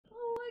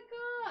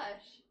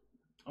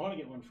want to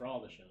get one for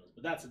all the shows,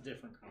 but that's a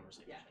different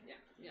conversation.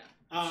 Yeah.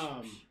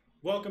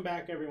 Welcome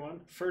back,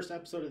 everyone. First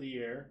episode of the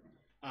year.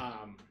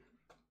 I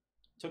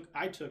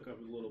took a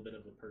little bit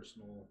of a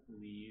personal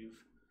leave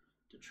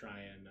to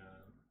try and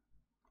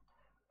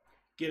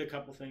get a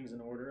couple things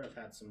in order.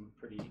 I've had some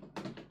pretty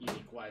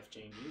unique life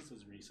changes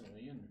as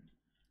recently and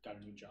got a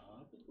new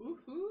job.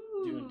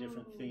 Woohoo! Doing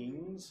different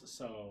things.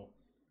 So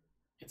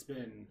it's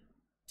been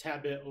a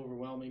tad bit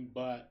overwhelming,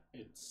 but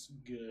it's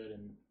good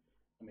and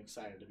I'm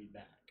excited to be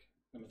back.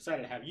 I'm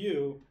excited to have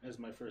you as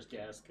my first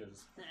guest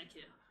because, Thank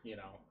you. you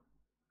know,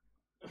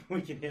 we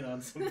can hit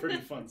on some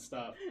pretty fun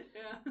stuff.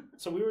 Yeah.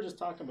 So we were just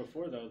talking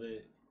before, though,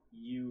 that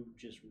you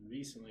just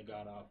recently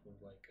got off of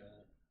like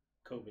a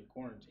COVID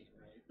quarantine,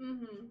 right?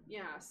 Mm-hmm.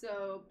 Yeah.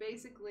 So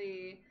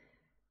basically,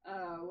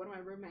 one of my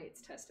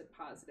roommates tested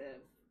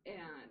positive,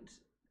 and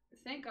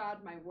thank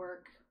God my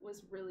work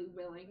was really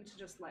willing to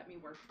just let me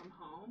work from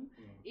home,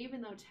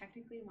 even though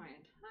technically my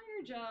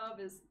entire job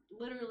is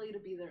literally to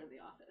be there in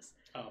the office.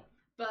 Oh.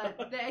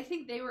 But I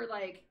think they were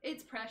like,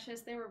 it's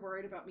precious. They were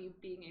worried about me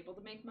being able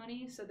to make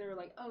money. So they were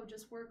like, oh,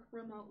 just work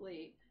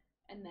remotely.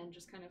 And then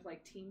just kind of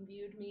like team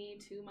viewed me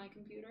to my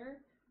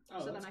computer.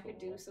 Oh, so then I cool.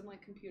 could do some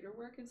like computer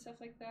work and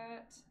stuff like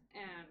that.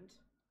 And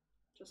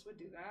just would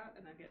do that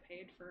and then get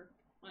paid for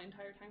my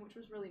entire time, which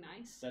was really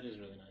nice. That is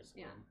really nice.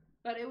 Yeah.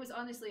 But it was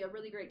honestly a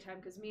really great time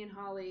because me and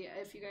Holly,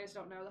 if you guys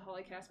don't know, the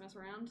Holly Cast Mess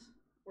Around.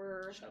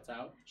 We're Shouts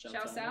out.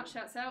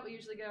 Shouts out. We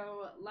usually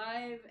go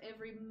live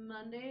every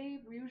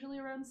Monday, usually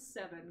around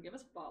 7. Give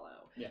us a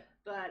follow. Yeah.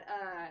 But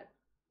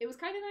it was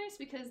kind of nice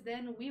because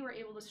then we were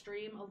able to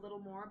stream a little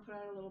more, put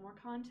out a little more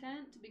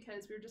content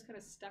because we were just kind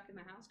of stuck in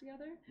the house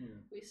together.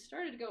 We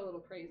started to go a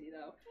little crazy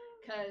though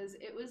because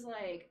it was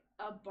like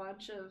a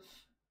bunch of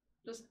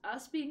just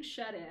us being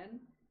shut in,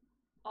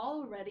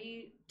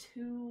 already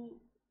 2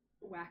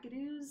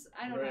 wackadoos.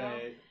 I don't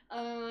know.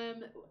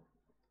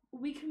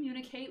 We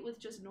communicate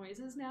with just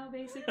noises now,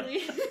 basically.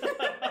 It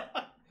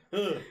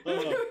was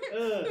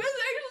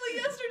actually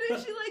yesterday.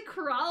 She like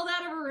crawled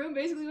out of her room.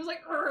 Basically, was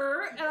like,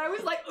 and I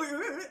was like,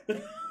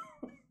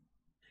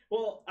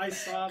 Well, I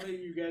saw that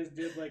you guys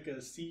did like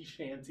a sea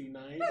shanty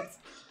night.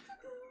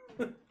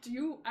 Do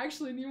you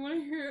want to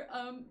hear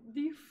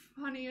the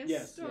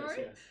funniest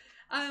story? Yes.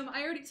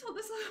 I already told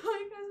this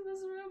on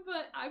this room,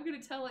 but I'm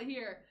gonna tell it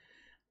here.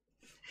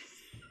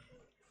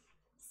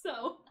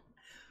 So.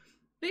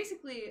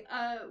 Basically,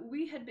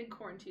 we had been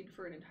quarantined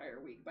for an entire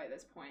week by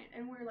this point,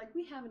 and we're like,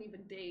 we haven't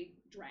even day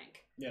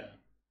drank. Yeah.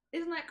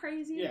 Isn't that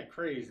crazy? Yeah,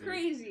 crazy.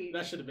 Crazy.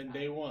 That should have been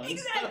day one.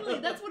 Exactly.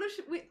 That's what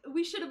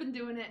we should have been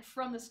doing it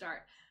from the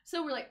start.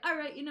 So we're like, all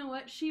right, you know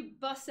what? She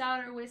busts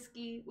out her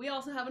whiskey. We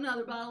also have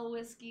another bottle of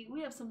whiskey.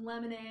 We have some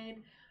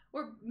lemonade.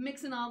 We're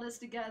mixing all this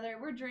together.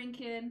 We're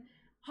drinking.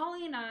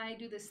 Holly and I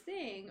do this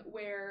thing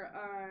where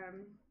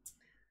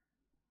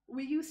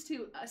we used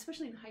to,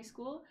 especially in high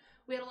school,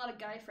 we had a lot of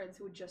guy friends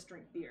who would just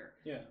drink beer.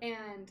 Yeah.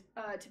 And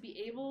to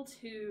be able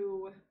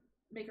to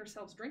make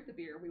ourselves drink the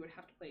beer, we would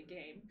have to play a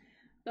game.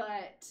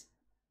 But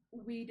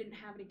we didn't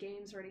have any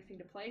games or anything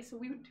to play, so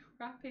we would do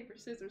rock, paper,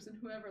 scissors, and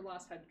whoever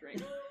lost had to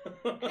drink.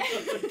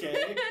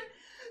 Okay.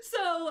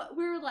 So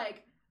we were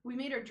like, we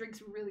made our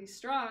drinks really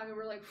strong, and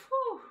we're like,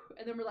 whew,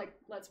 and then we're like,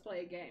 let's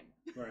play a game.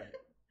 Right.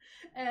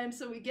 And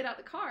so we get out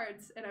the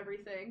cards and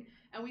everything,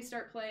 and we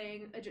start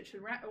playing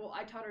Egyptian Rat. Well,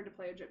 I taught her to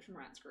play Egyptian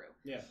Rat Screw.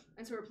 Yeah.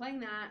 And so we're playing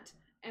that,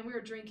 and we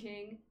were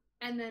drinking,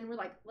 and then we're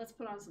like, let's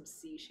put on some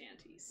sea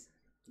shanties.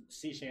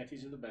 Sea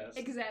shanties are the best.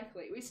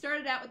 Exactly. We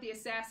started out with the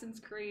Assassin's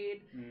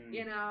Creed,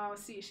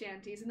 sea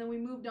shanties, and then we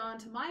moved on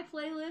to my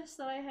playlist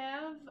that I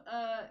have.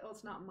 Well,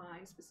 it's not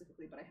mine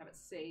specifically, but I have it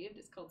saved.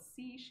 It's called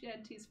Sea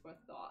Shanties for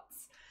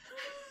Thoughts.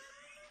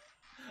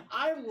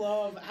 I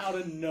love out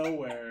of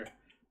nowhere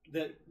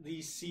that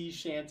the sea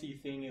shanty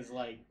thing is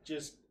like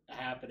just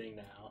happening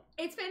now.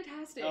 It's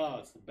fantastic. Oh,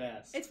 it's the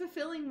best. It's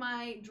fulfilling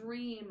my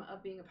dream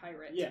of being a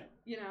pirate. Yeah.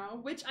 You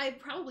know, which I've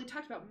probably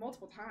talked about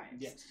multiple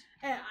times. Yes.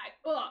 And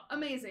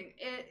amazing.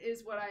 It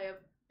is what I have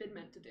been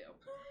meant to do.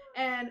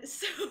 And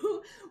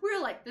so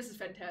we're like, this is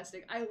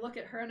fantastic. I look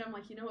at her and I'm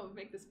like, you know what would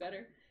make this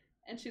better?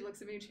 And she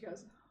looks at me and she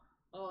goes,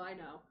 oh, I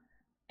know.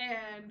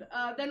 And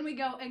then we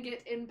go and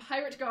get in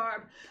pirate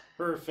garb.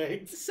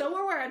 Perfect. So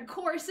we're wearing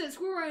corsets,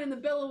 we're wearing the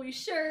billowy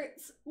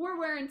shirts, we're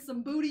wearing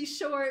some booty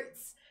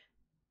shorts,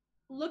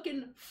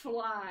 looking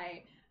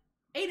fly.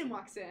 Aiden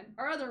walks in,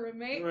 our other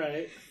roommate.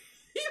 Right.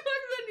 He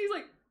walks in and he's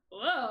like,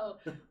 whoa,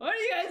 what are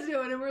you guys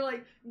doing? And we're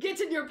like, get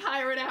in your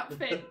pirate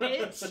outfit,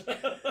 bitch.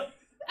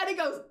 And he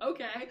goes,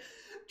 okay.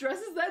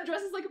 Dresses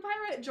like a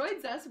pirate,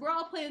 joins us. We're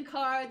all playing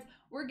cards.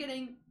 We're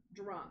getting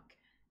drunk.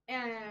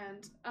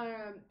 And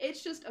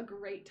it's just a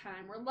great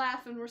time. We're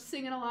laughing. We're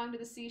singing along to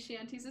the sea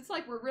shanties. It's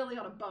like we're really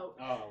on a boat.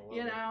 Oh,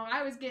 you know,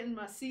 I was getting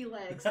my sea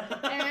legs. And,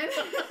 and then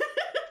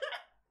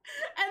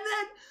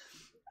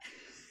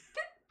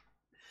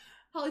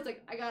Holly's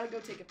like, I gotta go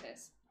take a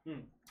piss.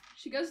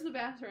 She goes to the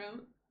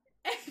bathroom,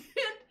 and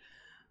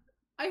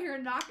I hear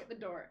a knock at the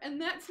door. And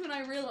that's when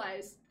I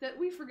realized that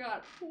we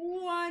forgot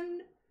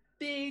one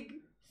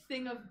big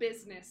thing of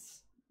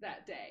business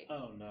that day.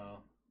 Oh,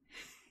 no.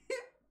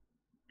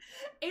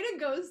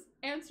 Aiden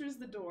answers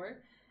the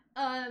door.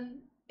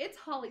 It's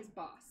Holly's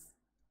boss.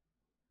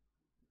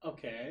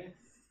 Okay.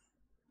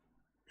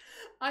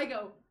 I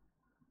go,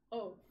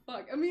 oh,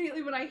 fuck.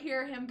 Immediately when I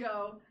hear him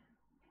go,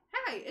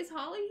 hey, is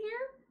Holly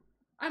here?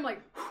 I'm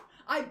like,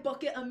 I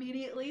book it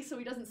immediately so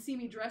he doesn't see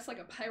me dressed like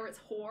a pirate's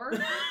whore.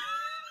 And then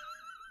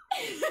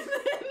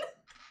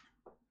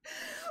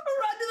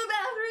run to the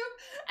bathroom,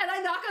 and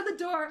I knock on the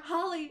door.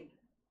 Holly,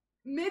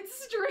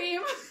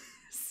 midstream,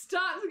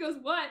 stops and goes,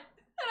 what?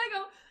 And I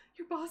go,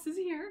 your boss is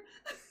here.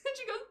 And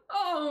she goes,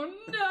 oh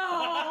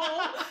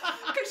no.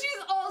 Because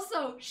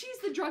she's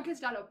the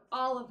drunkest out of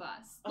all of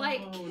us.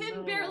 Like,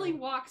 can barely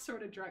walk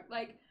sort of drunk.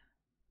 Like,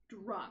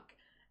 drunk.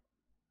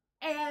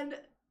 And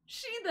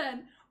she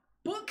then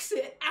books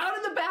it out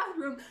of the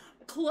bathroom,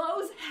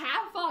 clothes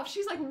half off.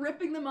 She's like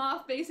ripping them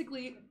off,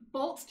 basically,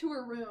 bolts to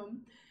her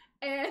room,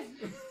 and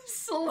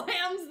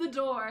slams the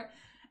door.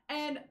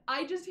 And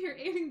I just hear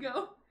Aiden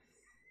go,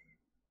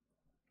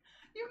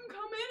 you can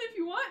come in if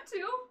you want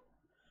to.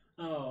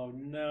 Oh,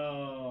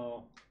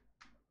 no.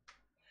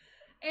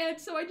 And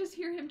so I just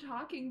hear him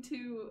talking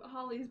to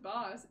Holly's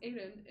boss.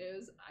 Aiden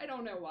is, I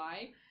don't know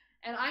why.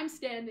 And I'm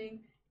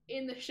standing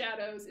in the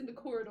shadows in the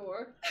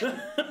corridor,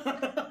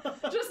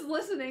 just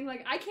listening.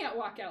 Like, I can't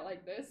walk out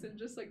like this and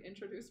just like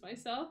introduce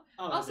myself.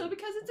 Oh, also,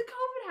 because it's a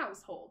COVID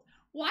household.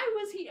 Why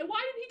did he come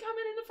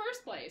in the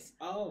first place?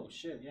 Oh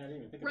shit! Yeah, I didn't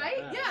even think right?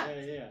 about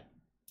that. Yeah.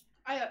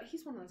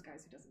 He's one of those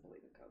guys who doesn't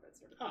believe in COVID,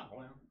 sort of. Oh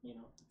well, you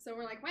know. So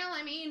we're like, well,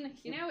 I mean,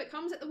 you know, it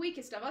comes at the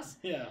weakest of us.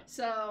 Yeah.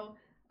 So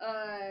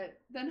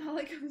then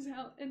Holly comes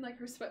out in like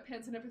her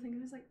sweatpants and everything,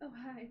 and is like, oh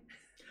hi.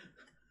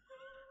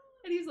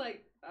 And he's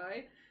like,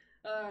 hi.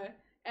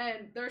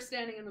 And they're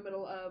standing in the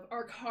middle of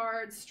our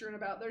cards strewn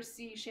about. There's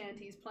sea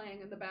shanties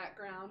playing in the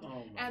background.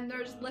 Oh and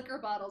there's liquor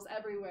bottles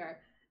everywhere.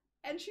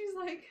 And she's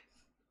like,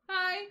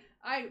 hi.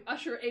 I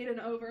usher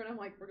Aiden over, and I'm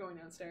like, we're going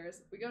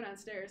downstairs. We go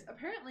downstairs.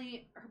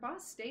 Apparently, her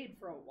boss stayed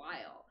for a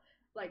while,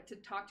 like, to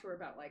talk to her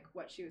about, like,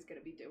 what she was going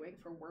to be doing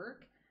for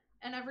work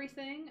and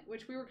everything,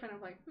 which we were kind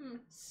of like,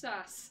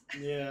 sus.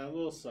 Yeah, a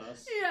little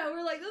sus. Yeah,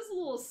 we're like, this is a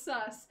little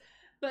sus.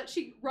 But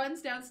she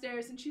runs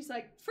downstairs, and she's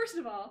like, first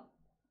of all,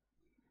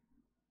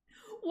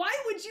 why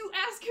would you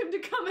ask him to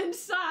come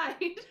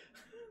inside?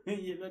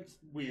 Yeah, that's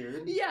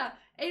weird. Yeah,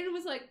 Aiden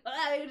was like,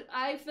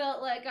 I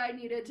felt like I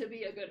needed to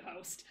be a good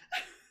host.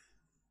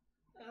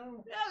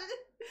 Oh.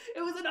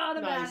 It was an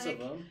automatic. Nice of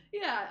him.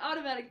 Yeah,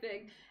 automatic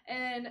thing.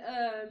 And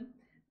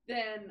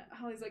then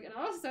Holly's like, and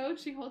also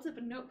she holds up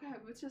a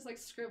notepad with just like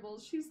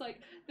scribbles. She's like,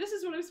 this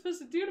is what I'm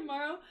supposed to do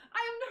tomorrow. I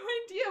have no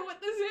idea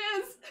what this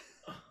is.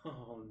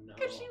 Oh no.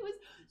 Because she was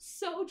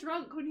so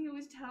drunk when he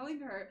was telling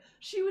her.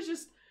 She was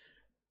just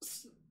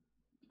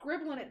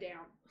scribbling it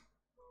down.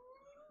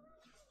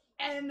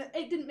 And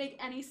it didn't make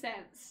any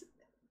sense.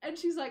 And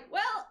she's like,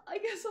 well, I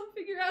guess I'll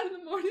figure out in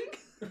the morning.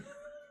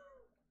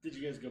 Did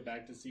you guys go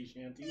back to sea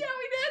shanty? Yeah,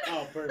 we did.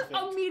 Oh, perfect.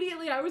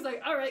 Immediately I was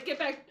like, all right, get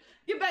back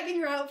in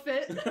your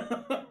outfit.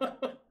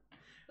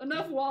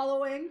 Enough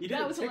wallowing. You did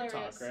that was TikTok,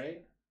 hilarious.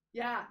 Right?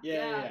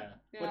 Yeah.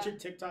 What's your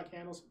TikTok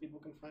handle so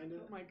people can find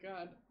it? Oh my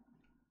god.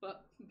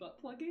 Butt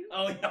plugging?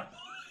 Oh yeah.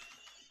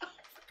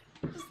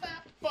 What's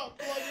that? Butt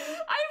plugging?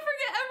 I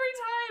forget every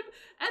time.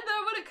 And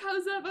then when it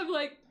comes up, I'm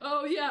like,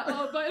 oh yeah,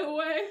 by the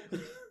way.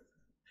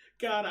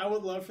 God, I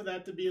would love for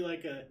that to be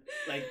like a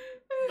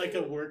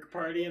work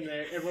party, and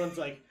everyone's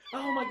like,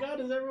 oh my god,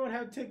 does everyone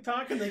have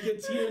TikTok? And they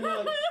get to you and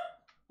they're like,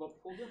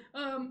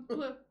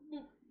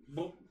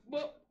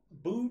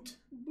 boot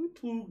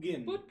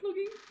plugging. Butt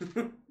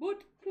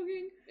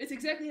plugging. It's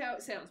exactly how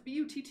it sounds.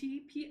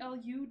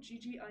 BUTTPLUGGING.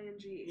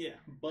 Yeah,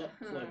 butt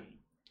plugging.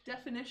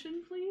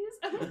 Definition, please.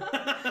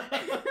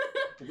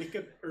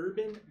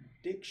 Urban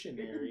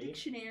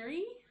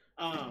Dictionary.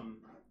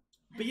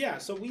 But yeah,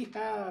 so we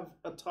have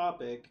a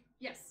topic.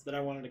 Yes. That I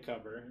wanted to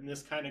cover, and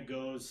this kind of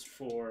goes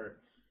for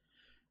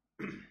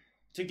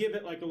to give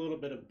it like a little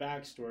bit of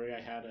backstory. I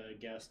had a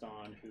guest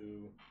on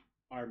who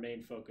our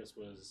main focus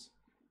was,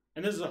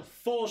 and this is a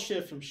full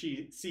shift from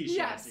sea shanties.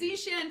 Yeah, sea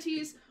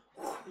shanties.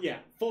 Yeah,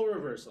 full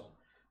reversal.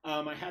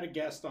 I had a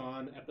guest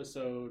on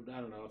episode,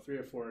 I don't know, 3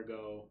 or 4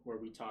 ago, where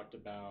we talked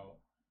about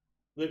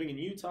living in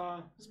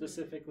Utah,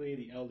 specifically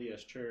the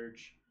LDS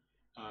Church.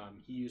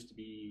 He used to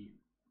be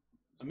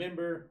a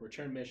member,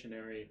 returned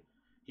missionary.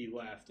 He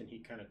left, and he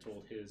kind of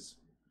told his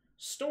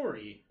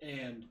story,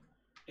 and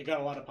it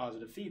got a lot of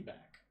positive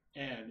feedback.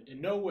 And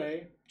in no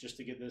way, just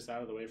to get this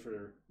out of the way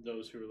for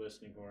those who are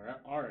listening who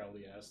are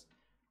LDS,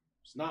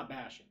 it's not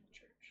bashing the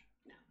church.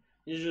 No.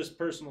 These are just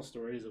personal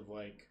stories of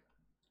like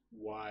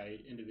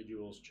why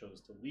individuals chose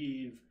to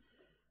leave,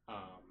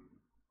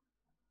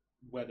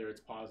 whether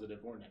it's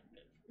positive or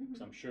negative. Mm-hmm.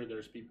 So I'm sure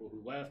there's people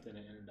who left and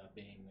it ended up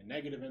being a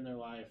negative in their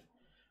life.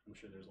 I'm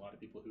sure there's a lot of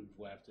people who've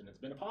left and it's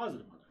been a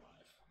positive in their life.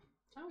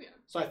 Oh, yeah.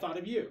 So I thought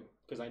of you,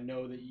 because I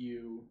know that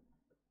you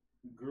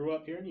grew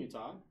up here in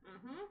Utah,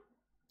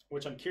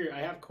 which I'm curious. I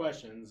have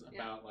questions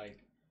about,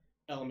 like,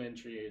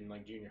 elementary and,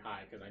 like, junior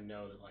high, because I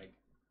know that, like,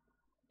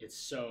 it's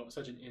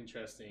such an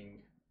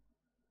interesting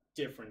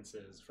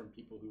differences from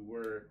people who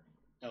were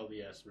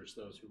LDS versus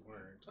those who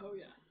weren't. Oh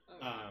yeah. Oh,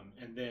 yeah.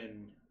 And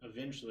then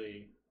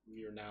eventually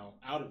you're now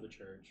out of the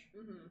church.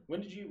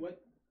 What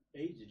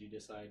age did you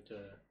decide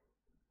to?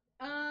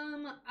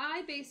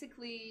 I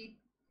basically,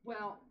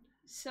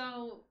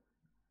 so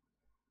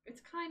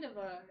it's kind of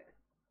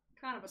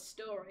a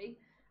story.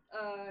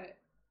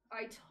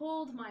 I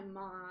told my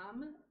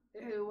mom,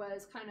 who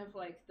was kind of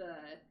like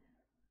the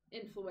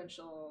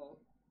influential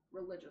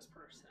religious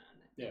person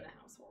in the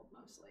household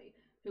mostly,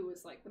 who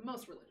was like the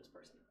most religious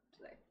person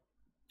today,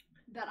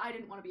 that I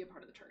didn't want to be a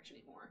part of the church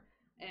anymore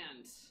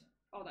and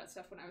all that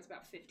stuff when I was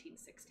about 15,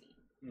 16.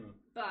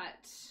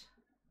 But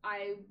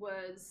I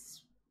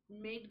was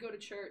made to go to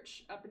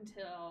church up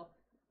until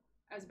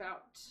I was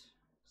about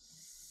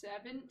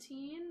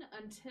 17,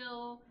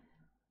 until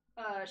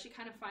she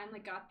kind of finally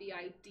got the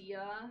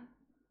idea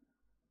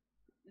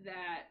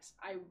that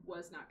I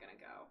was not going to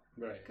go.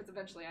 Right. Because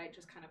eventually I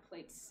just kind of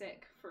played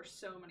sick for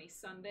so many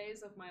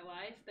Sundays of my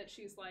life that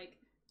she's like,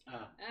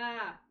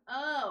 I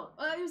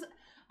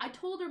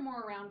told her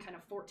more around kind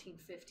of 14,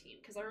 15,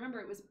 because I remember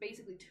it was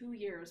basically 2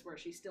 years where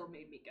she still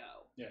made me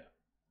go. Yeah.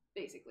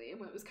 Basically.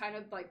 And it was kind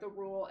of like the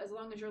rule, as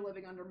long as you're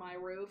living under my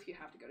roof, you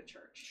have to go to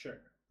church.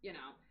 Sure. You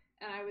know?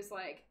 And I was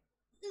like,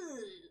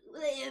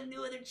 I have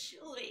no other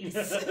choice.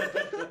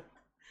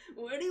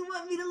 Where do you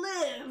want me to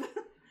live?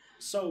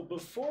 So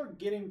before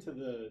getting to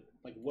the,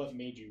 like, what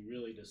made you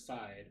really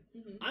decide,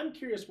 I'm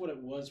curious what it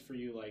was for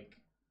you, like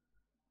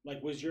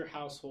was your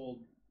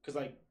household, because,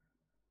 like,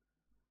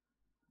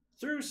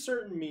 through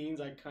certain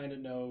means, I kind of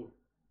know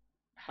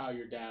how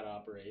your dad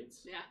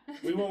operates. Yeah.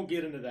 We won't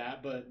get into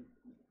that, but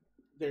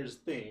there's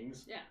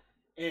things. Yeah.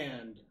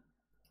 And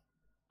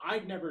I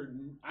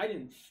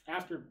didn't,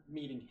 after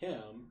meeting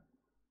him,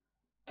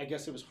 I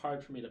guess it was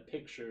hard for me to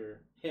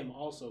picture him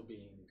also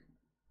being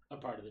a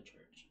part of the church.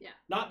 Yeah.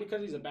 Not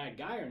because he's a bad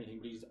guy or anything,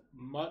 but he's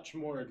much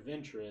more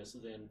adventurous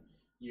than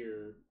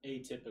your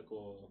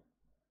atypical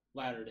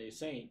Latter-day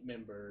Saint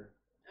member.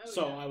 Oh,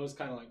 so yeah. I was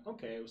kind of like,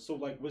 okay, so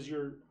like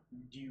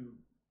do you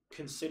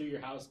consider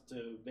your house to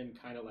have been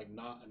kind of like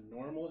not a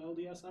normal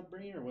LDS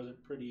upbringing, or was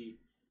it pretty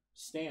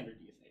standard,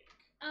 do you think?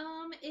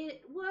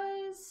 It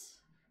was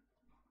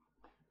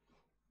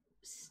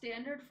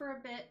standard for a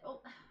bit.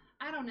 Oh,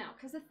 I don't know,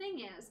 because the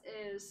thing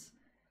is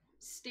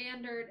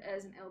standard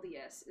as an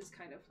LDS is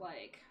kind of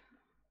like...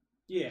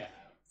 Yeah.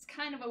 It's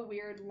kind of a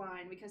weird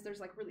line, because there's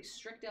like really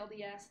strict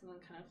LDS and then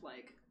kind of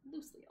like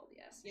loosely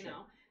LDS, you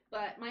know?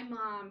 But my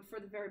mom, for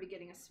the very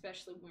beginning,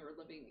 especially when we were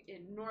living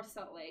in North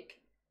Salt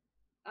Lake,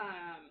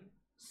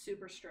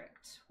 super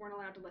strict. Weren't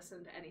allowed to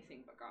listen to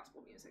anything but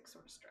gospel music,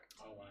 sort of strict.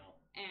 Oh, wow.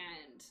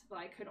 And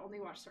I could only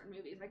watch certain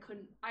movies.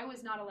 I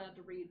was not allowed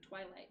to read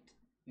Twilight.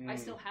 I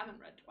still haven't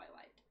read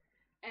Twilight.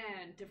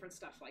 And different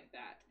stuff like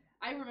that.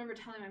 I remember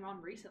telling my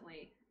mom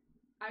recently,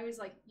 I was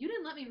like, you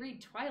didn't let me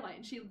read Twilight.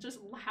 And she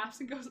just laughs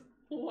and goes,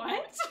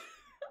 what?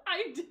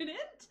 I didn't? And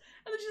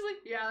then she's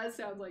like, yeah, that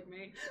sounds like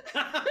me.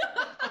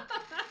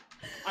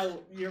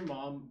 Your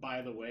mom,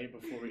 by the way,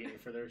 before we get any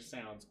further,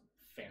 sounds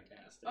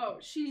fantastic. Oh,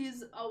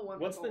 she's a wonderful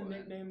What's the woman.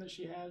 nickname that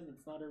she has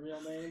that's not her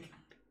real name?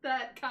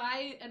 That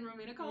Kai and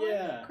Romina call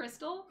her?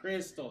 Crystal?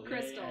 Crystal.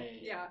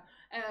 Yeah.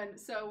 And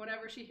so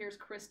whenever she hears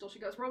Crystal, she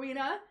goes,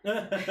 Romina.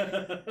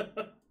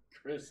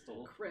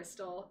 Crystal.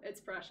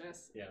 It's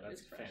precious. Yeah,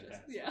 that's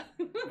fantastic. Yeah.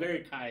 Very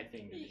Kai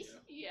thing to do.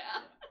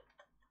 Yeah.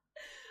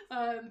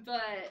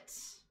 But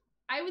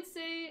I would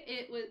say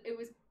it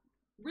was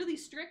really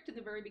strict at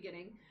the very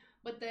beginning,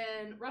 but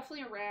then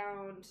roughly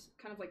around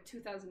kind of like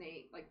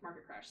 2008, like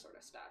market crash sort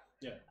of stuff.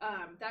 Yeah.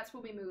 That's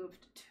when we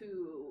moved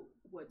to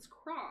Woods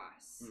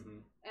Cross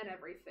and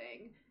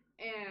everything,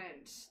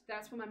 and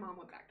that's when my mom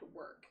went back to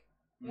work.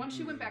 Once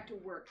she went back to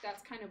work,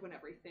 that's kind of when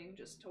everything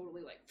just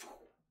totally like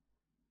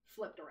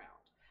flipped around.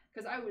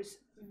 Because I was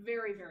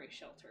very, very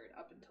sheltered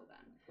up until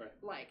then. Right.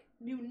 Like,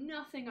 knew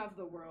nothing of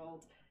the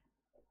world.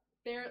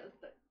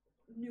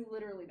 Knew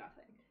literally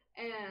nothing.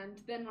 And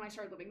then when I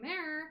started living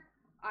there,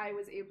 I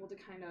was able to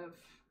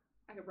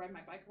I could ride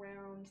my bike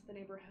around the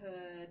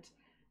neighborhood.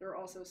 There were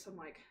also some,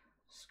 like,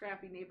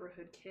 scrappy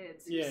neighborhood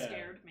kids who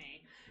scared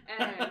me.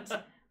 And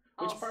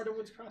which part of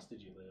Woods Cross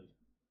did you live?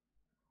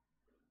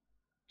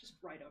 Just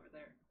right over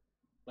there.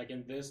 Like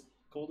in this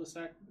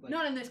cul-de-sac? Like,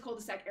 not in this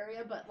cul-de-sac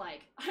area, but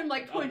like I'm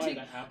like pointing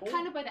by the apple?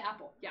 Kind of by the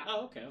apple. Yeah.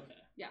 Oh, okay.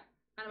 Yeah,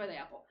 kind of by the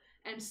apple.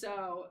 And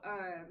so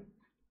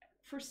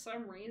for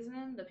some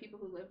reason, the people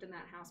who lived in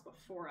that house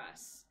before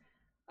us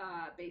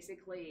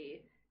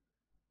basically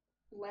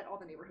let all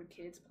the neighborhood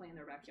kids play in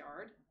their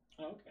backyard.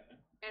 Oh, okay.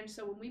 And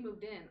so when we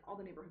moved in, all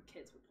the neighborhood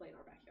kids would play in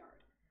our backyard.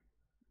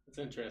 That's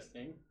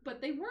interesting.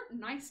 But they weren't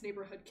nice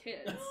neighborhood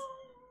kids.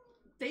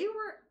 They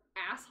were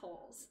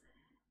assholes.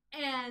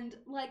 And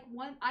like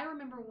I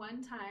remember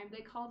one time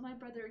they called my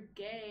brother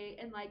gay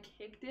and like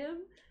kicked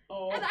him.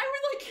 Oh. And I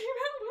would like came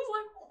out and was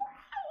like,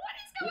 wow, what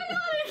is going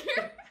on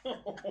here?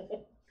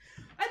 Oh.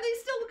 And they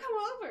still would come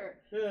over.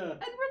 Yeah. And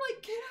we're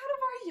like, get out of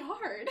our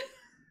yard.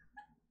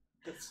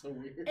 That's so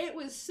weird. It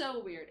was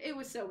so weird.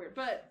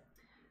 But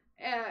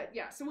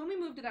yeah, so when we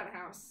moved to that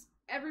house,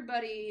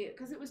 everybody,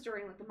 because it was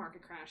during like the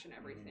market crash and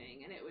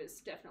everything, and it was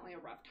definitely a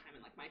rough time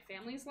in like my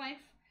family's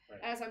life,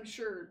 as I'm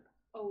sure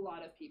a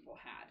lot of people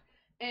had.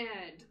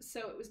 And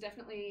so it was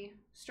definitely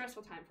a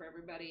stressful time for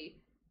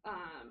everybody.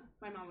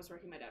 My mom was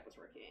working, my dad was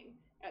working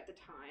at the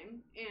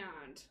time,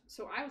 and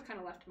so I was kind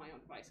of left to my own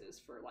devices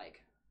for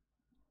like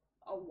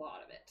a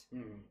lot of it.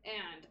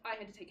 And I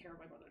had to take care of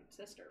my brother and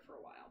sister for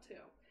a while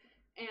too.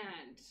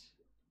 And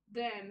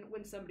then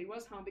when somebody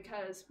was home,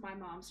 because my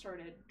mom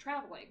started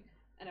traveling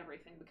and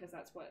everything, because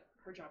that's what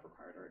her job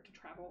required her to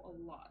travel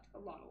a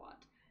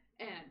lot.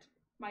 And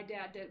my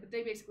dad did, but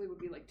they basically would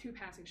be like 2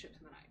 passing ships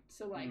in the night.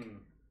 So like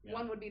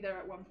one would be there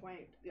at one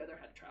point, the other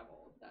had to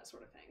travel, that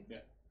sort of thing.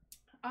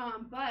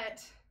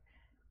 But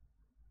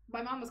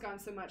my mom was gone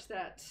so much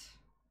that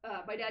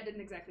my dad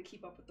didn't exactly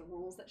keep up with the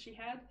rules that she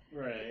had,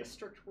 like the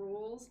strict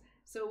rules.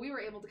 So we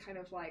were able to kind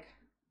of like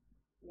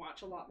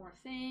watch a lot more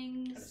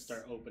things. Kind of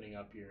start opening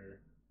up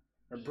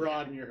or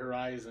broaden your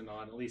horizon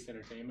on at least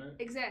entertainment.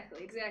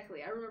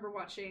 Exactly. I remember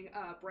watching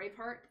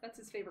Braveheart. That's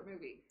his favorite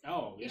movie.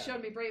 Oh, yeah. He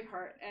showed me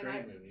Braveheart, and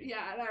Great movie.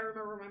 Yeah, and I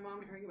remember my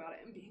mom hearing about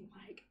it and being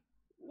like,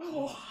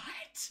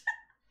 "What?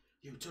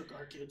 You took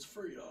our kids'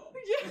 freedom."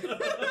 Yeah,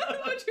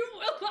 but you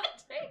will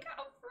not take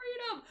our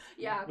freedom.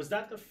 Yeah. Was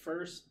that the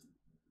first?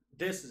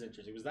 This is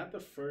interesting. Was that the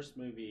first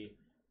movie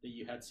that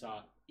you had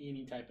saw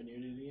any type of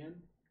nudity in?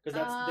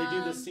 Because they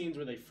do the scenes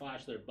where they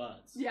flash their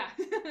butts. Yeah.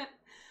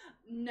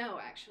 No,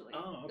 actually.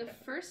 Oh, okay. The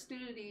first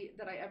nudity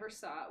that I ever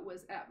saw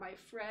was at my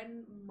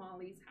friend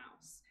Molly's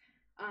house,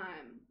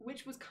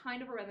 which was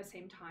kind of around the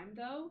same time,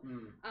 though,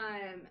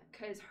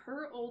 because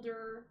her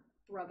older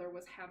brother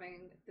was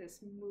having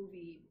this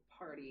movie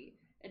party,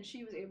 and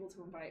she was able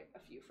to invite a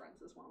few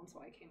friends as well, and so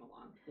I came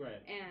along.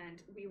 Right.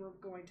 And we were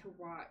going to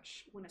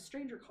watch When a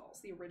Stranger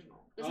Calls, the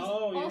original. This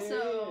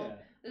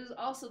is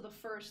also the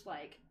first,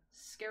 like,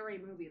 scary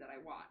movie that I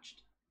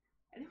watched.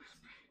 And it was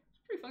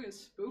pretty fucking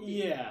spooky.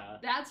 Yeah.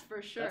 That's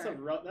for sure.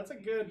 That's a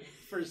good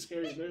first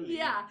scary movie.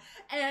 Yeah.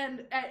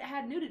 And it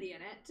had nudity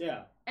in it.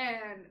 Yeah.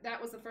 And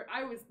that was the first,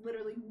 I was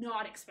literally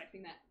not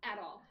expecting that at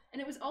all.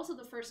 And it was also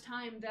the first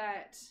time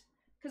that,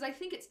 because I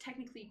think it's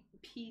technically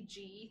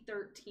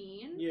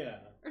PG-13. Yeah.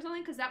 Or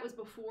something, because that was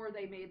before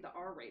they made the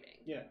R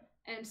rating. Yeah.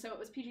 And so it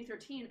was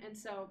PG-13, and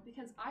so,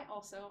 because I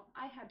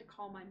had to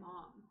call my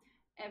mom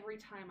every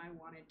time I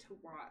wanted to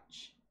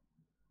watch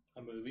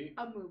a movie.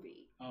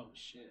 Oh,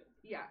 shit.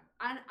 Yeah.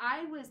 And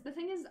the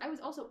thing is, I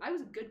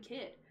was a good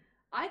kid.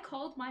 I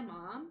called my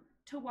mom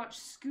to watch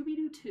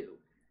Scooby-Doo 2,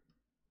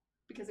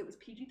 because it was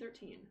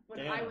PG-13,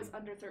 when I was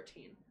under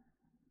 13.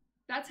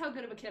 That's how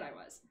good of a kid I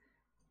was.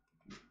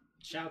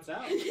 Shouts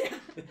out. Yeah.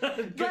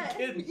 Good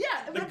kid.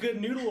 Yeah. The Good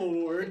Noodle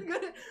Award.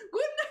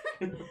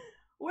 Good.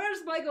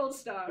 Where's my gold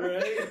star?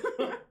 Right.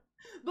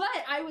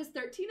 But I was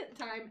 13 at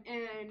the time,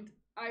 and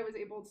I was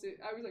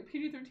like,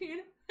 PG-13?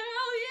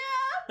 Hell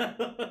yeah!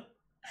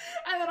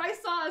 And then I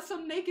saw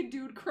some naked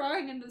dude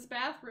crying in this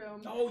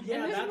bathroom. Oh,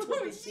 yeah, that's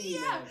what the scene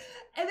is.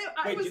 And then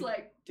I was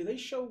like... Do they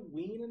show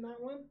Ween in that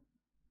one?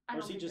 Or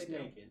is he just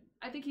naked?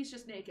 I think he's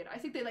just naked. I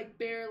think they, like,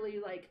 barely,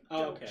 like,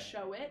 don't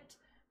show it.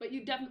 But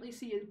you definitely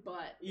see his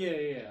butt.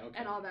 Yeah, okay.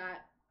 And all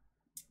that.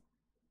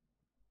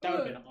 That would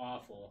have been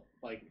awful.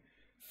 Like,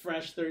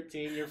 fresh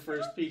 13, your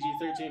first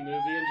PG-13 movie,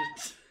 and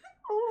just...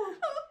 Ween!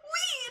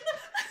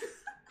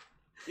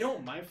 You know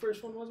what my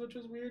first one was, which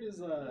was weird, is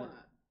what?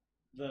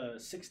 The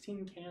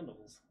 16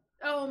 Candles.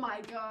 Oh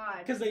my god.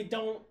 Because they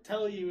don't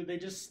tell you, they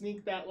just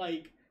sneak that,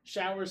 like,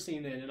 shower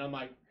scene in, and I'm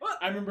like, what?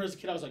 I remember as a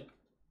kid, I was like,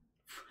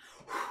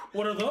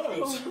 what are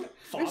those?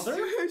 Father?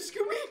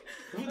 Scooby?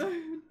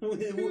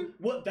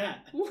 What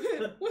that?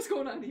 What's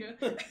going on here?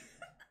 And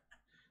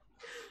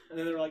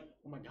then they're like,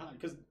 oh my god,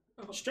 because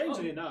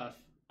strangely enough,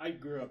 I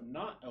grew up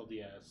not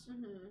LDS,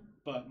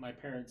 but my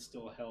parents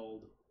still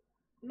held,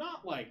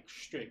 not like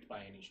strict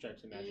by any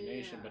stretch of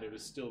imagination, but it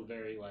was still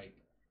very like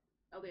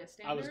LDS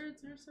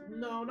standards or sort of?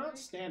 No, not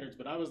standards,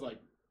 but I was like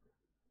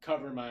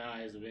covering my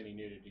eyes of any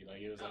nudity.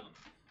 Like it was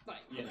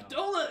like, you know,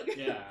 don't look.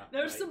 Yeah,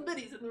 there's some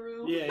biddies in the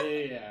room.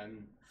 Yeah,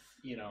 and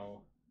you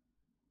know,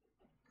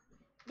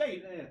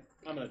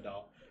 I'm an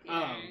adult.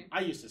 Yeah. I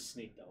used to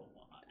sneak though a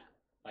lot,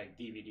 like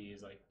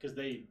DVDs, like because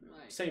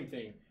same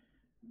thing.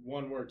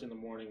 One worked in the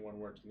morning, one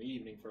worked in the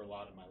evening for a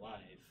lot of my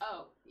life.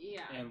 Oh,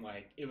 yeah. And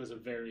like it was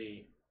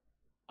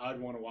I'd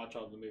want to watch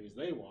all the movies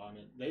they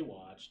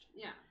watched.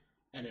 Yeah.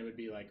 And it would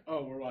be like,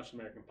 oh, we're watching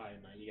American Pie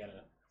tonight. You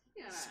gotta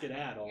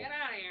skedaddle. Get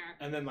out of here.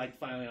 And then like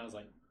finally I was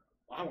like,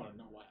 well, I want to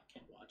know why I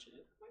can't watch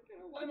it.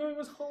 I know it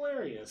was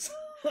hilarious.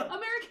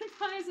 American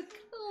Pie is a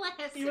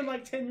classic. Even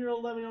like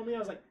 10-year-old, 11-year-old me, I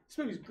was like, this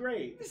movie's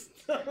great.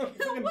 Why do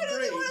they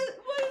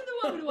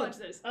want me to watch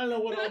this? I don't know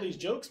what all these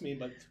jokes mean,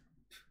 but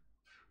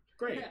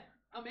great. Yeah,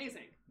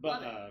 amazing.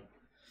 But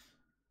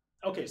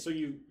okay, so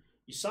you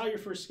saw your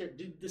first scary.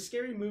 Did the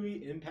scary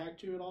movie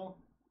impact you at all?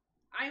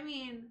 I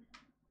mean,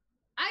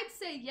 I'd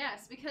say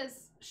yes,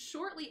 because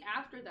shortly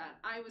after that,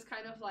 I was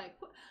kind of like,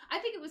 I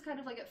think it was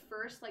kind of like at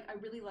first, like I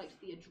really liked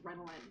the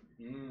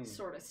adrenaline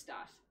sort of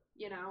stuff,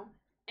 you know?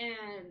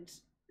 And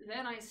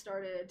then I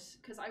started,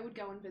 because I would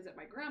go and visit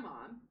my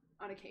grandma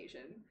on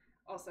occasion.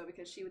 Also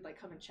because she would like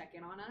come and check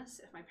in on us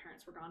if my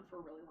parents were gone for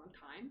a really long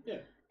time. Yeah.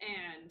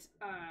 And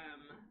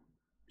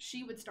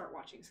she would start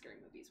watching scary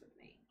movies with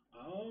me.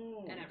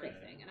 Oh. And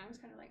everything. And I was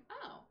kind of like,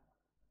 oh,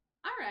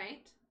 all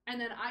right. And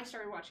then I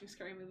started watching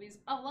scary movies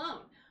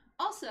alone.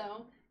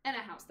 Also in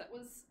a house that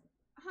was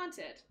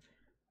haunted.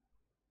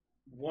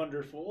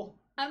 Wonderful.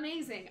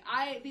 Amazing.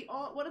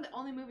 One of the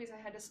only movies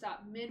I had to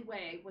stop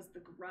midway was The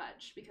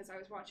Grudge because I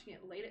was watching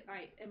it late at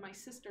night and my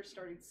sister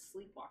started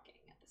sleepwalking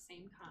at the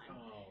same time.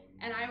 Oh,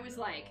 and I was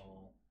like,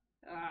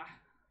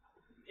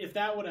 if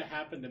that would have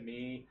happened to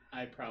me,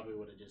 I probably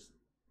would have just...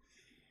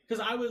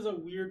 Because I was a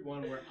weird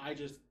one where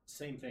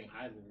same thing,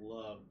 I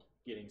loved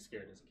getting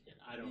scared as a kid.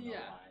 I don't know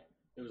why.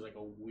 It was like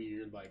a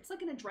weird, like... It's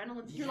like an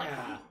adrenaline. You're like,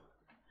 oh.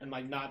 And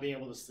like not being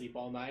able to sleep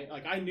all night.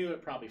 Like I knew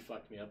it probably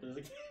fucked me up as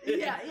a kid.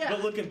 Yeah.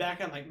 But looking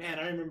back, I'm like, man,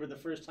 I remember the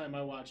first time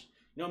I watched,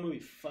 you know what movie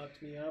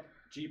fucked me up?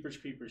 Jeepers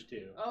Creepers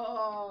 2.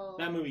 Oh.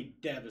 That movie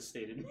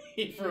devastated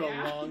me for a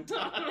long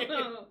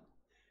time.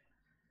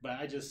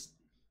 But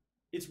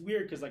it's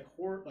weird because like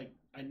horror, like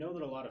I know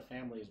that a lot of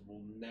families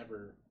will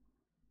never,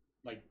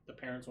 like the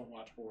parents won't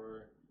watch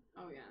horror.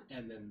 Oh yeah.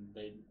 And then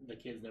the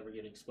kids never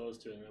get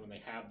exposed to it, and then when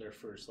they have their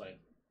first like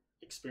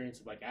experience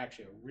of like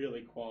actually a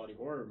really quality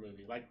horror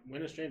movie, like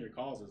When a Stranger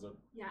Calls is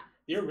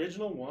the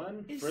original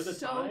one it's for the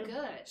time.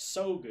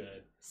 So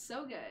good.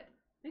 So good.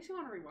 Makes me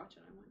want to rewatch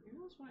it. I'm like, maybe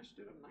that's what I should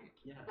do tonight.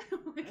 Yeah.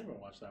 I haven't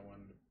watched that one.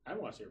 I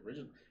haven't watched the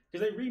original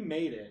because they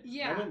remade it.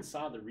 Yeah. I went and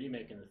saw the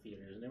remake in the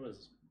theaters, and it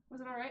was.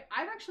 Was it all right?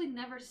 I've actually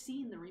never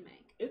seen the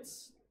remake.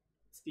 It's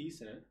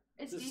decent.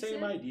 It's the decent?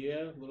 Same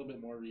idea, a little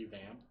bit more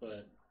revamped,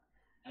 but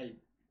I.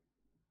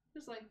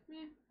 Just like,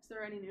 is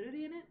there any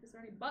nudity in it? Is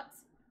there any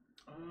butts?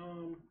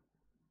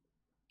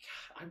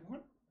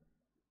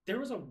 There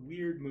was a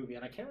weird movie,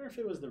 and I can't remember if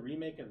it was the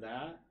remake of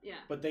that. Yeah.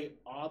 But they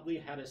oddly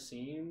had a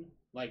scene,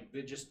 like,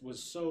 that just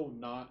was so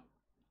not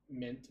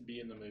meant to be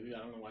in the movie. I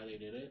don't know why they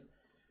did it.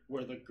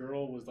 Where the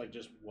girl was, like,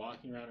 just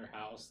walking around her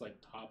house, like,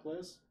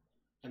 topless,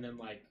 and then,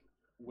 like,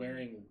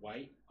 wearing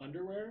white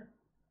underwear.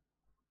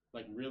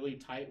 Like, really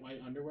tight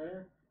white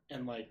underwear.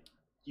 And, like,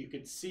 you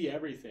could see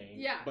everything.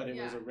 Yeah. But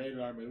it was a rated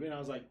R movie, and I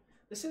was like,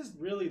 this is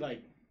really,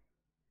 like...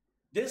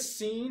 This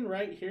scene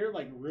right here,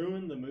 like,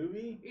 ruined the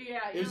movie.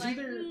 Yeah, it was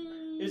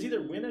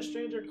either When a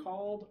Stranger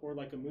Called or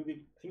like a movie.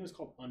 I think it was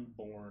called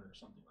Unborn or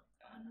something like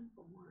that.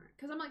 Unborn,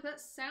 because I'm like,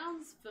 that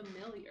sounds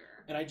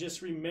familiar. And I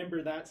just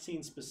remember that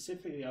scene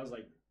specifically. I was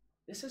like,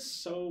 this is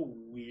so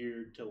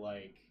weird to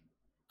like,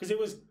 because it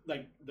was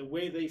like the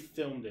way they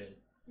filmed it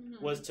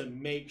was to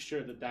make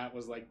sure that that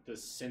was like the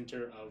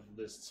center of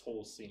this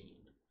whole scene.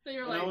 So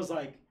you're and like, I was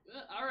like,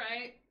 all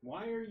right,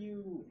 why are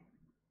you?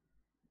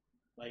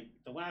 Like,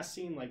 the last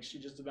scene, like, she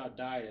just about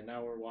died, and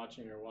now we're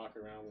watching her walk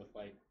around with,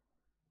 like...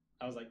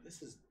 I was like,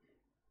 this is...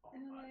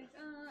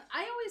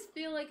 I always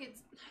feel like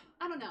it's...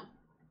 I don't know.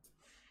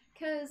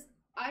 Because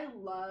I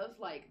love,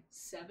 like,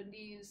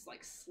 70s,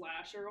 like,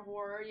 slasher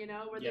horror, you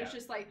know? Where there's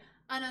just, like,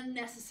 an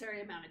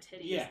unnecessary amount of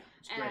titties. Yeah,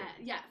 it's great.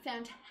 Yeah,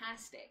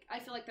 fantastic. I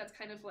feel like that's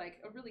kind of,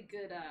 like, a really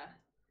good,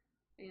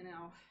 you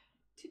know,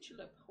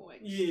 titular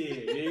point.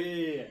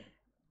 Yeah.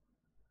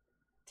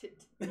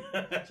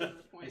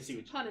 I see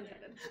what pun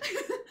intended.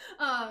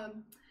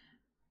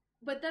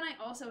 But then I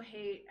also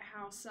hate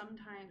how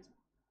sometimes,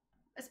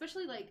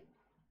 especially like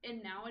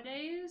in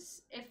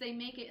nowadays, if they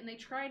make it and they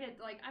try to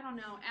like, I don't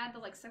know, add the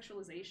like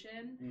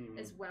sexualization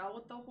as well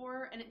with the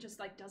horror, and it just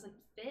like doesn't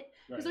fit.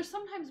 Because there's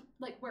sometimes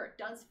like where it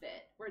does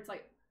fit, where it's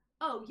like,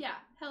 oh yeah,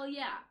 hell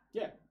yeah.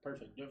 Yeah,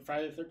 perfect.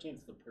 Friday the 13th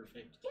is the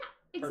perfect. Yeah,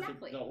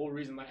 exactly. Perfect. The whole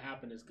reason that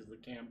happened is because the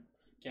camp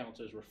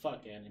counselors were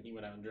fucking and he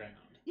went out and drowned.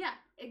 Yeah,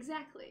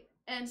 exactly.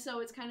 And so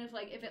it's kind of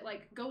like if it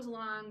like goes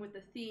along with the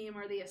theme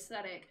or the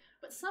aesthetic,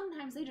 but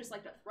sometimes they just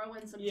like to throw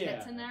in some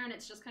tits in there, and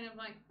it's just kind of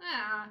like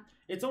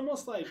It's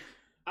almost like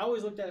I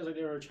always looked at it as like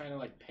they were trying to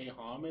like pay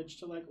homage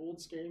to like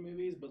old scary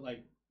movies, but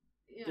like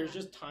there's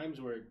just times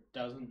where it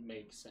doesn't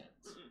make sense.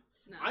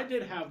 No. I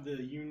did have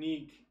the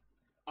unique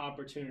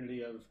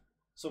opportunity of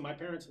my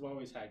parents have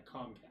always had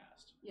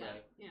Comcast,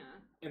 right? Yeah.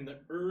 In the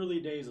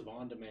early days of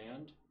on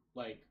demand,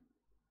 like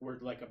were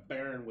like a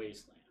barren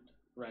wasteland,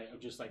 right, of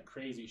just like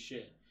crazy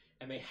shit.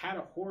 And they had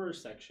a horror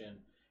section,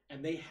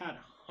 and they had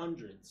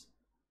hundreds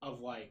of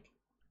like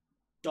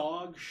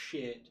dog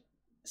shit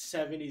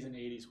 70s and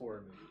 80s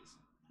horror movies.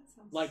 That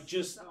sounds like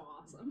just so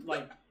awesome.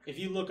 Like if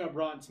you look up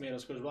Rotten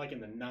Tomatoes scores, we're like in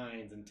the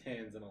 9s and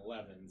 10s and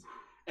 11s.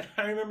 And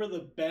I remember the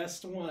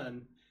best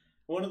one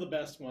of the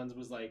best ones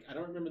was like, I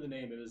don't remember the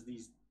name.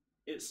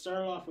 It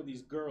started off with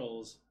these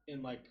girls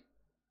in like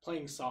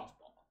playing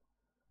softball,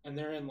 and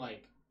they're in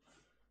like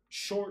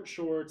short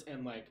shorts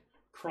and like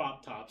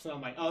crop tops, and I'm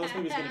like, oh, this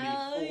movie's gonna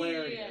be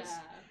hilarious.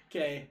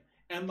 Okay,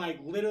 and like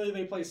literally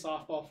they play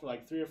softball for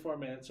like 3 or 4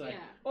 minutes. Like,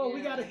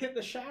 we gotta hit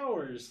the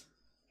showers,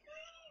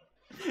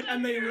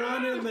 and they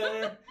run in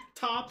there,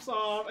 tops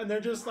off, and they're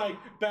just like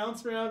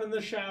bouncing around in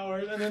the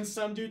showers, and then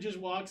some dude just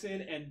walks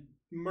in and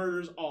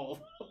murders all of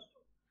them.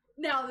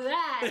 Now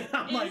that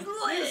I'm like,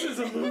 this is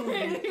a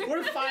movie.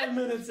 We're 5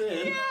 minutes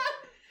in. Yeah.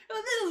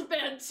 Oh, this is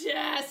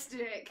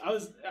fantastic. I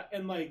was,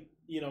 and like,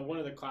 one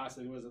of the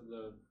classics was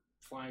the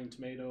Flying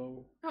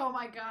Tomato. Oh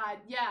my god,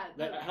 yeah.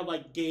 That had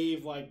like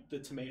gave like the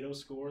tomato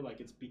score, like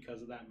it's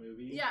because of that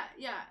movie.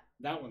 Yeah.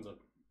 That one's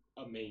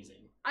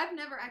amazing. I've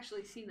never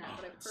actually seen that,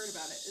 but I've heard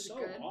about it. Is so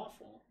it good?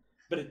 Awful.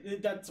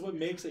 But that's what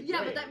makes it Yeah,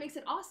 great. but that makes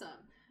it awesome.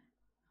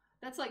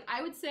 That's like,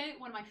 I would say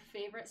one of my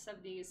favorite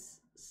 70s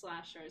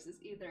slashers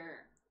is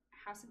either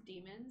House of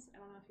Demons. I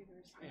don't know if you've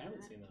ever seen that. I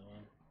haven't seen that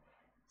one.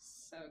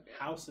 So good.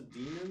 House of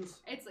Demons?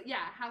 It's,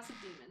 House of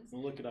Demons.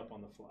 We'll look it up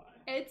on the fly.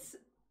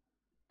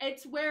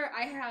 It's where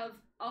I have,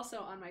 also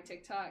on my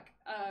TikTok,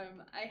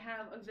 I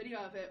have a video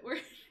of it where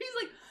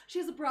she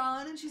has a bra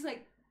on and she's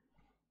like,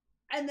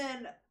 and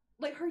then,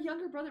 like, her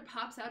younger brother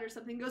pops out or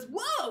something and goes,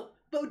 "Whoa!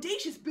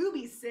 Bodacious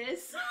boobies,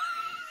 sis!"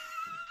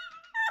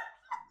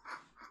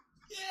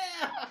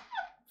 Yeah!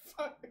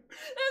 Fuck.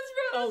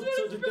 That's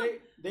so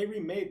they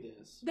remade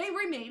this? They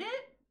remade it?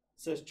 It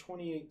says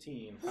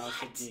 2018,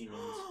 House of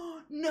Demons.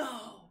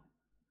 No!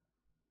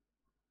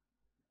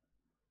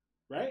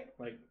 Right?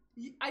 Like,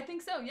 I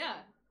think so, yeah.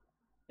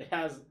 it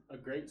has a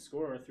great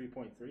score of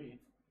 3.3.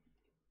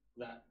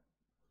 Let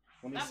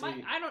me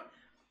see. I don't...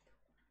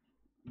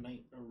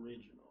 Night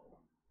original.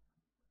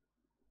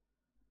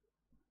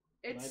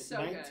 It's so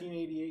good.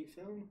 1988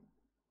 film?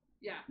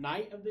 Yeah.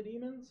 Night of the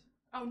Demons?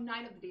 Oh,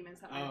 Night of the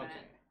Demons, that might have been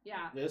it.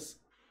 Yeah. This?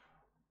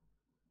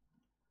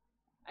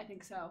 I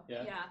think so.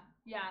 Yeah?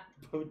 Yeah.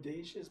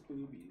 Bodacious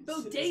boobies.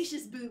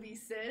 Bodacious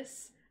boobies,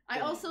 sis. I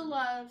also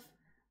love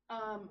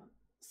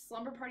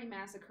Slumber Party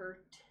Massacre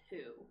 2.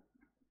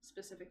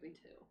 Specifically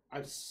 2.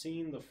 I've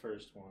seen the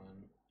first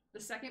one. The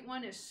second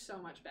one is so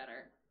much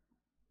better.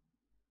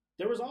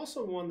 There was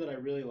also one that I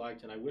really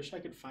liked, and I wish I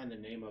could find the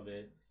name of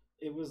it.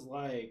 It was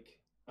like,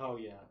 oh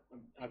yeah,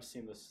 I've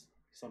seen this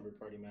Slumber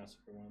Party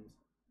Massacre ones.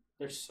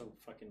 They're so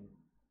fucking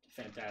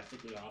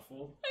fantastically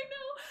awful. I know.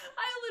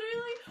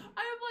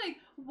 I'm like,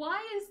 why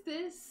is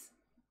this?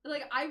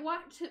 Like, I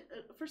want to,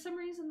 for some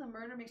reason, the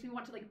murder makes me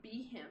want to, like,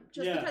 be him.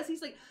 Just because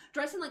he's, like,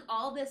 dressed in, like,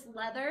 all this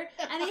leather,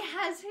 and he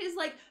has his,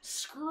 like,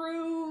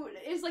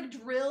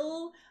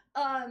 drill,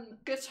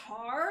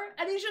 guitar,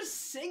 and he's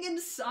just singing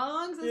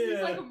songs as he's,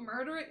 like,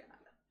 murdering.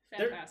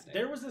 Fantastic.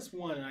 There was this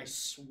one, and I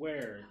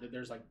swear that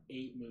there's, like,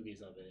 8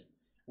 movies of it,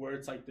 where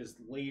it's, like, this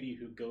lady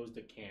who goes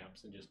to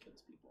camps and just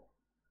kills people.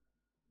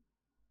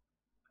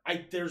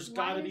 There's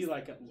gotta be,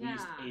 like, at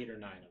least 8 or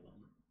 9 of them.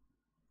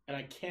 And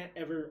I can't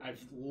ever,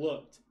 I've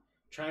looked,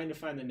 trying to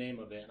find the name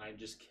of it, and I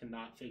just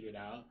cannot figure it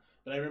out.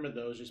 But I remember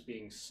those just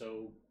being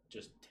so,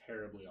 just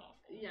terribly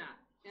awful. Yeah.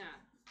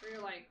 Where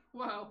you're like,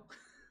 whoa.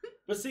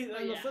 But see,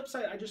 on the flip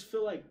side, I just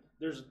feel like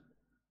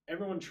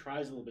everyone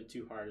tries a little bit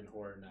too hard in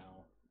horror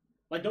now.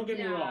 Like, don't get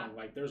me wrong,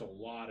 like, there's a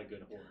lot of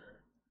good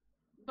horror.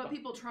 But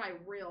people try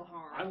real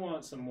hard. I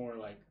want some more,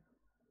 like,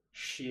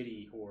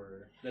 shitty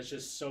horror that's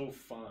just so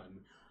fun.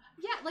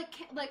 Yeah, like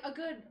a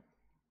good,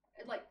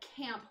 like,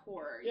 camp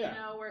horror, you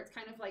know, where it's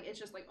kind of like, it's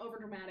just, like,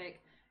 overdramatic,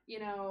 you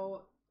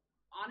know.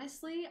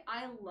 Honestly,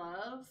 I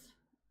love,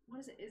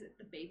 is it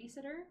The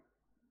Babysitter?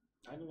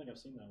 I don't think I've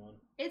seen that one.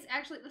 It's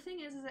actually, the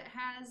thing is it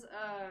has,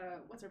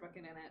 what's her bucket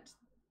in it?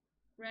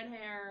 Red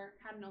hair,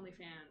 had an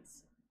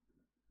OnlyFans.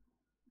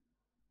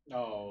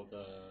 Oh,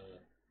 the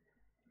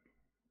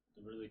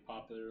really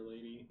popular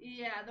lady?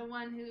 Yeah, the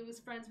one who was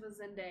friends with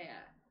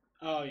Zendaya.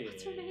 Oh, yeah.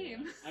 What's her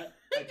name?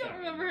 I don't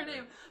remember her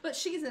name. But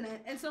she's in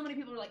it, and so many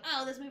people are like,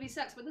 oh, this movie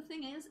sucks. But the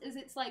thing is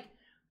it's like,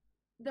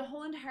 the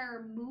whole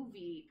entire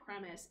movie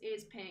premise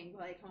is paying,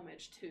 like,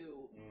 homage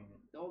to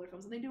the older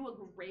films, and they do a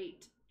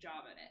great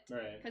job at it.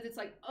 Right. Because it's,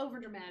 like,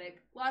 overdramatic,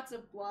 lots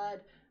of blood,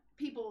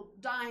 people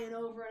dying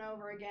over and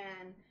over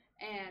again,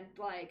 and,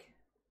 like,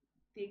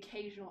 the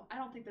occasional, I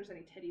don't think there's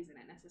any titties in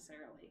it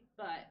necessarily,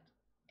 but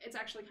it's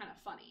actually kind of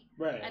funny.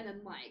 Right. And then,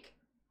 like,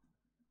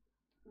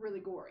 really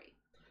gory.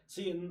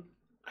 See, and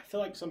I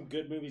feel like some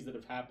good movies that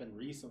have happened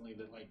recently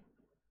that, like,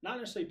 not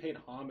necessarily paid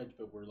homage,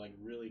 but were, like,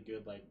 really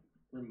good, like,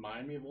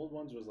 remind me of old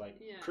ones, was, like,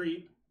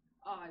 Creep.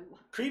 Oh,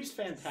 Creep's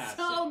fantastic.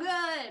 So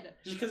good!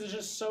 Just because it's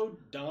just so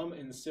dumb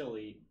and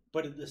silly,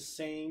 but at the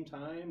same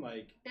time,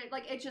 like...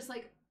 It's just,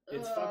 like...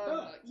 It's fucked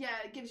up. Yeah,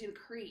 it gives you the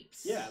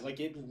creeps. Yeah, like,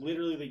 it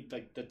literally,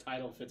 like, the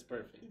title fits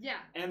perfect. Yeah.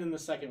 And then the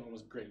second one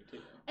was great, too.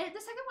 And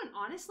the second one,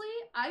 honestly,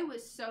 I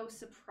was so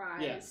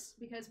surprised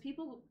because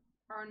people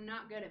are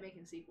not good at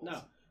making sequels.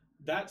 No.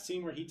 That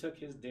scene where he took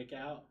his dick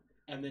out,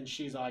 and then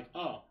she's like,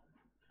 oh.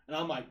 And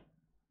I'm like,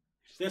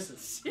 this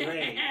is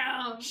great.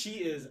 Damn.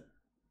 She is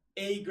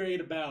A grade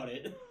about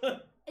it.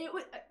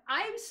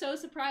 I'm so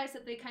surprised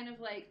that they kind of,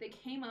 like, they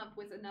came up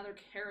with another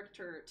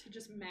character to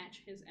just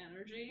match his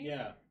energy.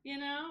 Yeah. You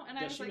know? And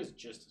I was she like, was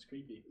just as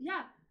creepy.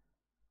 Yeah.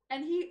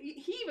 And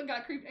he even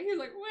got creepy. He was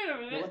like, wait a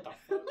minute. What the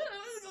fuck? What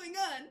is going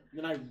on?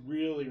 Then I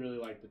really, really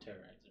like The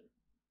Terrorizer.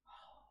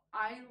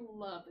 I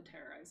love The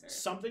Terrorizer.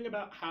 Something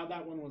about how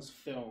that one was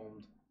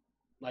filmed,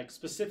 like,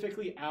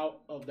 specifically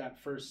out of that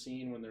first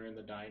scene when they're in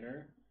the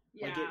diner.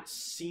 Yeah. Like, it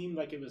seemed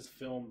like it was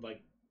filmed,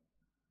 like,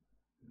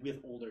 with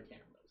older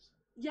cameras.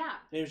 Yeah.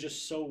 And it was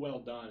just so well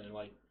done, and,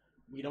 like,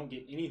 we don't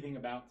get anything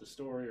about the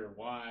story or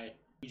why,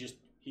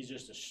 He's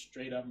just a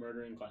straight up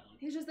murdering clown.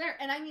 He's just there,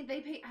 and I mean,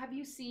 they pay. Have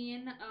you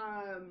seen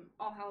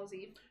All Hallows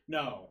Eve?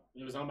 No,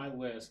 it was on my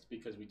list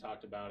because we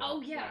talked about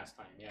it last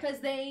time. Yeah, because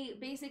they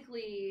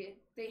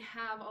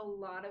have a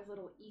lot of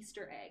little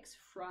Easter eggs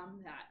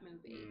from that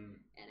movie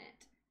in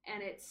it,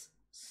 and it's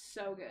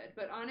so good.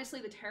 But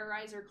honestly, the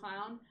Terrorizer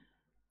clown,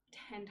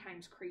 10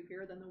 times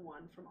creepier than the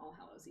one from All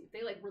Hallows Eve.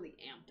 They like really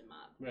amped him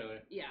up. Really?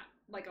 Yeah,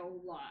 like a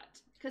lot,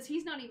 because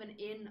he's not even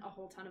in a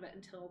whole ton of it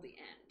until the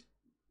end.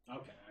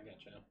 Okay, I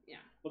gotcha. Yeah.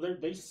 Well,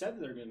 they said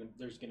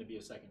there's gonna be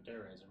a second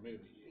Terrorizer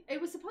movie. It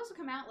was supposed to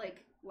come out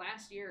like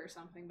last year or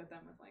something, but then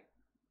with like.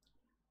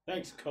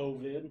 Thanks,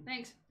 COVID.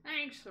 Thanks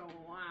so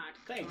much.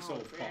 Thanks,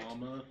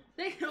 Obama.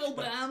 Thanks,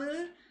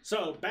 Obama.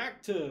 So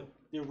back to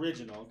the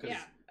original, because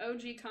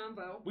OG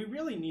combo. We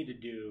really need to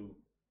do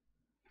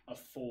a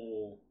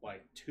full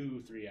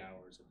 2-3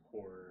 hours of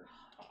horror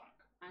talk.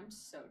 I'm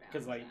so down.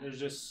 Because there's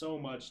just so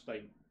much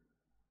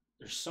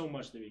there's so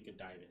much that we could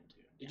dive into.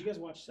 Did you guys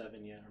watch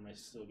 7 yet, or am I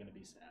still gonna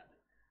be sad?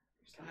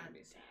 You're gonna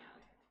be sad.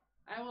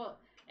 I will.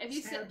 If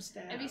you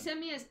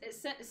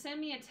send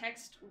me a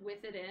text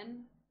with it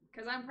in,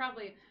 because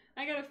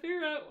I gotta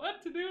figure out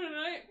what to do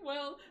tonight.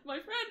 Well, my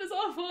friend is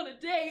off on a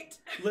date.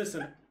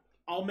 Listen,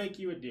 I'll make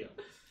you a deal.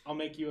 I'll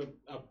make you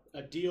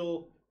a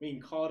deal. We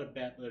can call it a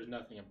bet, but there's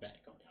nothing a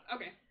bet going on.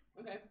 Okay.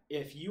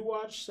 If you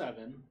watch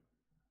 7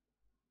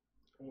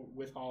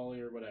 with Holly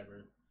or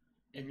whatever,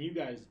 and you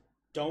guys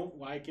don't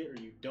like it or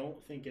you don't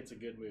think it's a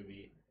good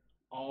movie,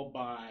 I'll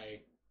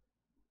buy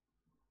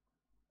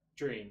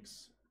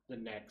drinks the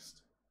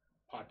next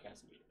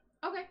podcast meeting.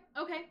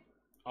 Okay.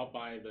 I'll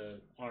buy the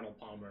Arnold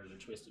Palmer, the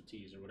Twisted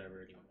Teas, or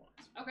whatever anyone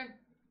wants. Okay.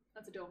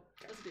 That's a deal.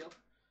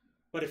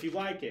 But if you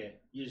like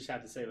it, you just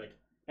have to say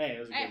hey, it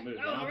was a good movie.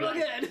 Oh, real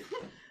good.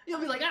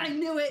 You'll be like, I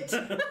knew it.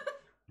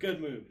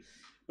 Good movie.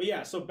 But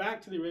yeah, so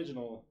back to the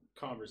original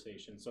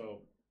conversation.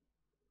 So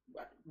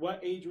what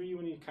age were you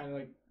when you kind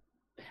of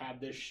had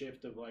this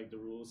shift of the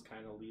rules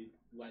kind of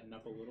letting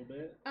up a little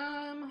bit?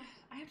 I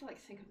have to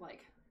think of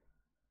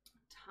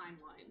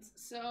timelines.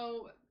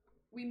 So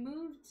we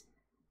moved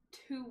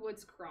to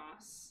Woods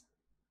Cross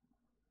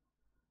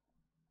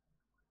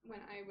when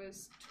I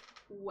was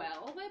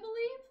 12, I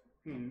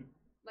believe.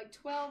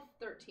 12,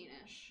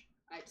 13-ish,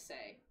 I'd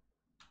say.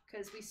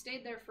 Because we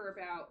stayed there for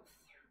about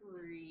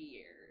 3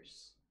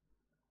 years.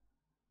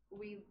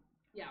 We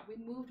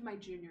moved my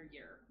junior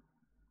year,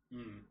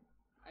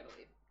 I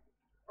believe.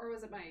 Or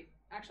was it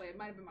it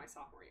might have been my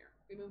sophomore year.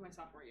 We moved my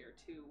sophomore year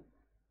to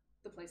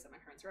the place that my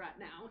parents are at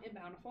now, in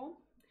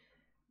Bountiful.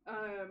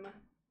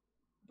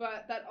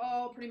 But that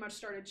all pretty much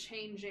started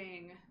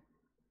changing,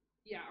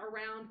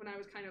 around when I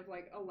was kind of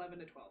 11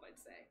 to 12, I'd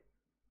say.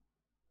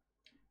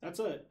 That's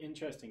an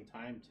interesting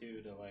time,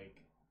 too, to,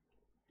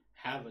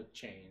 have a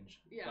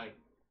change. Yeah.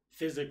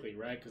 Physically,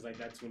 right? Because,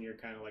 that's when you're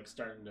kind of,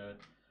 starting to,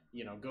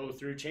 go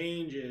through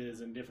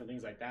changes and different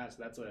things like that.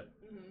 So that's a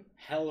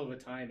hell of a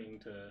timing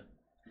to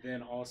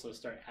then also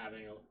start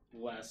having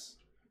less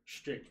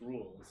strict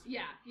rules.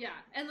 Yeah.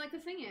 And, the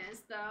thing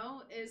is,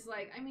 though, is,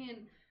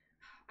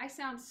 I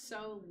sound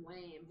so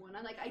lame when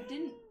I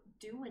didn't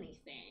do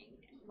anything,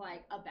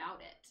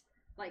 about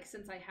it.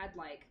 Since I had,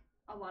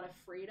 a lot of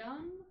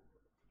freedom,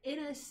 in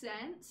a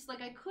sense.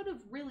 I could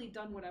have really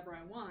done whatever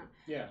I want.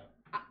 Yeah.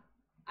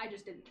 I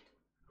just didn't.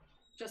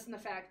 Just in the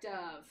fact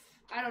of,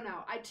 I don't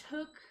know, I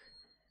took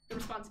the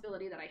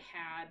responsibility that I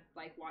had,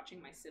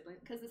 watching my siblings.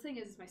 Because the thing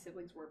is, my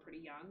siblings were pretty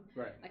young.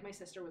 Right. My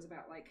sister was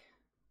about,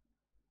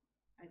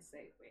 I'd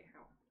say,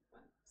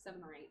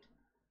 7 or 8.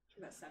 She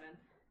was about 7.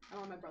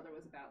 And my brother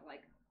was about,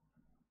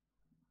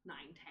 9,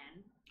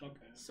 10.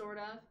 Okay. Sort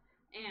of.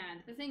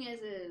 And the thing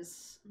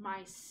is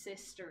my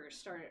sister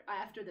started,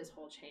 after this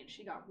whole change,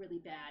 she got really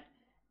bad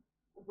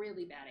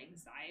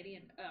anxiety,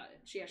 and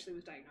she actually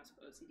was diagnosed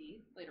with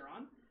OCD later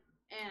on.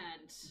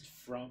 And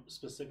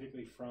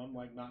specifically from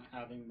not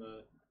having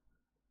the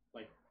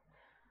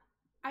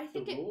I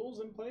think the rules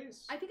in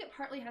place. I think it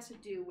partly has to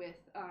do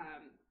with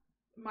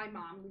my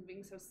mom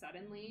leaving so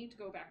suddenly to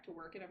go back to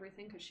work and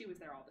everything, because she was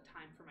there all the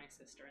time for my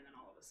sister, and then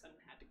all of a sudden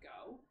had to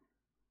go.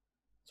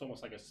 It's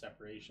almost like a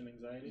separation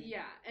anxiety.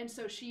 Yeah, and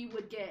so she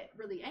would get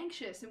really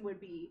anxious and would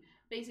be,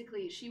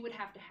 basically, she would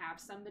have to have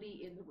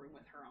somebody in the room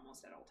with her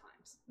almost at all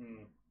times.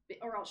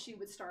 Or else she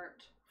would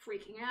start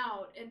freaking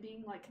out and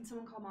being like, can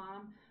someone call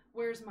mom?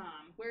 Where's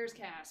mom? Where's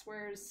Cass?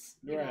 Where's,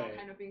 you know,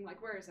 kind of being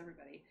like, where is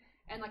everybody?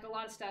 And a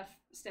lot of stuff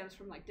stems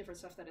from different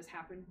stuff that has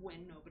happened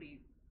when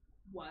nobody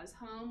was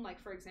home.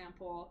 For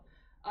example,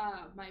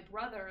 my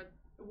brother,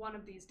 one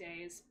of these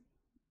days,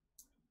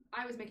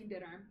 I was making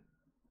dinner.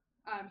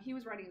 He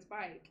was riding his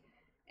bike,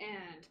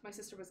 and my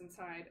sister was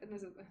inside. And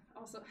there's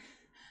also,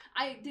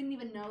 I didn't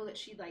even know that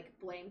she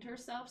blamed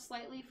herself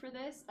slightly for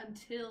this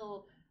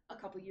until a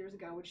couple years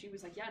ago, when she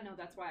was like, yeah, no,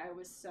 that's why I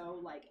was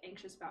so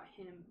anxious about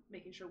him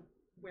making sure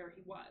where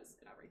he was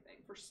and everything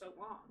for so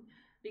long,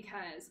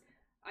 because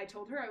I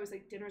told her, I was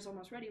like, dinner's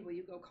almost ready. Will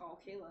you go call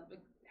Caleb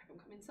and have him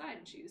come inside?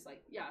 And she was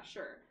like, yeah,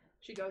 sure.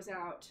 She goes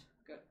out,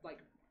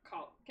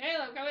 call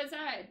Caleb, come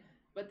inside,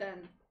 but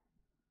then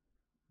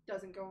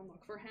doesn't go and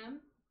look for him.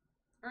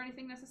 or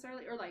anything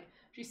necessarily. Or like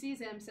she sees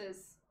him,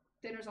 says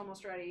dinner's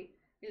almost ready.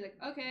 He's like,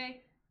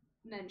 okay.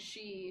 And then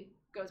she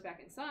goes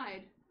back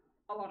inside.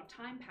 A lot of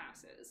time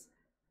passes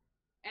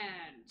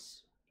and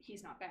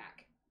he's not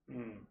back.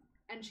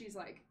 And she's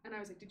like, and I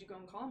was like, did you go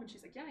and call him? And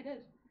she's like, yeah, I did.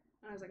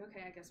 And I was like,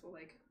 okay, I guess we'll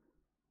like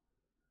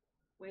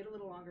wait a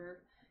little longer.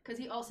 Because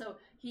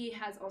he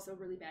has also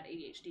really bad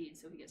ADHD,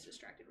 so he gets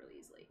distracted really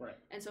easily. Right.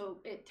 And so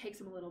it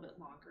takes him a little bit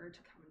longer to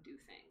come and do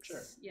things.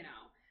 Sure. You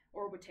know,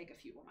 or would take a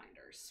few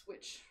reminders,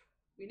 which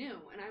we knew.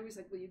 And I was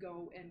like, will you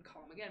go and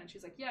call him again? And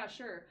she's like, yeah,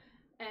 sure.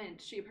 And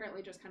she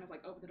apparently just kind of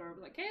like opened the door and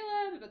was like,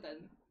 Caleb, but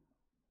then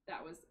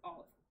that was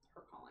all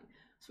her calling.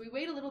 So we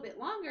wait a little bit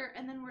longer,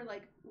 and then we're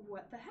like,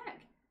 what the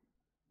heck?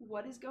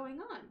 What is going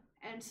on?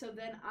 And so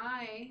then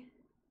I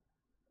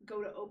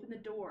go to open the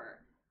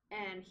door,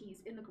 and he's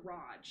in the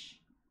garage,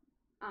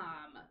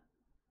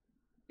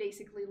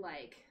 basically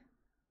like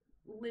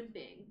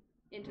limping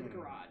into the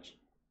garage,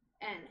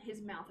 and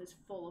his mouth is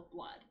full of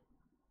blood,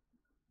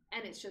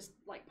 and it's just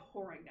like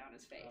pouring down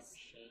his face. Oh,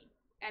 shit.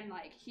 And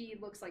like he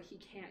looks like he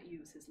can't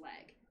use his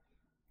leg,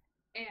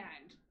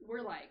 and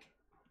we're like,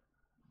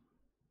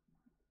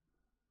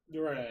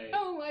 right.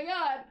 oh my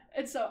god.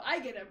 And so I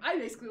get him, I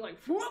basically like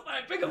whoop,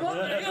 I pick him up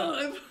and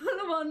I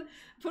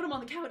put him on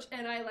the couch,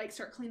 and I like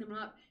start cleaning him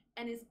up,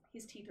 and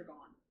his teeth are gone.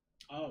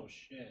 Oh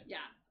shit. Yeah.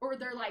 Or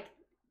they're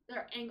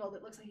angled.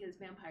 It looks like he has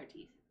vampire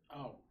teeth.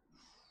 Oh.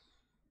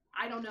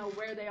 I don't know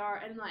where they are,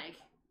 and like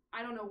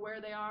I don't know where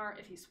they are,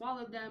 if he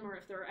swallowed them or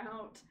if they're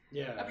out.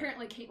 Yeah.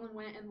 Apparently Caitlin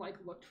went and like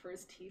looked for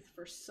his teeth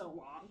for so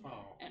long.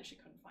 Oh. And she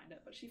couldn't find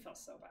it, but she felt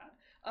so bad.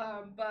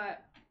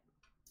 But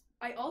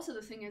I also,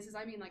 the thing is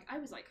I mean, like I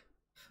was like,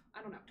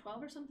 I don't know,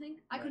 12 or something.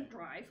 I couldn't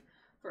drive,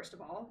 first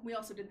of all. We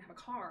also didn't have a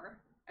car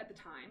at the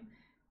time.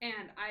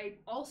 And I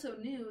also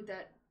knew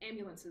that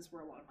ambulances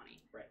were a lot of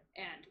money. Right.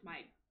 And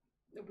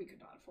we could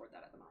not afford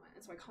that at the moment.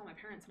 And so I call my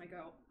parents and I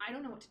go, I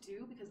don't know what to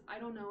do, because I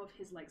don't know if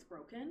his leg's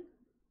broken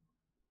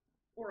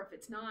or if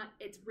it's not,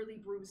 it's really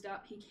bruised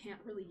up. He can't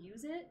really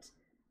use it.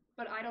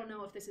 But I don't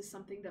know if this is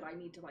something that I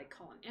need to like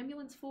call an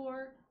ambulance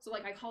for. So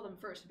like I call them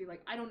first to be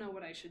like, I don't know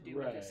what I should do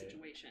with this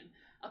situation.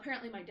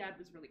 Apparently my dad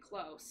was really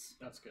close.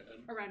 That's good.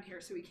 Around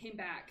here. So he came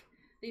back.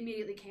 They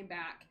immediately came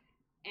back,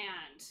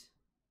 and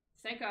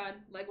thank God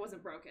leg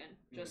wasn't broken,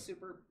 just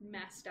super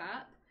messed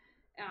up.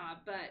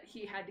 But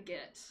he had to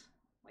get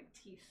like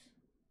teeth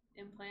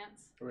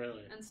implants.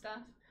 Really? And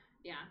stuff.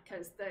 Yeah,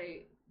 because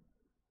the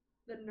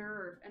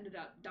nerve ended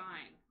up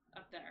dying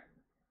up there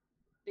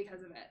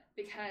because of it.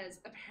 Because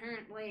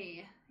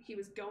apparently he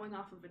was going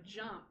off of a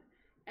jump,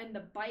 and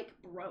the bike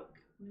broke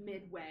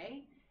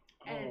midway,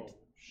 and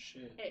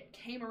shit. It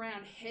came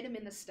around, hit him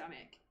in the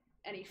stomach,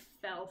 and he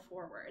fell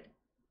forward.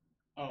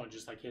 Oh,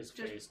 just like his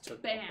face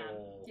took bam. the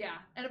whole... Yeah,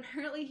 and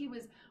apparently he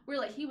was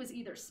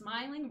either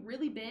smiling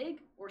really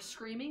big or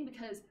screaming,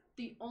 because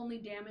the only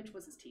damage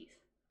was his teeth.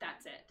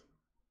 That's it.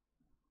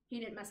 He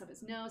didn't mess up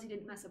his nose, he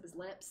didn't mess up his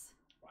lips.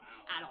 Wow.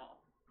 At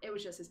all. It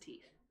was just his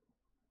teeth.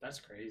 That's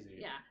crazy.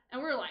 Yeah,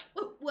 and we're like,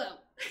 whoa.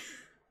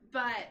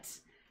 But...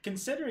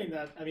 considering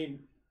that, I mean,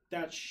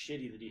 that's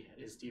shitty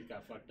that his teeth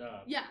got fucked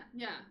up. Yeah.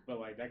 But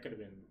like, that could have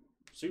been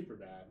super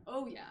bad.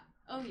 Oh yeah.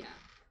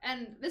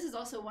 And this is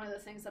also one of the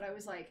things that I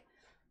was like,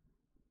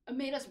 it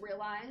made us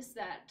realize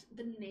that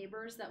the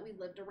neighbors that we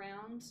lived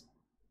around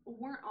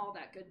weren't all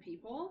that good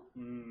people.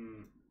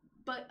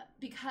 But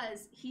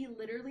because he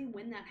literally,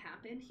 when that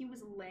happened, he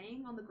was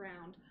laying on the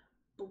ground,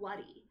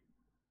 bloody,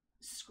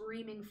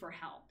 screaming for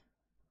help.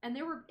 And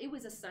it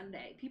was a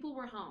Sunday. People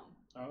were home.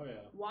 Oh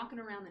yeah. Walking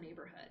around the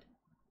neighborhood.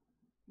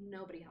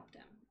 Nobody helped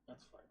him.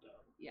 That's fucked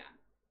up. Yeah.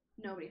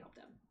 Nobody helped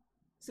him.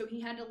 So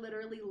he had to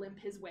literally limp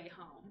his way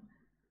home.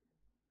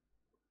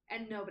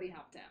 And nobody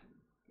helped him.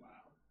 Wow.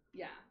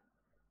 Yeah.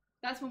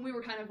 That's when we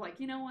were kind of like,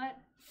 you know what?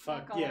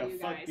 Fuck all you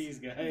fuck guys. these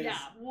guys. Yeah,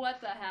 what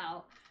the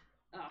hell?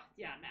 Oh,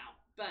 yeah, no.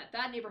 But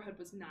that neighborhood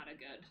was not a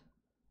good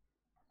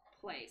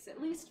place.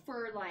 At least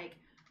for, like,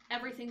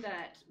 everything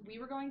that we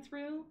were going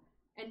through.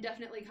 And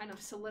definitely kind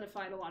of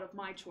solidified a lot of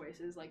my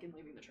choices, like in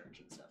leaving the church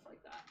and stuff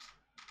like that.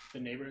 The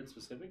neighborhood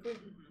specifically?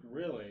 Mm-hmm.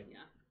 Really? Yeah.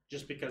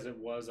 Just because it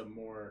was a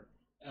more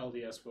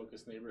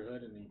LDS-focused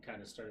neighborhood, and you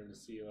kind of started to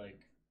see,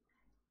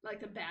 like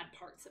the bad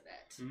parts of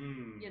it.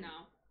 You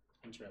know?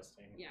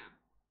 Interesting. Yeah.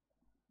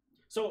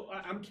 So,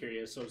 I'm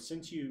curious. So,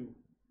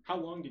 how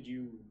long did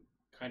you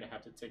kind of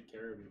have to take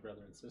care of your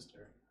brother and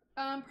sister?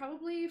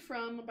 Probably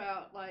from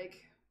about,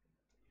 like,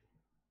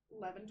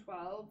 11,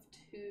 12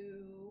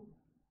 to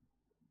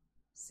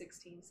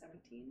 16,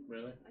 17.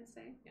 Really? I'd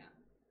say, yeah.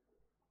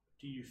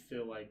 Do you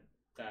feel like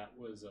that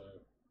was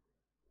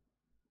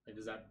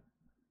does that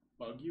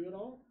bug you at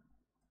all?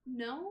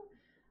 No.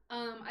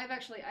 I've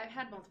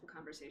had multiple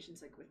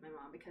conversations, like, with my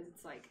mom, because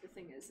it's like, the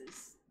thing is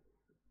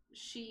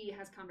she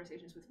has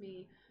conversations with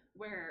me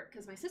where,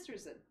 because my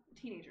sister's a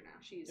teenager now,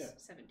 she's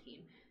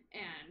 17,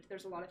 and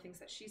there's a lot of things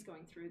that she's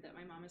going through that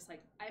my mom is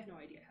like, I have no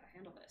idea how to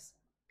handle this,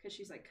 because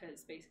she's like,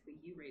 because basically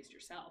you raised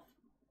yourself.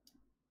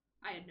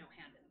 I had no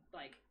hand in,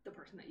 like, the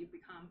person that you've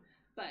become,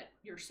 but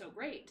you're so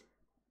great.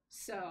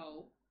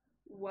 So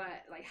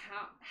what, like,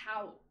 how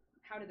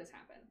did this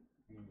happen?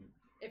 Mm.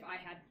 If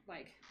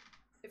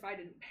I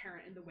didn't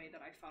parent in the way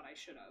that I thought I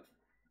should have,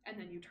 and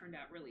then you turned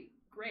out really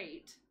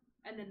great,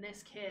 and then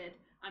this kid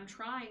I'm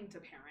trying to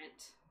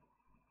parent,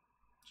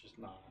 just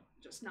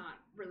not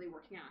really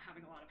working out,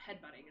 having a lot of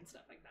headbutting and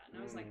stuff like that.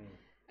 And I was like,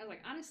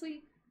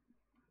 honestly,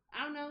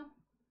 I don't know.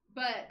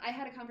 But I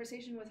had a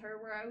conversation with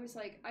her where I was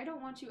like, I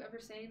don't want you ever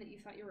saying that you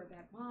thought you were a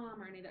bad mom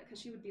or any of that,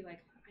 because she would be like,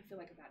 I feel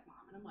like a bad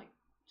mom. And I'm like,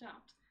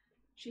 don't.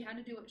 She had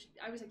to do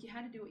I was like, you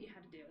had to do what you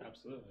had to do.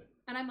 Absolutely.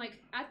 And I'm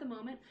like, at the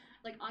moment,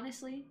 like,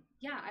 honestly,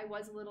 yeah, I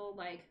was a little,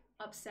 like,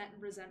 upset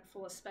and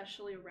resentful,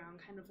 especially around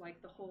kind of,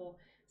 like, the whole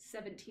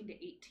 16 to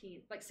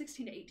 18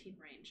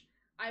 range.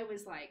 I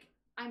was like,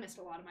 I missed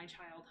a lot of my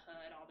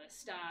childhood, all this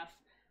stuff,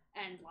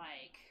 and,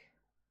 like,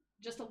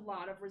 just a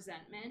lot of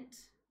resentment,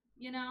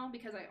 you know,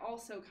 because I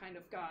also kind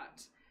of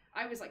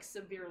I was, like,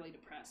 severely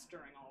depressed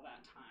during all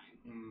that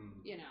time,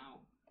 you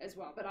know, as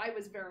well. But I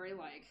was very,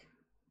 like,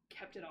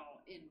 kept it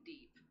all in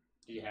deep.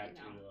 You had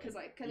to, because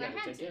I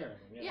had to.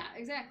 Yeah,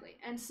 exactly.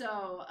 And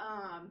so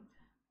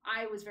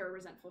I was very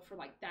resentful for,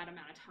 like, that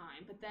amount of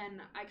time. But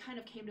then I kind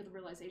of came to the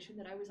realization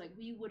that I was like,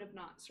 we would have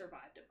not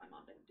survived if my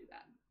mom didn't do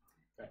that.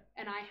 Right.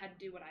 And I had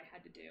to do what I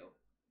had to do,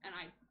 and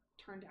I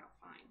turned out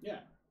fine. Yeah.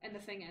 And the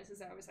thing is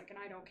I was like, and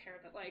I don't care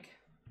that, like,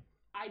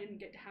 I didn't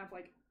get to have,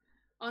 like,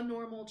 a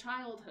normal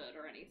childhood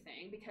or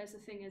anything, because the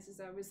thing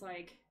is I was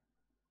like,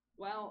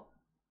 well,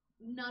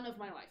 none of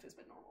my life has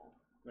been normal.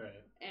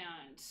 Right.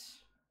 And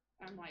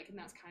I'm like, and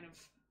that's kind of.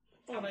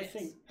 Well, and I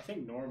think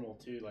normal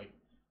too. Like,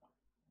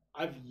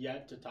 I've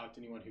yet to talk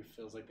to anyone who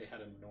feels like they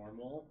had a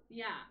normal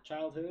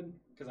childhood,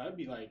 because I'd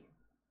be like,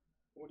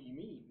 what do you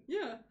mean?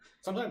 Yeah.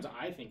 Sometimes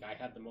I think I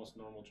had the most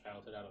normal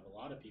childhood out of a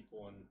lot of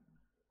people, and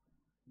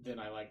then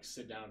I, like,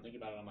 sit down and think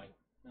about it. I'm like,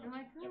 no,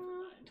 never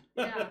mind.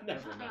 Yeah.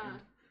 Never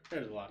mind.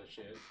 There's a lot of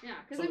shit. Yeah,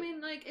 because I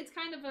mean, like, it's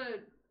kind of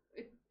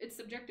it's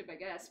subjective, I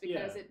guess,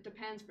 because it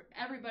depends.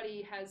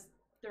 Everybody has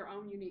their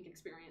own unique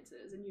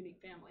experiences and unique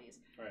families.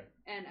 Right.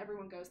 And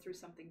everyone goes through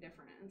something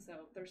different, and so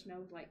there's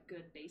no, like,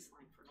 good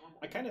baseline for normal.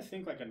 I kind of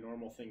think, like, a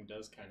normal thing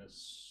does kind of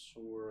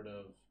sort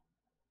of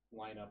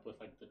line up with,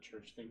 like, the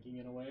church thinking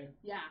in a way.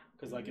 Yeah.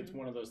 Because, like, it's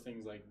one of those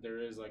things, like, there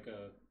is, like,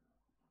 a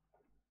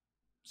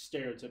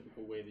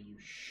stereotypical way that you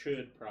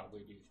should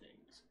probably do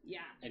things. Yeah.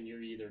 And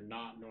you're either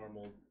not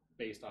normal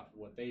based off of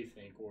what they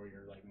think, or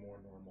you're, like, more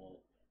normal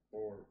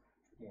or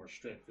more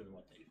strict than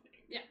what they think.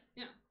 Yeah,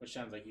 yeah. Which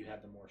sounds like you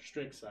had the more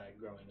strict side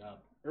growing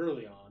up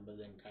early on, but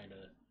then kind of...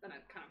 Then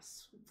it kind of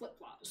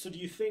flip-flopped. So do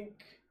you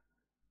think...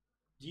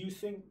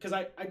 Because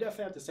I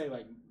definitely have to say,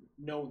 like,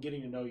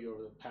 getting to know you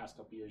over the past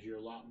couple years, you're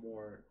a lot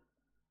more...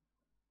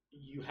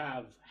 You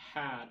have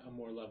had a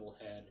more level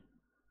head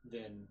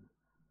than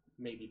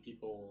maybe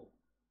people...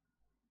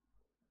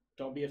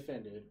 Don't be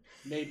offended.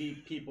 Maybe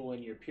people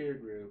in your peer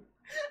group,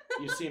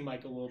 you seem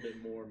like a little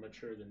bit more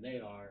mature than they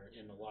are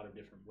in a lot of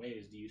different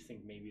ways. Do you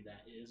think maybe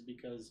that is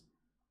because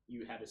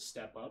you had to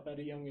step up at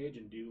a young age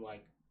and do,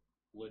 like,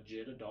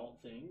 legit adult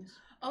things?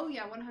 Oh,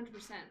 yeah,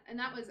 100%. And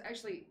that was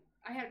actually,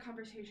 I had a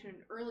conversation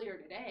earlier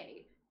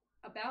today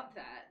about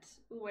that,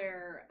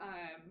 where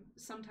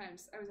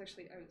sometimes I was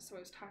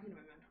talking to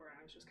my mentor, and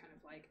I was just kind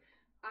of like,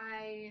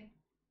 I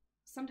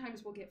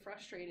sometimes will get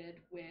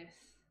frustrated with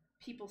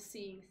people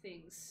seeing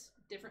things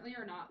differently,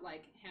 or not,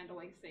 like,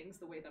 handling things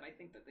the way that I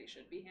think that they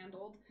should be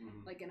handled,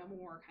 like, in a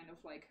more kind of,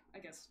 like, I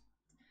guess,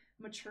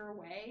 mature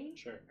way.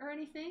 Sure. Or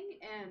anything.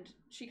 And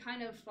she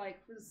kind of,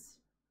 like,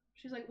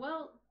 she's like,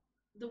 well,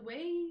 the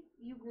way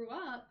you grew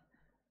up,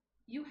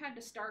 you had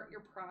to start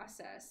your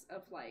process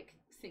of, like,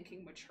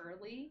 thinking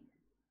maturely,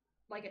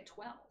 like, at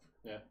 12.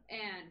 Yeah.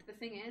 And the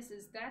thing is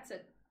that's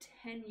a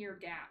 10-year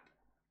gap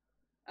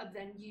of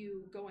then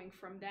you going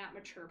from that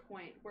mature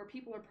point where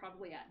people are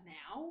probably at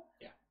now.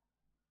 Yeah.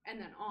 And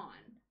then on.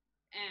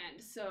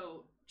 And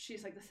so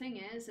she's like, the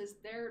thing is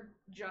they're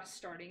just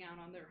starting out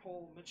on their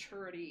whole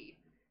maturity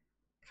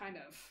kind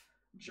of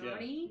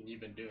journey. Yeah,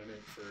 you've been doing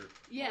it for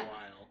a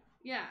while.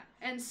 Yeah.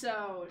 And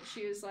so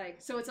she was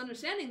like, so it's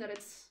understanding that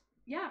it's,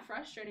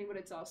 frustrating, but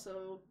it's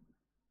also,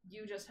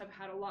 you just have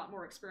had a lot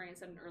more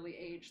experience at an early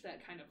age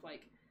that kind of,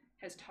 like,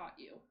 has taught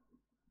you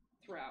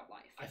throughout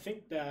life. I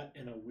think that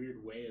in a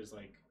weird way is,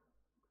 like,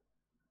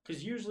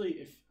 because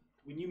usually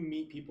when you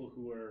meet people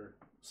who are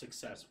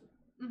successful,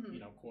 you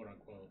know, quote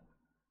unquote,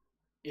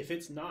 if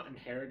it's not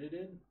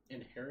inherited,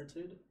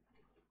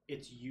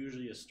 it's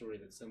usually a story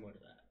that's similar to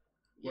that.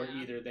 Where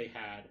either they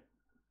had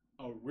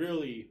a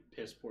really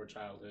piss poor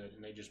childhood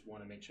and they just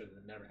want to make sure that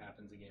it never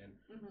happens again,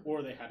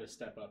 or they had to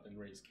step up and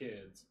raise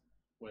kids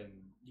when,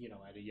 you know,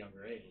 at a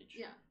younger age.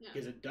 Yeah.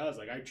 Because it does,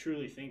 like, I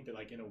truly think that,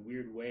 like, in a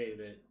weird way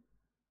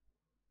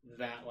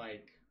that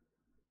like,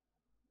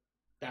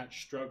 that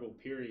struggle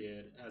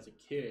period as a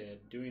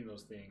kid doing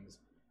those things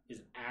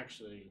is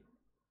actually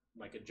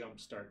like a jump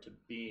start to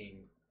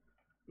being,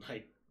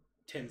 like,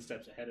 10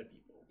 steps ahead of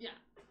people. Yeah.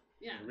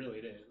 It really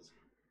is.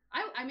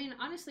 I mean,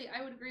 honestly,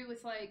 I would agree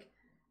with, like,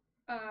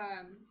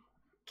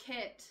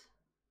 Kit,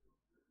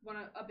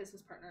 a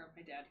business partner of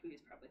my dad, who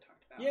he's probably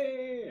talked about.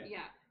 Yeah.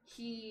 Yeah,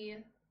 he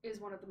is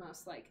one of the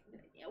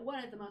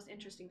most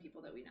interesting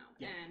people that we know,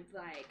 Yeah. and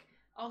like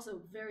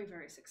also very,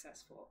 very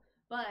successful.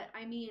 But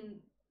I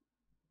mean,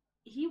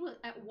 he was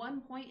at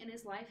one point in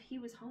his life he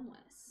was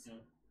homeless,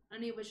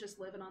 and he was just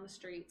living on the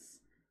streets.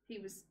 He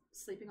was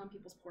sleeping on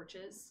people's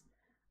porches,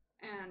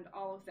 and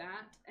all of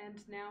that.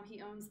 And now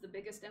he owns the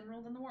biggest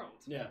emerald in the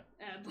world. Yeah,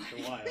 and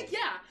like, wild.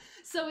 Yeah,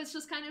 so it's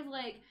just kind of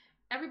like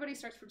everybody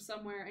starts from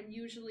somewhere, and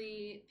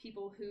usually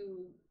people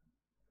who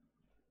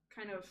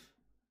kind of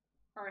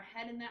are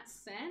ahead in that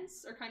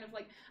sense, or kind of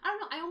like, I don't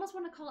know, I almost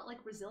want to call it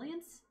like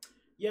resilience.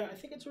 Yeah, I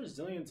think it's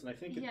resilience, and I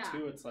think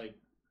too, it's like,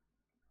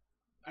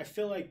 I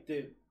feel like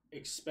that,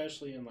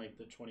 especially in like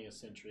the 20th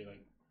century,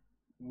 like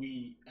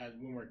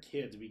when we're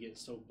kids, we get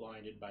so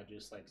blinded by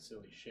just like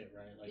silly shit,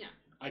 right? Like,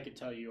 I could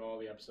tell you all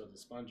the episodes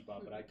of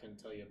SpongeBob, but I couldn't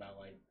tell you about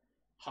like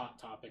hot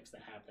topics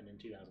that happened in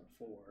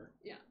 2004.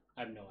 Yeah,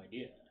 I have no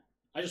idea.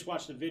 I just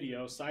watched a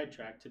video,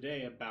 sidetrack,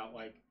 today about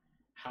like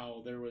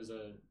how there was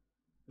a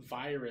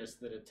virus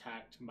that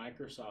attacked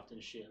Microsoft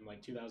and shit in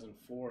like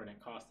 2004, and it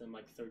cost them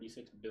like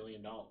 $36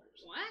 billion. What?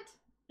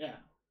 Yeah.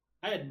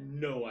 I had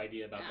no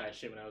idea about that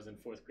shit when I was in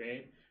 4th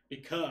grade,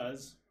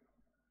 because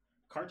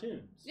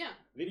cartoons,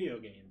 video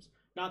games,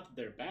 not that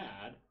they're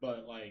bad,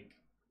 but like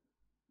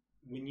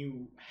when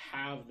you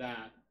have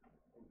that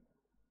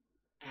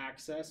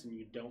access and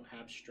you don't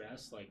have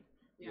stress, like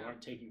you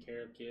aren't taking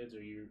care of kids,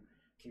 or you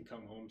can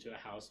come home to a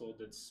household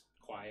that's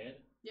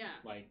quiet,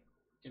 like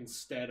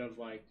instead of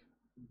like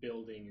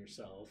building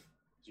yourself,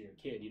 because you're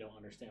a kid, you don't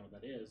understand what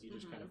that is, you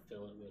just kind of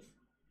fill it with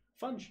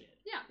fun shit,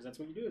 because that's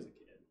what you do as a kid.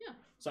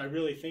 So I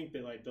really think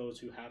that like those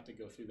who have to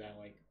go through that,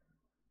 like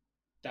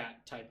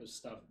that type of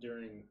stuff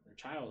during their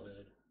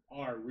childhood,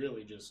 are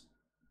really just,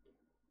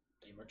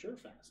 they mature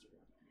faster.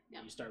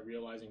 You start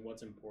realizing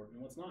what's important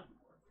and what's not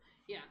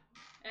important.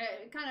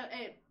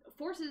 It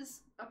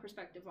forces a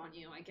perspective on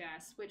you, I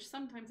guess, which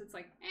sometimes it's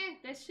like,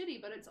 that's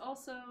shitty, but it's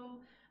also,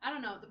 I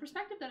don't know, the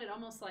perspective that it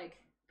almost like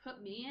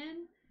put me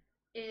in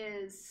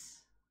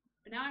is,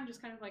 now I'm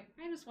just kind of like,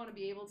 I just want to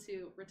be able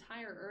to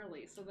retire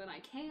early so that I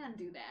can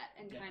do that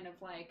and kind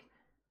of like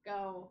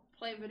go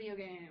play video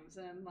games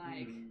and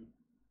like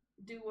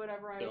do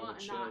whatever I want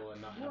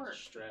and not work. Have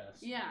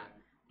stress. Yeah.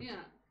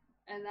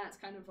 And that's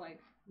kind of like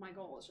my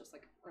goal, is just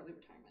like early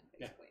retirement,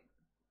 basically.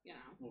 You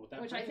know,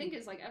 which plan, I think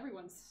is like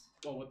everyone's.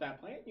 Well, with that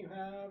plan you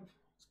have,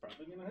 it's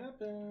probably gonna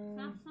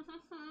happen.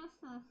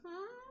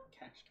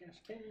 Cash.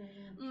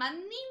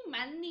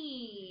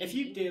 Money. If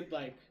you did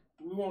like,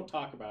 we won't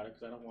talk about it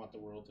because I don't want the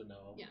world to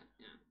know. Yeah.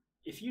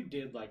 If you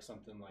did like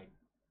something like,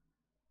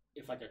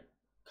 if like a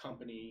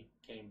company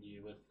came to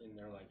you with, and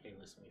they're like, hey,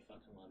 listen, we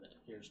fucking love it.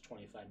 Here's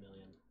 $25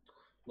 million.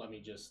 Let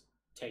me just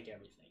take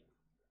everything.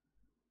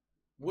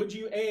 Would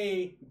you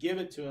A, give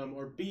it to them,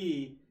 or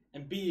B,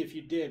 and B, if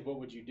you did, what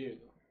would you do?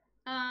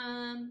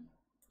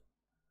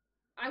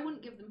 I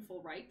wouldn't give them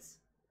full rights.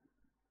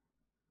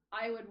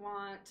 I would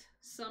want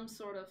some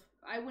sort of,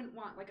 I wouldn't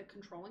want like a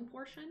controlling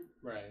portion,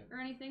 right, or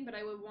anything, but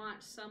I would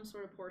want some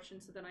sort of portion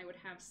so then I would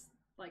have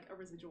like a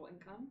residual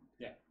income,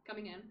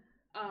 coming in.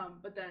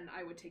 But then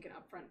I would take an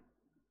upfront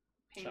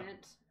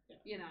payment,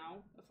 you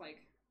know, of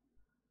like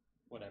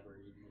whatever.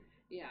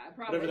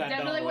 Probably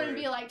definitely wouldn't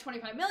be like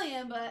 25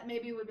 million, but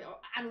maybe it would be,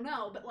 I don't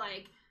know, but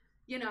like,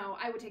 you know,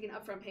 I would take an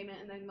upfront payment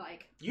and then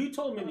like. You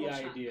told me the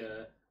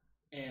idea,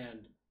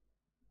 and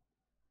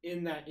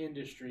in that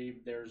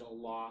industry, there's a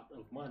lot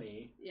of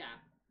money. Yeah.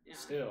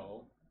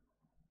 Still,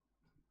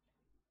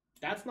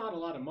 that's not a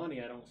lot of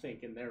money, I don't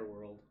think, in their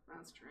world.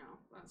 That's true.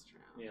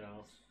 You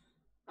know.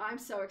 I'm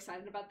so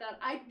excited about that.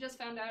 I just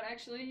found out,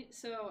 actually.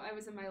 So I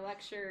was in my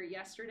lecture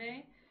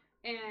yesterday,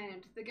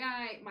 and the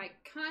guy, my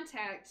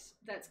contact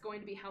that's going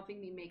to be helping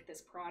me make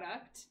this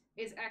product,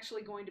 is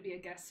actually going to be a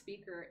guest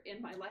speaker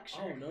in my lecture.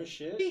 Oh, no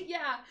shit?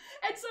 Yeah.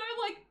 And so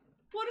I'm like,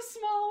 what a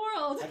small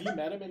world. Have you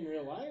met him in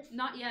real life?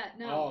 Not yet,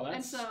 no. Oh,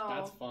 that's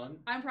fun.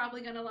 I'm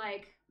probably going to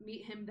like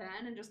meet him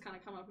then and just kind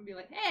of come up and be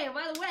like, hey,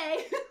 by the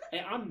way.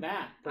 Hey, I'm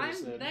that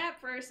person. I'm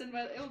that person,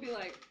 but it will be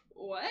like,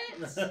 what?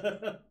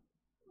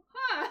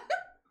 Huh.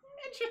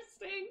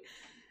 Interesting.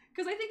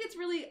 Because I think it's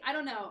really, I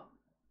don't know.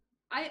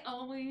 I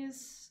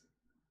always,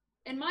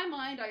 in my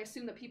mind, I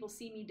assume that people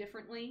see me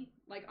differently,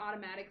 like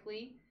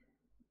automatically,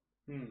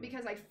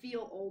 because I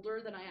feel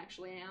older than I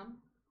actually am.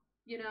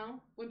 You know,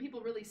 when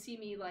people really see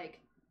me, like,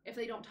 if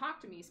they don't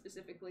talk to me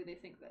specifically, they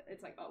think that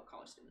it's like, oh,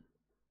 college student.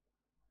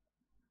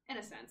 In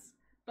a sense.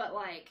 But,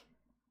 like,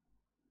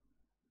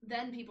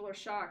 then people are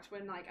shocked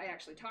when, like, I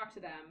actually talk to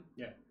them.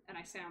 Yeah. And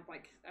I sound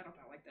like, I don't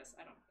know, like this.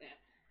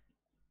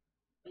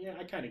 Yeah,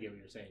 I kind of get what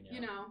you're saying, yeah.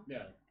 You know?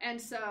 Yeah. And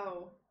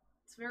so,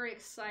 it's very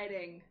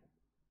exciting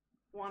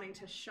wanting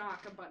to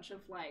shock a bunch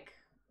of, like,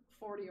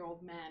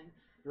 40-year-old men.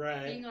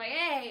 Right. Being like,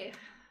 hey...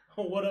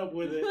 What up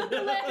with it?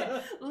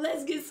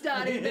 Let's get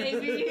started,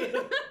 baby.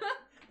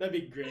 That'd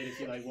be great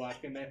if you like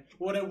walk in there.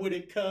 What up with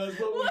it, cuz?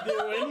 What we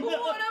doing?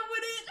 What up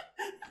with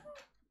it?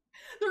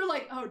 They're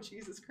like, oh,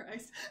 Jesus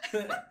Christ.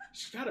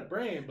 She's got a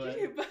brain, but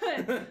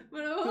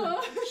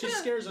she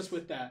scares scares us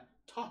with that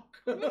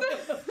talk.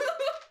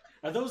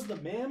 Are those the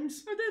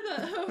memes? Are they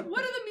the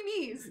what are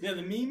the memes? Yeah,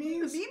 the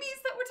memes. The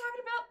memes that we're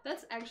talking about.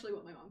 That's actually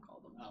what my mom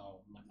called them. Oh,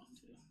 my mom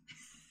too.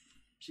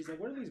 She's like,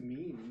 "What are these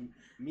memes?"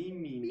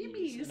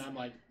 Memes. And I'm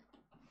like,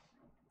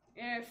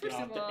 Yeah, first "Get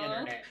of off the all,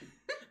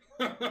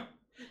 internet.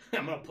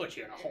 I'm gonna put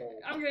you in a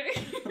hole." I'm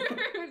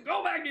gonna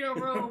go back to your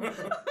room.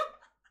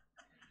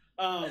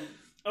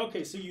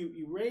 Okay, so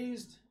you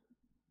raised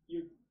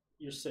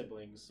your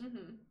siblings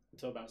Mm-hmm.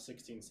 until about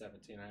 16,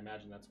 17. I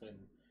imagine that's when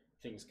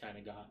things kind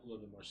of got a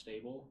little bit more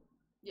stable.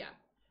 Yeah.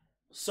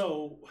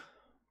 So,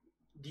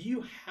 do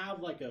you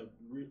have like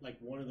like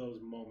one of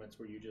those moments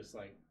where you just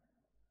like,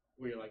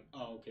 where you're like,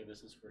 oh, okay,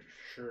 this is for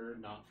sure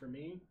not for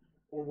me?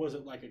 Or was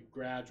it like a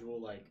gradual,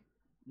 like,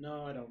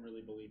 no, I don't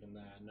really believe in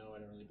that. No, I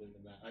don't really believe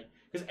in that. Like,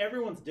 because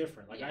everyone's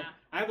different. Like, Yeah.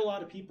 I have a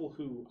lot of people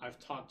who I've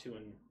talked to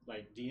in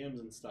like DMs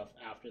and stuff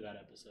after that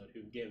episode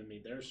who've given me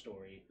their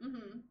story.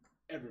 Mm-hmm.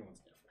 Everyone's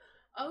different.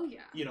 Oh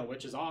yeah. You know,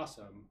 which is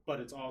awesome, but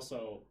it's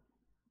also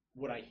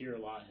what I hear a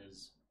lot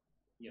is,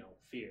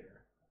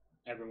 fear.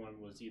 Everyone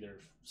was either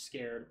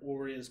scared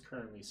or is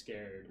currently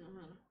scared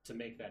to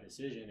make that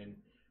decision. And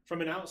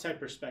from an outside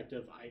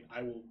perspective,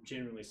 I will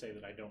genuinely say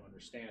that I don't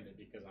understand it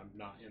because I'm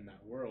not in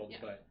that world. Yeah.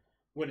 But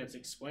when it's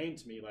explained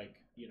to me, like,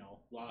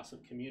 loss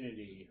of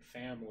community,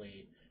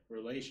 family,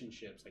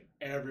 relationships, like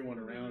everyone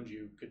around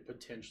you could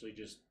potentially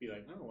just be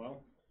like, oh,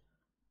 well,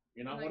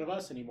 you're not one of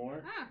us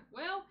anymore.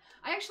 Well,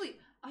 I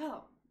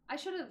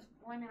should have,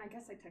 I mean, I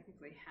guess I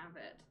technically have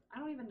it. I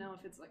don't even know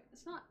if it's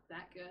not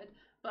that good,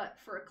 but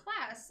for a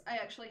class, I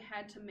actually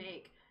had to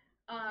make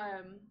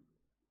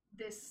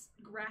this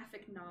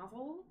graphic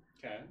novel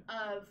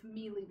of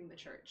me leaving the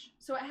church.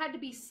 So it had to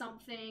be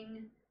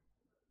something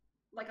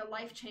like a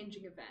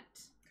life-changing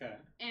event. Okay.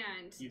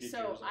 And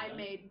so I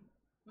made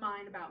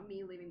mine about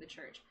me leaving the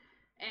church.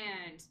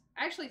 And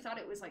I actually thought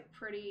it was like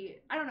pretty,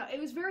 I don't know, it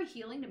was very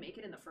healing to make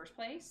it in the first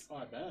place. Oh,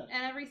 I bet.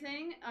 And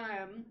everything.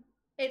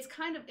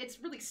 It's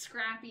really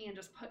scrappy and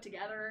just put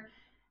together.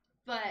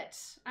 But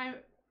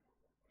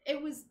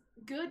it was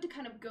good to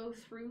kind of go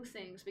through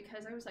things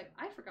because I was like,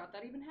 I forgot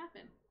that even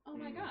happened. Oh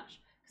my gosh.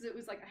 Because it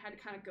was like I had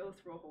to kind of go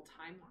through a whole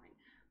timeline.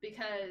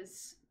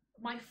 Because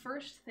my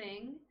first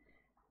thing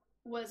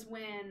was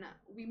when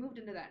we moved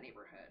into that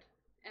neighborhood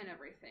and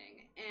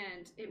everything,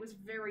 and it was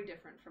very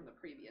different from the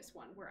previous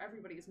one where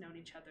everybody's known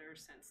each other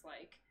since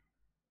like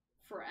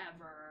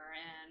forever,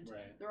 and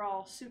they're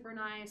all super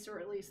nice, or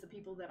at least the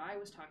people that I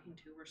was talking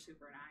to were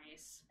super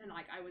nice, and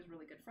like I was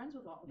really good friends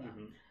with all of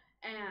them.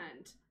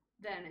 And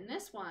then in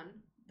this one,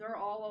 they're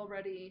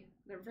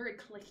very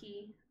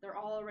cliquey, they're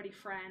all already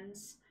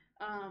friends.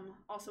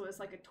 Also, as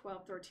like a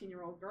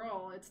 12-13-year-old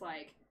girl, it's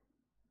like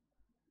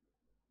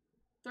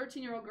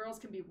 13-year-old girls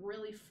can be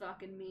really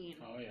fucking mean.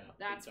 Oh yeah,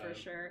 that's for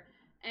sure.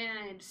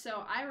 And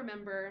so I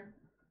remember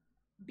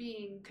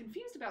being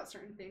confused about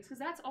certain things because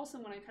that's also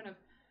when I kind of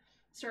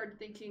started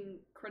thinking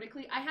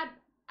critically.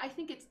 I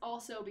think it's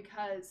also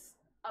because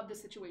of the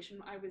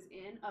situation I was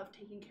in of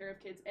taking care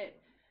of kids.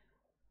 It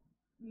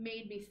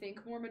made me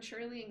think more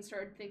maturely and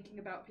started thinking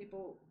about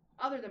people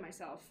other than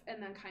myself,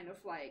 and then kind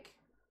of like,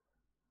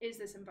 is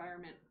this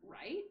environment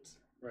right?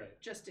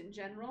 Just in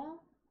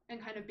general, and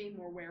kind of being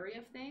more wary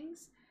of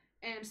things.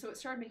 And so it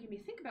started making me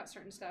think about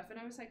certain stuff, and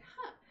I was like,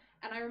 huh.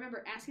 And I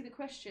remember asking the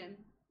question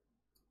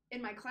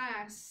in my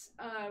class.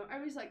 I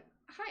was like,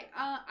 hi,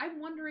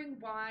 I'm wondering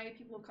why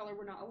people of color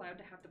were not allowed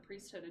to have the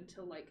priesthood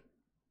until like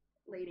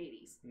late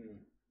 80s.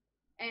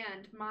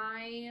 And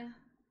my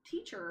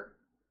teacher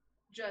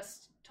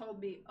just told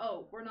me,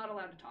 oh, we're not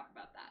allowed to talk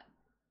about that.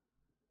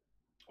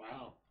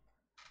 Wow.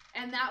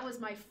 And that was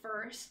my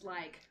first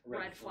like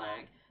red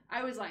flag.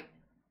 I was like,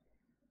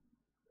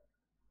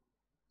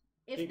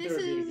 if this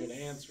is a good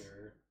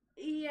answer.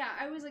 Yeah,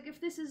 I was like, if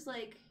this is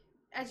like,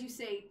 as you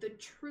say, the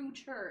true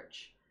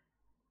church,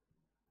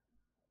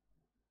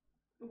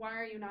 why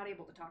are you not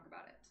able to talk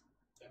about it?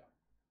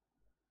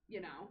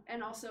 Yeah.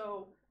 And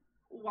also,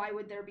 why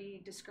would there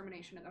be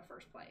discrimination in the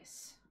first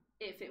place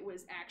if it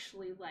was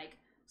actually like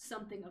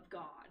something of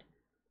God,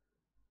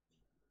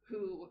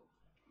 who,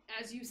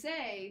 as you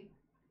say,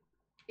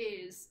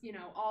 is,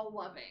 all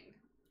loving.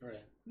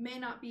 Right. May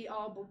not be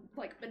all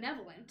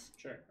benevolent.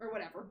 Sure. Or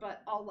whatever,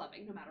 but all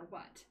loving no matter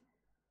what.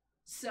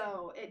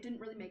 So it didn't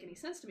really make any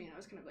sense to me, and I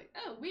was kind of like,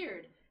 oh,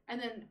 weird. And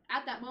then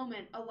at that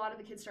moment, a lot of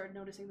the kids started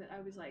noticing that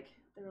I was like,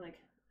 they were like,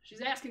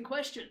 she's asking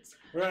questions.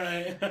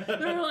 Right.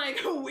 They were like,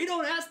 oh, we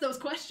don't ask those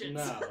questions.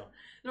 No.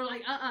 They're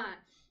like,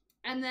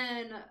 And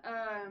then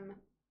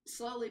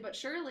slowly but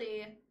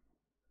surely,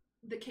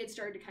 the kids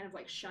started to kind of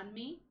like shun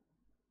me,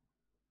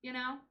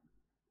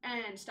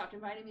 and stopped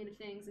inviting me to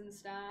things and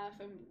stuff,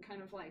 and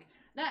kind of like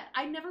that.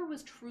 I never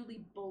was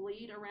truly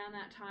bullied around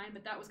that time,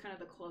 but that was kind of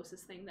the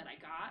closest thing that I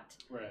got.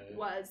 Right.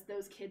 Was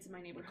those kids in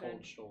my neighborhood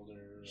cold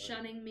shoulder,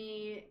 shunning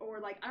me, or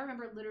like I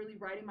remember literally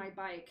riding my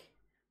bike,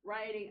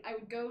 I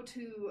would go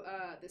to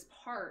this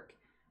park,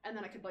 and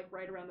then I could like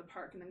ride around the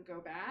park and then go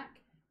back.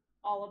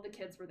 All of the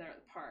kids were there at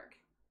the park,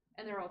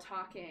 and they're all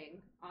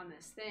talking on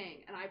this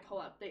thing, and I pull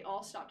up. They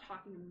all stop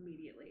talking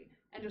immediately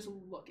and just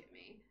look at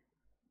me.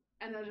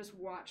 and they'll just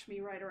watch me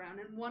ride around.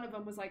 And one of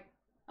them was like,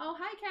 "Oh,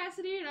 hi,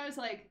 Cassidy," and I was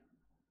like,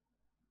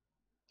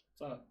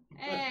 "What's up?"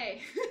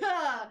 "Hey,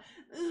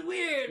 this is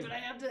weird, but I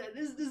have to.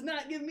 This does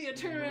not give me a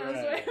turnaround,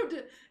 so I have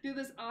to do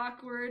this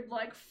awkward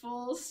like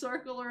full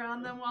circle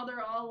around them while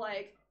they're all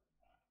like."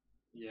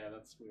 Yeah,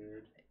 that's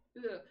weird.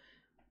 Ugh,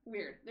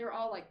 weird. They were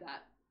all like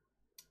that.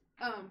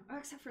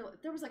 Except for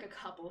there was like a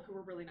couple who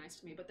were really nice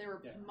to me, but they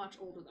were much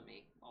older than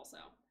me also.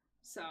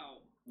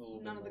 So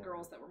none of the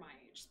girls that were my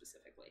age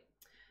specifically.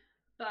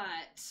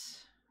 But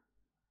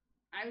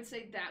I would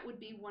say that would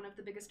be one of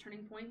the biggest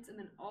turning points. And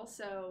then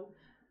also,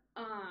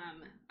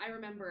 I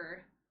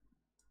remember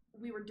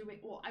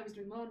I was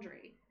doing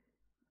laundry,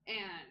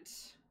 and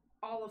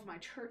all of my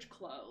church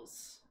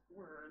clothes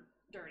were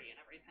dirty and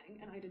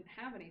everything, and I didn't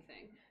have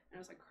anything. And I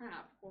was like,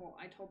 crap. Well,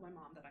 I told my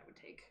mom that I would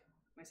take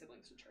my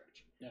siblings to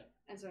church. Yeah.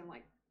 And so I'm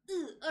like,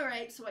 all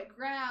right. So I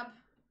grab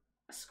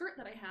a skirt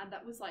that I had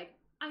that was like,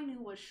 I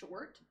knew was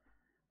short,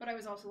 but I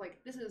was also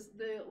like, this is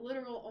the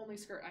literal only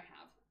skirt I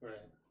have.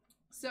 Right.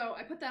 So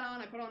I put that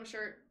on. I put on a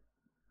shirt.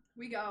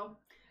 We go.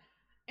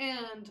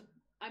 And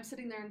I'm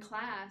sitting there in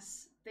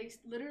class. They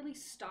literally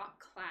stop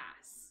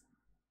class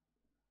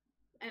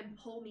and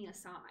pull me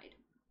aside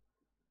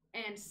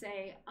and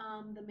say,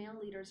 the male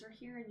leaders are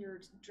here and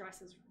your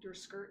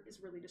skirt is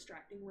really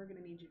distracting. We're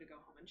going to need you to go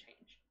home and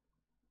change.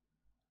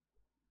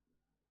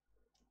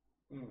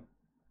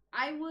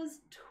 I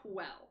was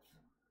 12.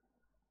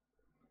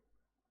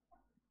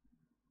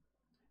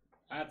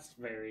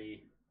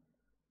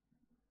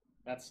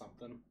 That's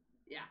something.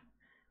 Yeah.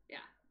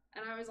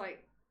 And I was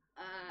like,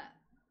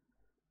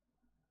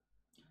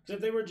 So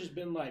if they were just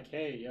been like,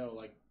 hey, yo,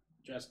 like,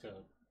 dress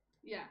code.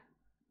 Yeah.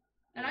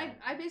 And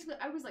I basically,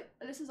 I was like,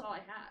 this is all I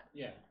had.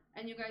 Yeah.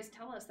 And you guys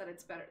tell us that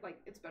it's better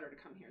to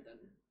come here than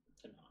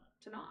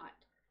to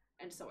not.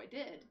 And so I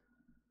did.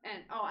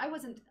 And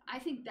I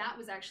think that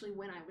was actually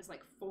when I was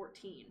like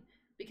 14,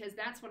 because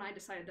that's when I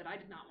decided that I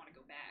did not want to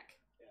go back.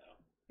 Yeah.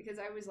 Because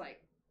I was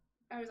like,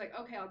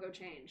 okay, I'll go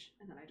change.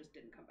 And then I just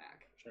didn't come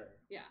back. Sure.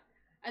 Yeah.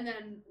 And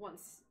then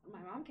once my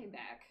mom came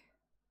back,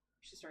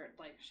 she started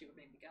like, she would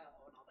make me go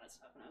and all that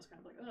stuff. And I was kind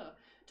of like, ugh.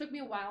 It took me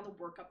a while to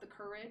work up the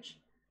courage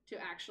to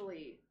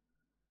actually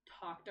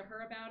talk to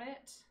her about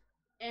it.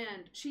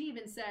 And she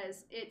even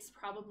says it's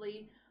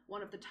probably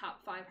one of the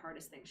top 5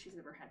 hardest things she's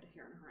ever had to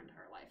hear in her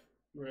entire life.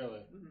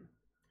 Really? Mm-hmm.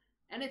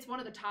 And it's one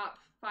of the top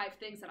 5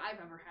 things that I've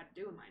ever had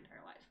to do in my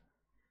entire life.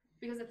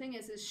 Because the thing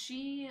is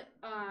she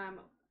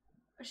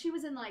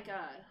was in like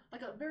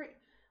a very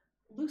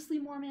loosely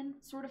Mormon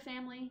sort of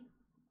family.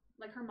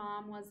 Like her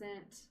mom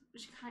wasn't.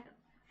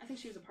 I think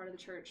she was a part of the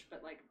church,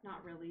 but like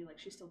not really. Like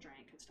she still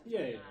drank and stuff. Yeah,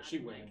 like yeah. that. She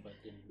and, went, like, but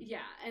didn't. Yeah,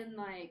 and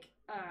like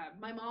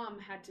my mom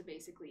had to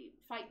basically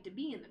fight to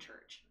be in the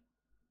church,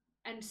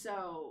 and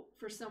so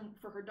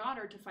for her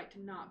daughter to fight to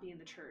not be in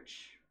the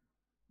church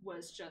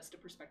was just a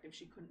perspective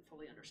she couldn't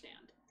fully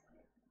understand.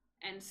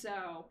 And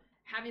so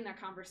having that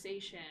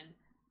conversation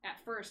at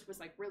first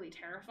was like really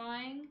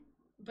terrifying,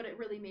 but it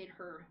really made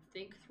her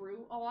think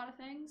through a lot of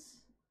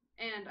things.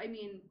 And I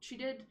mean, she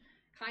did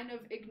kind of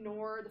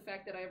ignore the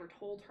fact that I ever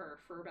told her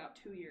for about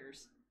 2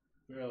 years.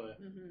 Really?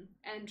 Mm-hmm.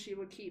 And she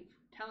would keep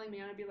telling me,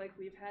 and I'd be like,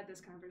 we've had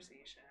this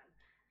conversation.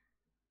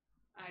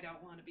 I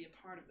don't want to be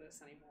a part of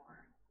this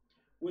anymore.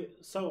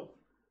 Wait, so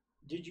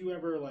did you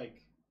ever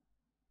like,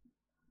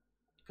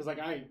 because like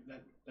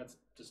that's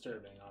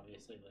disturbing,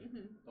 obviously, like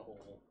the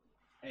whole,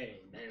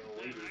 hey, male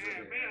leaders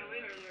are here.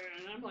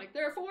 And I'm like,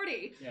 they're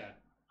 40. Yeah.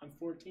 I'm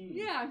 14.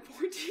 Yeah, I'm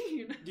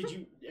 14. Did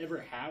you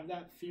ever have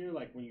that fear,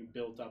 like when you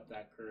built up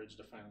that courage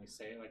to finally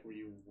say it? Like, were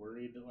you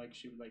worried that like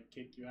she would like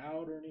kick you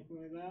out or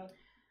anything like that?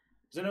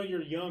 Because I know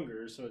you're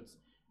younger, so it's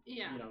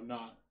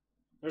not.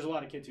 There's a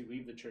lot of kids who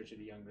leave the church at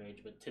a younger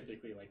age, but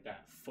typically like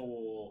that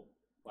full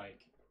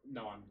like,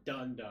 no, I'm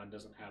done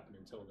doesn't happen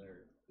until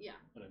they're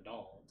an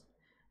adult.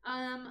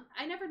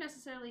 I never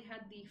necessarily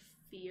had the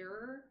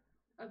fear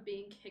of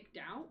being kicked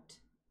out.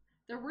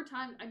 There were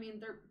times.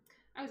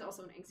 I was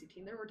also an angsty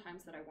teen. There were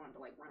times that I wanted to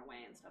like run away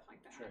and stuff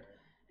like that. Sure.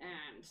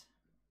 And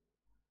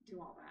do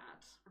all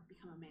that or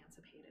become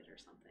emancipated or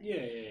something.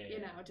 Yeah.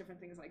 You know, different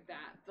things like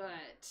that.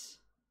 But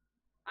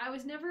I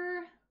was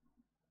never,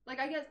 like,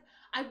 I guess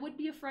I would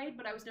be afraid,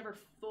 but I was never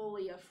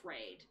fully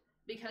afraid.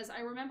 Because I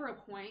remember a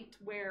point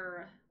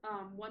where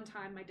one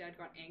time my dad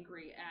got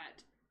angry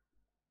at,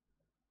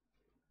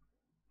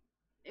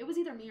 it was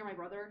either me or my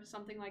brother,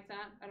 something like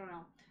that. I don't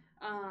know.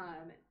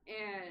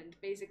 And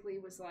basically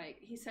was like,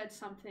 he said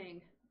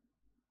something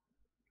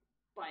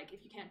like,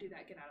 if you can't do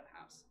that, get out of the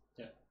house.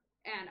 Yeah.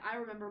 And I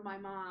remember my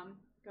mom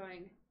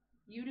going,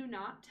 you do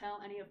not tell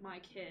any of my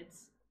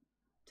kids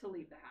to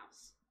leave the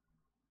house.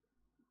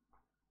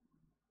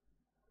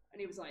 And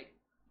he was like,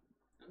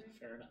 okay.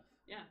 Fair enough.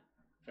 Yeah.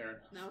 Fair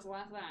enough. And that was the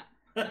last of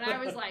that. And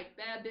I was like,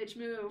 bad bitch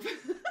move.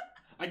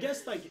 I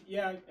guess, like,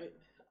 yeah,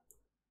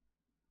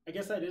 I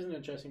guess that is an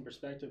interesting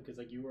perspective because,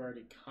 like, you were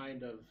already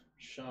kind of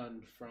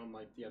shunned from,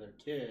 like, the other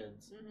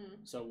kids. Mm-hmm.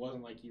 So it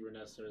wasn't like you were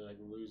necessarily, like,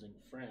 losing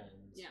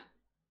friends. Yeah.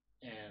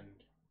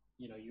 And,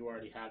 you know, you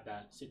already had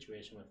that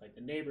situation with, like,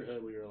 the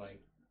neighborhood where you're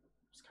like,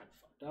 it's kind of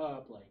fucked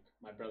up. Like,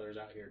 my brother's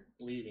out here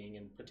bleeding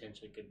and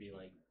potentially could be,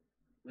 like,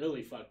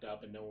 really fucked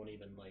up, and no one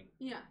even, like,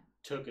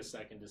 took a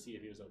second to see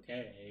if he was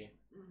okay.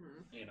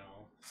 You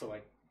know? So,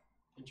 like,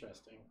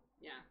 interesting.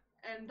 Yeah.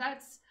 And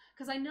that's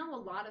because I know a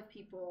lot of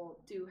people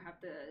do have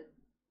the,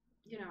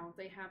 you know,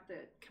 they have the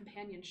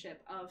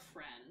companionship of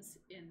friends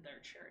in their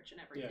church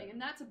and everything.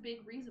 And that's a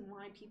big reason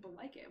why people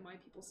like it and why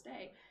people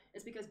stay,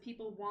 is because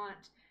people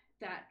want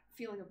that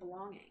feeling of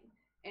belonging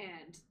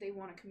and they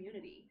want a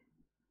community.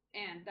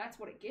 And that's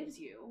what it gives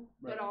you.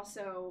 Right. But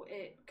also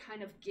it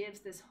kind of gives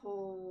this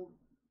whole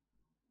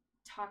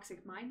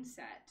toxic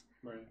mindset.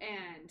 Right.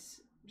 And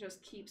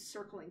just keeps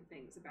circling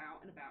things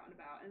about and about and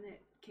about. And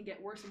it can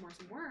get worse and worse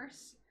and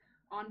worse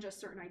on just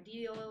certain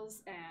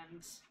ideals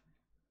and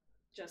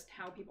just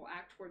how people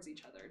act towards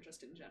each other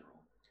just in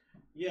general.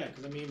 Yeah,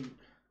 because I mean,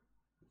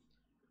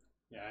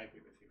 yeah, I agree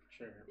with you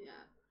for sure. Yeah.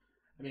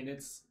 I mean,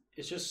 it's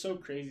just so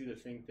crazy to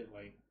think that,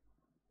 like,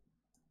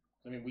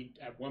 I mean, we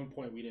at one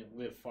point we didn't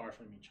live far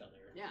from each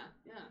other. Yeah,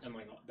 yeah. And,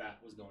 like, that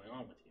was going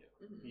on with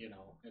you, you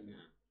know? And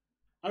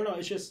I don't know,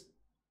 it's just,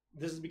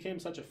 this has become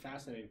such a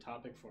fascinating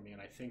topic for me,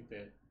 and I think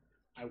that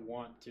I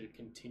want to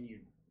continue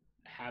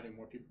having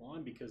more people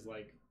on because,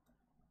 like,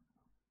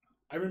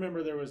 I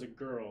remember there was a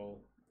girl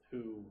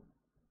who,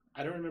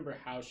 I don't remember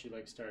how she,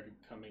 like, started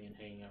coming and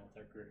hanging out with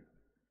our group,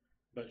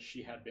 but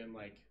she had been,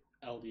 like,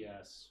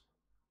 LDS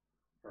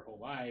her whole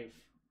life,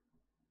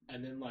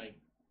 and then, like,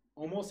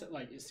 almost at,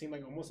 like, it seemed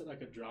like almost at,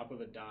 like, a drop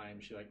of a dime,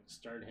 she, like,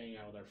 started hanging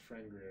out with our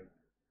friend group,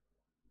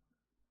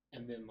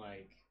 and then,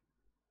 like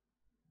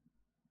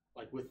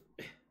with,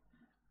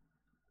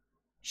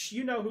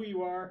 you know who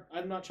you are,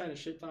 I'm not trying to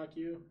shit talk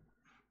you,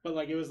 but,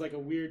 like, it was, like, a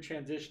weird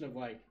transition of,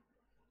 like,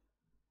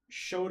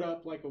 showed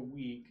up, like, a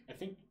week, I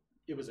think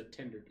it was a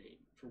Tinder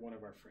date for one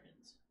of our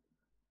friends.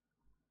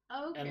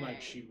 Okay. And,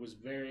 like, she was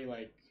very,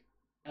 like,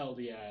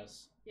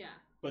 LDS. Yeah.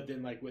 But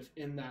then, like,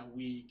 within that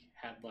week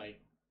had,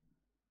 like,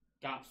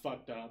 got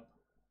fucked up,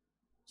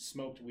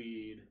 smoked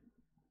weed,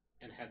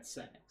 and had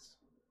sex.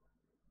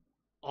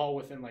 All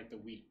within, like, the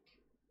week.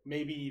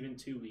 Maybe even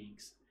 2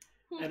 weeks.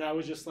 And I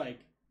was just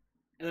like,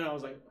 and then I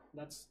was like,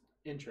 that's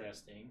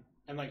interesting.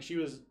 And, like, she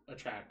was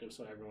attractive,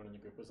 so everyone in the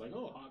group was like,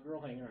 oh, hot girl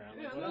hanging around.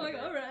 Like, yeah, I'm like,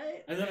 all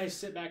right. And then I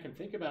sit back and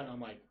think about it, and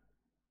I'm like,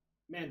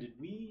 man, did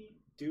we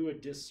do a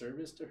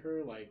disservice to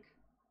her, like,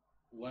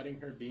 letting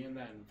her be in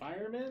that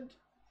environment?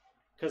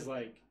 Because,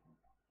 like,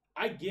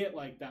 I get,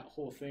 like, that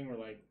whole thing where,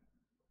 like,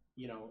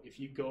 you know, if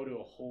you go to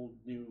a whole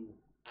new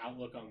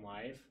outlook on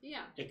life,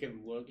 it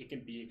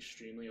can be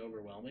extremely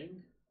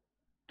overwhelming.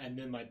 And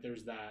then, like,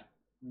 there's that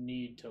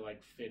need to,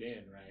 like, fit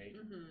in, right?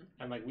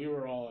 And, like, we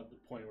were all at the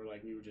point where,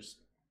 like, we were just,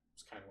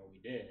 it's kind of what we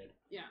did.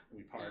 Yeah.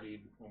 We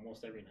partied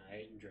almost every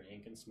night and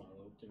drank and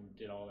smoked and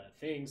did all that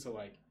thing. So,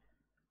 like,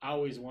 I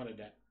always wanted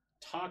to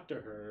talk to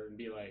her and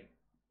be like,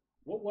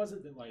 what was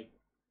it that, like,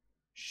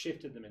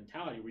 shifted the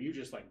mentality? Were you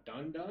just, like,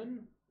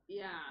 done?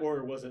 Yeah.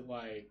 Or was it,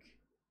 like,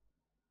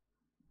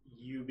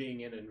 you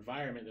being in an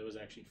environment that was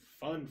actually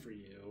fun for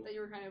you? That you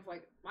were kind of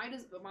like, might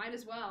as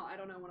well. I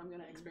don't know when I'm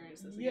going to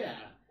experience this again.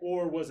 Yeah.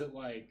 Or was it,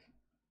 like,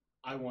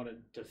 I wanted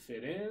to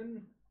fit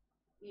in?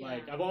 Yeah.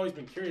 Like, I've always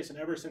been curious, and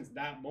ever since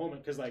that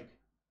moment, because, like,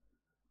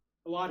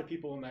 a lot of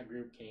people in that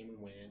group came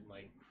and went,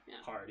 like,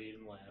 partied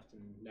and left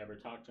and never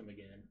talked to them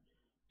again.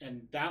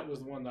 And that was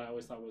the one that I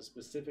always thought was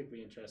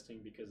specifically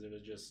interesting because it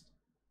was just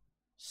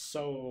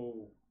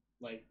so,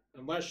 like,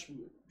 unless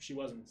she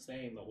wasn't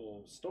saying the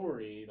whole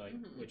story, like,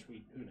 which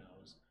who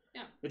knows.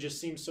 Yeah. It just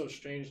seems so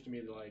strange to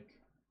me to, like,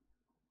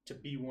 to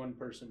be one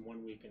person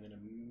 1 week and then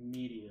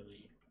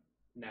immediately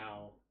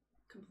now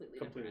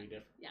completely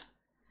different. Yeah.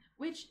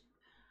 Which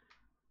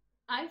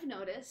I've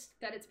noticed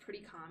that it's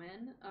pretty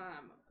common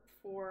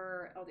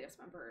for LDS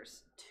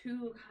members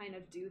to kind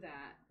of do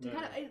that.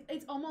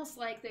 It's almost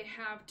like they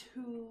have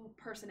two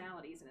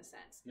personalities in a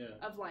sense. Yeah.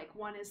 Of, like,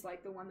 one is,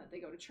 like, the one that they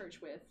go to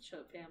church with,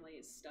 show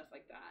families, stuff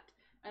like that.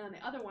 And then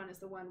the other one is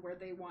the one where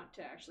they want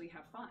to actually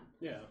have fun.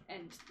 Yeah.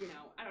 And, you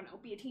know, I don't know,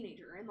 be a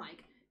teenager and,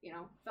 like, you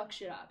know, fuck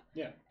shit up.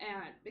 Yeah.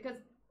 And because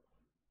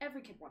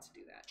every kid wants to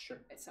do that.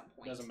 Sure. At some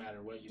point. Doesn't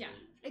matter what you believe.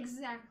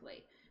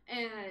 Exactly.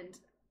 And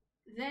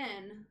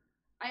then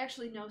I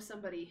actually know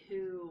somebody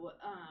who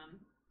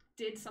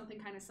did something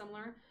kind of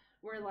similar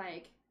where,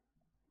 like,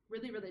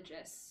 really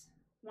religious,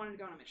 wanted to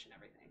go on a mission,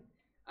 everything.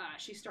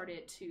 She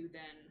started to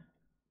then,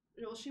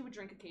 well, she would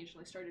drink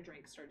occasionally, started to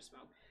drink, started to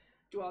smoke,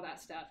 do all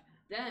that stuff.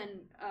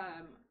 Then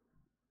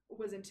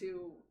was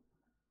into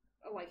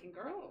liking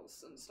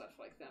girls and stuff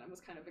like that, and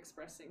was kind of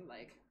expressing,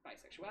 like,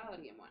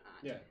 bisexuality and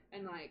whatnot. Yeah.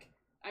 And, like,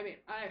 I mean,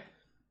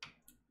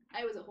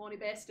 I was a horny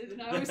bastard,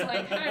 and I was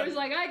like,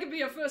 I could be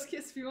your first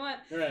kiss if you want.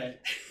 Right.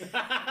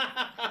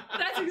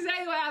 That's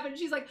exactly what happened.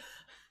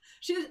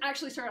 She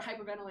actually started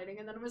hyperventilating,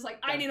 and then it was like,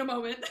 I need a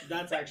moment.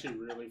 That's actually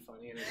really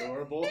funny and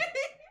adorable.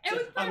 It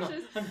was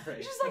precious.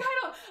 She was like,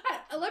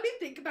 let me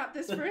think about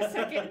this for a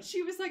second.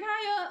 She was like,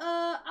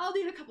 I'll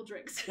need a couple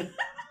drinks.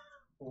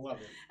 Love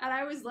it. And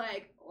I was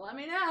like, let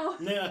me know.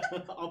 Yeah,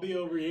 I'll be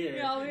over here.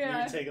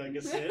 Yeah, You take, like,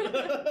 a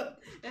sip.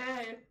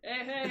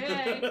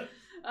 Hey.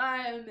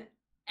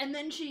 And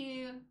then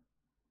she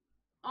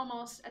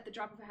almost at the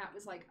drop of a hat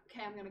was like,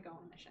 okay, I'm going to go on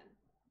a mission.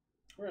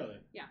 Really?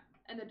 Yeah.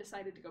 And then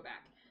decided to go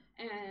back.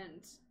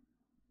 And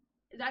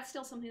that's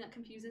still something that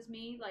confuses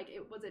me. Like,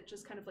 was it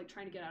just kind of like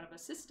trying to get out of a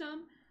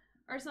system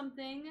or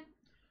something?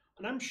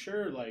 And I'm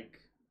sure, like,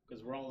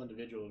 because we're all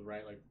individuals,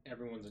 right? Like,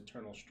 everyone's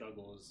internal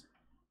struggle is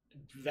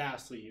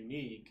vastly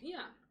unique.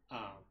 Yeah.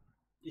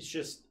 It's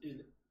just,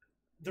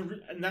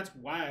 and that's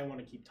why I want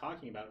to keep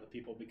talking about it with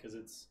people, because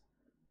it's,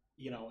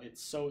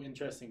 it's so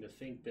interesting to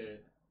think that,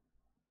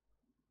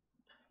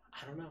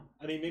 I don't know.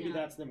 I mean, maybe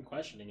that's them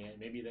questioning it.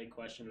 Maybe they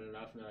question it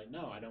enough and they're like,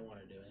 no, I don't want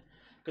to do it.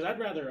 Because I'd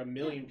rather a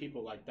million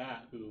people like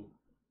that who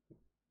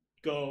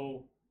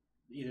go,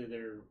 either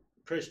they're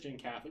Christian,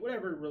 Catholic,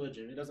 whatever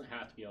religion, it doesn't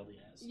have to be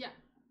LDS. Yeah.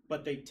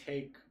 But they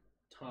take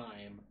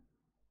time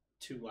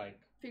to, like,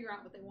 figure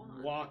out what they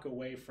want. Walk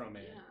away from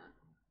it.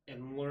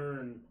 And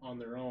learn on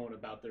their own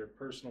about their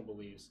personal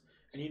beliefs.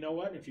 And you know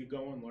what? If you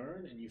go and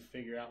learn and you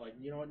figure out, like,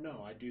 you know what?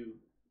 No, I do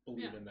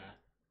believe in that.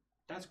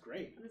 That's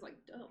great. And it's like,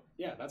 dope.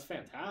 Yeah, that's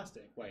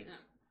fantastic. Like,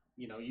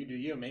 you do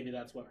you. Maybe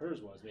that's what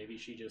hers was. Maybe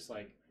she just,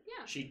 like,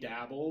 she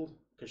dabbled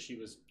because she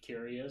was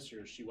curious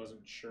or she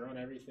wasn't sure on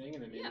everything.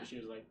 And then maybe she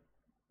was like,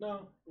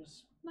 no,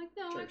 this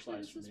actually,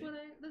 this is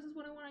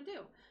what I want to do.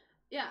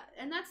 Yeah,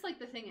 and that's, like,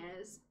 the thing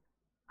is,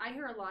 I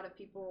hear a lot of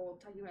people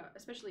talking about,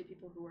 especially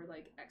people who are,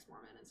 like,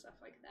 ex-Mormon and stuff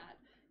like that.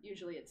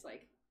 Usually it's,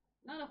 like,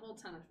 not a whole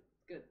ton of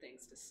good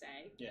things to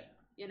say. Yeah.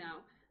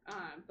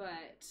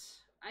 But,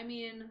 I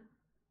mean,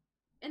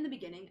 in the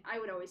beginning, I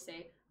would always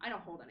say, I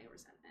don't hold any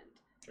resentment.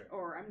 Sure.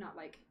 Or I'm not,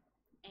 like,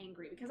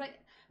 angry. Because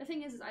the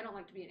thing is I don't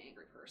like to be an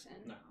angry person.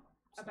 No.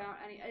 About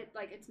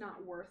it's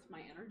not worth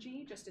my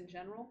energy, just in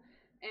general.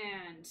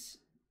 And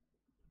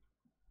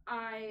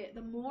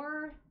the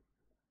more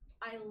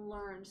I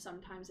learned,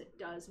 sometimes it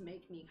does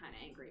make me kind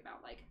of angry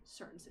about, like,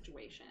 certain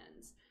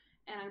situations.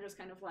 And I'm just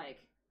kind of like,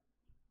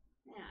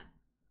 man,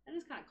 that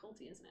is kind of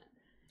culty, isn't it?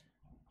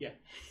 Yeah.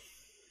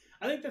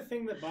 I think the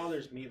thing that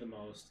bothers me the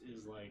most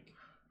is, like,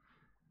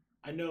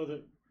 I know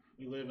that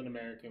we live in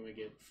America and we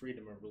get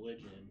freedom of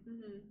religion,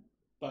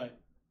 but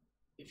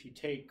if you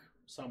take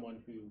someone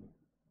who,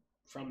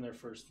 from their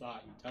first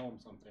thought, you tell them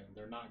something,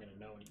 they're not going to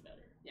know any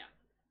better. Yeah.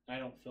 I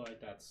don't feel like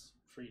that's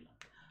freedom.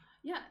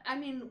 Yeah, I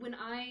mean, when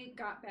I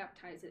got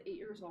baptized at 8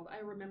 years old,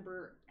 I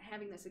remember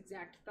having this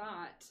exact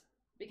thought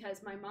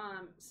because my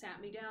mom sat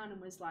me down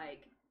and was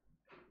like,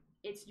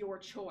 it's your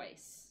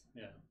choice.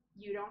 Yeah.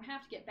 You don't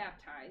have to get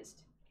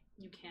baptized.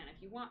 You can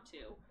if you want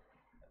to.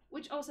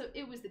 Which also,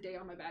 it was the day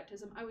on my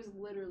baptism. I was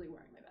literally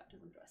wearing my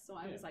baptism dress. So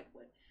I was like,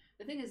 what?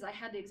 The thing is, I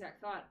had the exact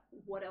thought,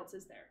 what else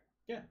is there?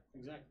 Yeah,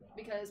 exactly.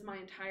 Because my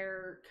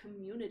entire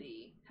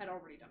community had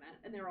already done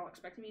it, and they were all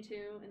expecting me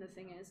to. And the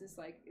thing is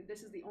like,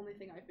 this is the only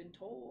thing I've been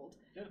told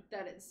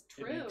that it's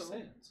true. It makes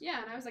sense.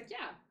 Yeah, and I was like,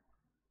 yeah,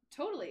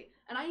 totally.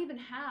 And I even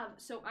have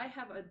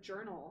a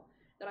journal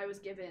that I was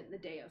given the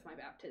day of my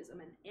baptism,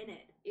 and in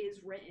it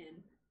is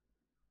written,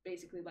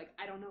 basically, like,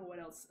 I don't know what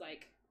else,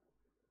 like,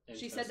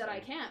 she said that I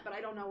can't, but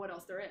I don't know what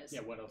else there is.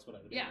 Yeah, what else would I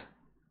do? Yeah,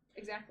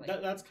 exactly.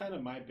 That's kind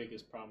of my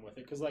biggest problem with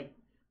it, because, like,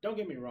 don't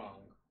get me wrong,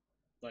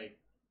 like,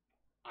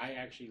 I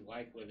actually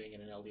like living in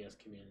an LDS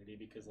community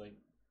because, like,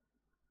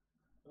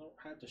 I don't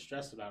have to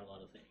stress about a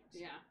lot of things.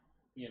 Yeah.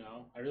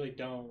 I really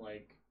don't.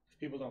 Like, if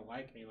people don't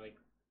like me, like,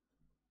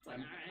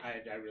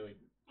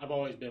 I've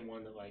always been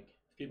one that, like,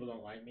 if people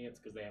don't like me, it's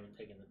because they haven't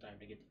taken the time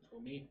to get to know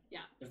me.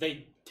 Yeah. If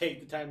they take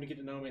the time to get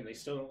to know me and they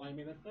still don't like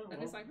me, then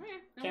it's like,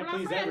 can't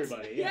please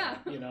everybody. Yeah.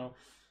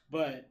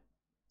 But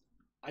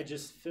I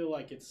just feel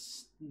like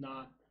it's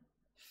not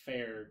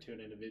fair to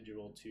an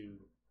individual to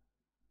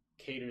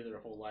cater their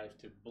whole life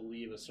to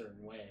believe a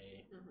certain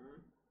way.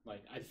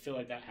 Like, I feel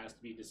like that has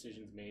to be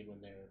decisions made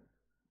when they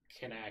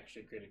can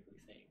actually critically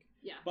think.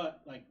 Yeah.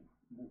 But, like,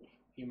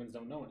 humans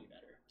don't know any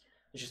better.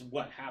 It's just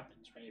what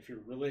happens, right? If you're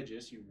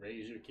religious, you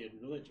raise your kid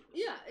religious.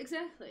 Yeah,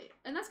 exactly.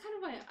 And that's kind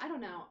of why, I don't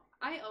know,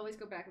 I always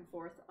go back and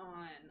forth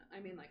on,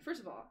 I mean, like,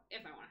 first of all,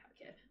 if I want to have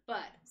a kid.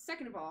 But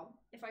second of all,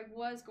 if I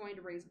was going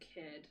to raise a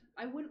kid,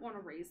 I wouldn't want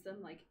to raise them,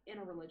 like, in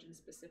a religion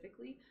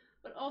specifically.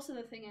 But also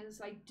the thing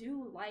is, I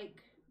do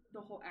like the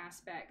whole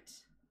aspect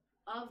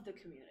of the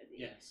community.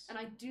 Yes. And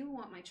I do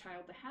want my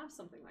child to have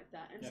something like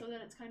that. And so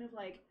then it's kind of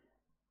like,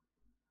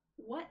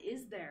 what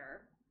is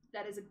there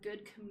that is a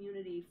good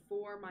community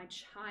for my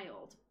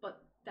child,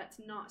 but that's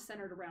not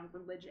centered around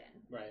religion?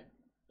 Right.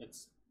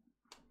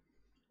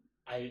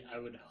 I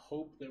would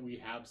hope that we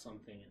have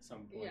something at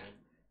some point. Yeah.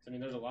 I mean,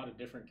 there's a lot of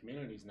different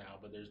communities now,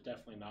 but there's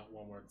definitely not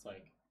one where it's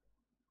like,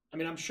 I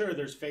mean, I'm sure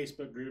there's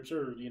Facebook groups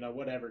or,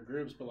 whatever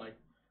groups, but, like,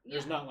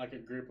 there's not, like, a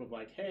group of,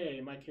 like,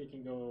 hey, my kid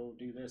can go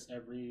do this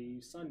every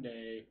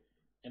Sunday,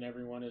 and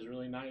everyone is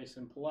really nice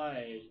and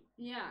polite.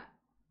 Yeah.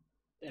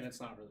 And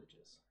it's not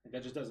religious. Like,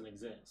 that just doesn't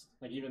exist.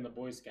 Like, even the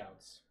Boy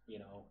Scouts,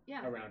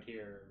 around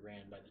here are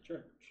ran by the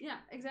church. Yeah,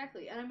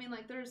 exactly. And I mean,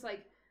 like, there's,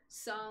 like,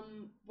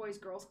 some boys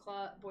and girls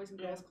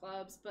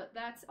clubs, but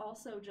that's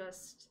also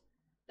just,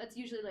 that's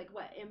usually, like,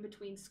 what, in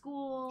between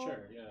school?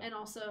 Sure, yeah. And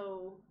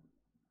also,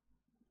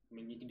 I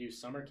mean, you can do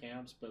summer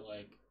camps, but,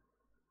 like,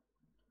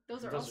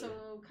 Those are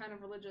also kind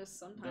of religious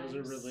sometimes.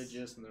 Those are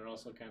religious, and they're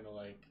also kind of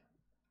like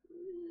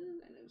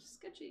kind of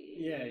sketchy.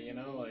 Yeah, you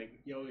know, like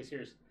you always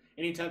hear.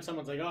 Anytime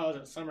someone's like, "Oh, I was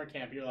at summer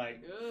camp," you're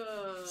like,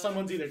 ugh.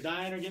 Someone's either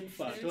dying or getting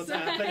fucked. What's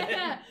happening?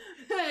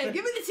 Hey,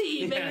 give me the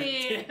tea,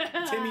 baby.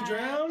 Timmy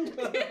drowned.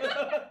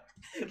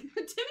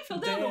 Timmy fell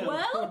down the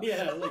well.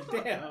 Yeah, like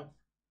damn.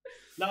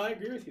 No, I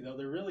agree with you though.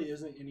 There really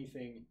isn't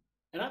anything,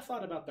 and I've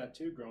thought about that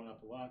too, growing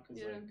up a lot,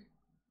 because like,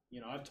 you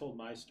know, I've told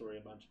my story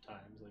a bunch of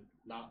times, like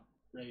not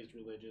raised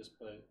religious,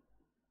 but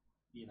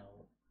you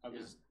know, I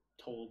was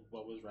told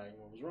what was right and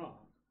what was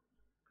wrong.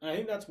 And I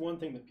think that's one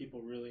thing that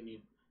people really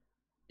need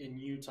in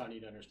Utah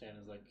need to understand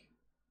is like,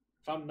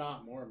 if I'm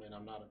not Mormon,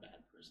 I'm not a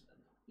bad person.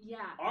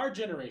 Yeah. Our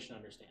generation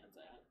understands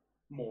that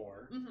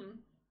more,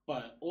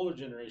 but older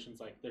generations,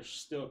 like, they're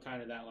still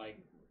kind of that like.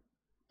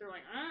 They're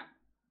like, ah.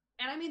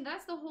 And I mean,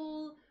 that's the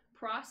whole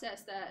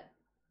process that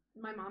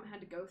my mom had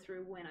to go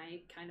through when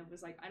I kind of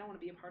was like, I don't want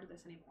to be a part of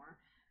this anymore.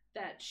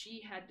 That she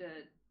had to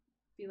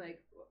be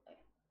like,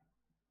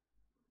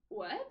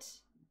 what?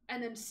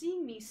 And then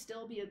seeing me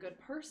still be a good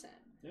person.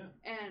 Yeah.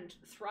 And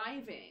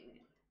thriving.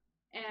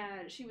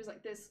 And she was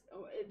like,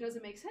 it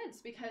doesn't make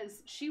sense,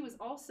 because she was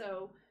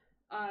also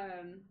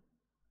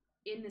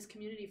in this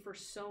community for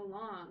so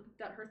long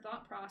that her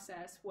thought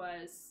process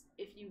was,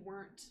 if you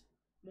weren't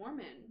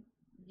Mormon,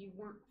 you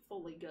weren't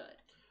fully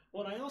good.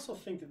 Well, and I also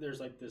think that there's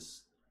like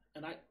this,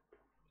 and I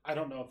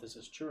don't know if this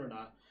is true or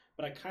not,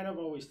 but I kind of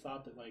always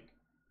thought that like,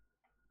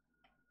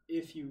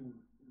 if you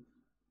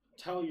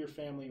tell your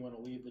family you want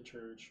to leave the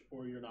church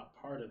or you're not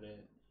part of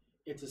it,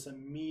 it's this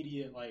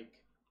immediate like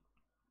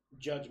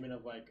judgment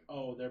of like,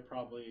 oh, they're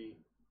probably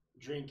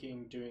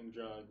drinking, doing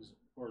drugs,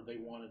 or they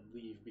want to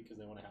leave because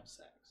they want to have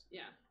sex.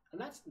 Yeah. And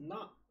that's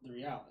not the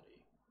reality.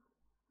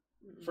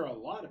 Mm-mm. For a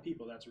lot of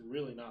people, that's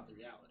really not the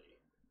reality.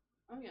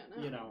 Oh, yeah,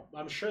 no. You know,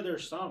 I'm sure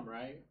there's some,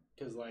 right?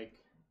 Because, like,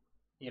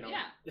 you know.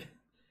 Yeah.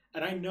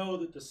 And I know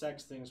that the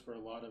sex things for a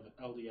lot of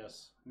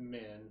LDS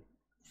men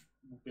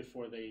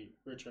before they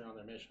return on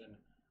their mission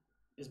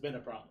has been a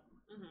problem.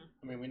 Mm-hmm.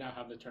 I mean, we now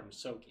have the term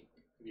soaking.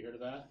 Have you heard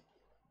of that?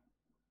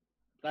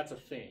 That's a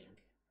thing.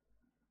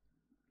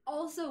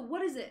 Also,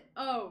 what is it?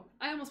 Oh,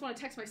 I almost want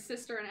to text my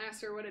sister and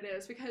ask her what it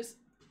is, because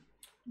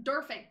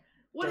derfing.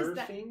 What is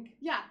that?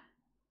 Yeah.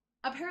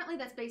 Apparently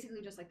that's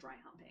basically just like dry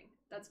humping.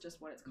 That's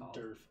just what it's called.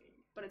 Derfing.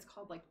 But it's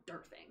called like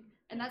derfing.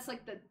 And that's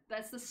like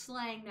that's the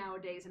slang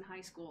nowadays in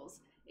high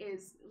schools,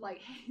 is like,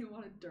 hey, you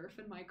want to derf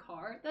in my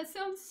car? That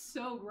sounds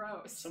so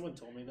gross. If someone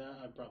told me that,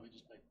 I'd probably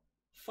just like,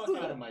 fuck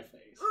out of my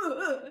face.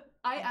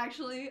 I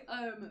actually,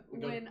 go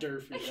when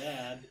derf your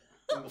dad.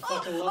 The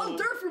fuck alone. I'll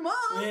derf your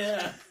mom.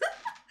 Yeah.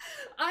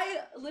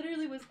 I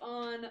literally was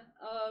on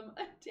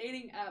a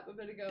dating app a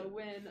bit ago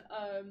when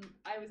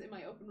I was in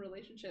my open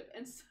relationship,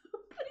 and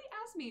somebody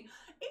asked me,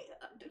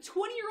 a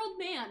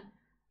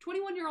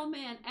 21-year-old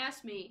man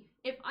asked me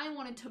if I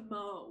wanted to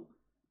mow.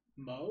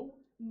 Mow?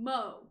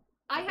 Mow.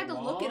 I had to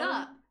look it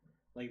up.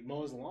 Like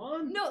mow his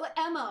lawn? No, like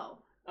M-O.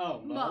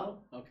 Oh, mow?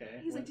 Okay.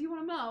 He's like, do you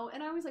want to mow?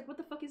 And I was like, what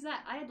the fuck is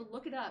that? I had to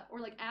look it up or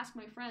like ask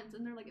my friends,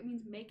 and they're like, it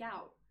means make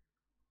out.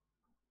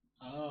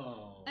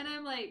 Oh. And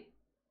I'm like,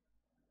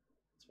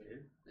 that's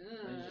weird.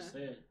 Why did you just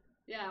say it?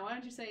 Yeah, why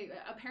don't you say,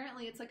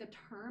 apparently it's like a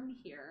term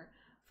here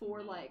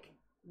for like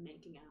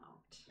making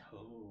out.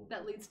 Oh.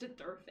 That leads to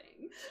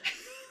derfing.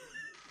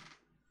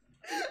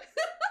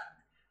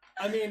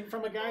 I mean,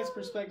 from a guy's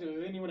perspective,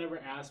 if anyone ever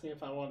asked me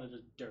if I wanted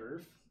to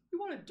derf. You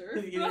want to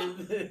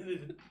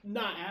derf?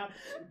 Not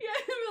happening. Yeah,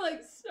 I'd be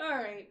like,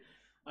 sorry.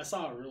 I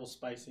saw a real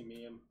spicy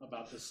meme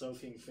about the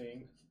soaking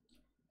thing.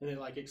 And they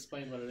like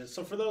explained what it is.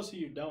 So for those of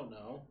you who don't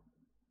know,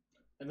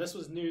 and this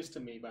was news to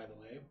me, by the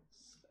way.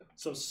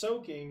 So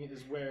soaking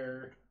is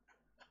where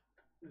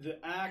the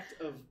act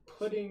of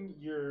putting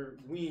your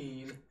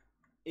ween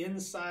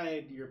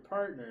inside your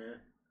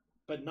partner,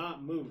 but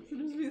not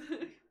moving.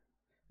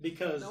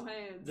 Because no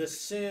hands. The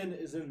sin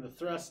is in the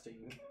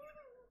thrusting.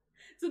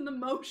 It's in the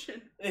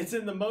motion. It's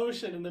in the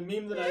motion, and the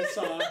meme that I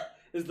saw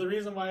is the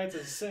reason why it's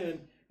a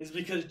sin is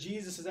because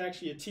Jesus is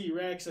actually a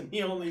T-Rex and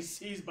he only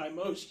sees by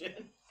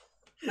motion.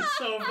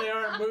 So if they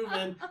aren't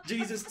moving,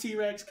 Jesus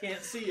T-Rex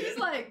can't see it. He's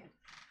like,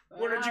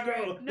 where did you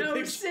go?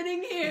 No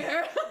sitting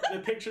here. The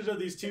pictures of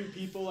these two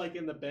people like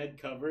in the bed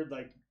covered,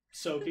 like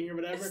soaking or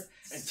whatever,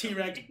 and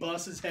T-Rex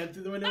busts his head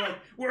through the window like,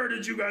 where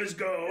did you guys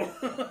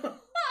go?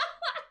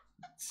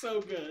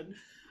 So good.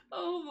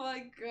 Oh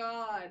my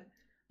god.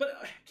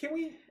 But can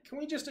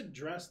we just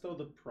address though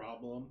the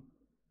problem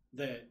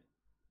that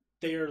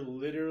they are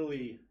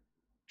literally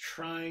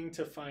trying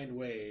to find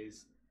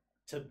ways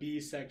to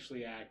be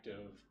sexually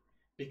active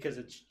because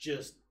it's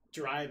just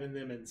driving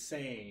them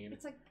insane.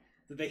 It's like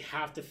that they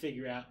have to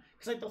figure out,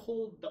 because like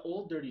the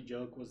old dirty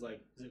joke was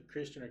like, is it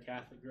Christian or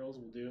Catholic girls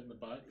will do it in the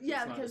butt?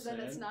 Yeah, because then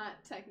it's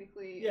not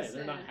technically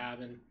they're not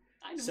having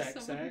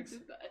sex. Who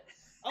did that.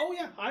 Oh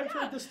yeah, I've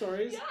heard the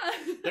stories.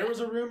 Yeah. There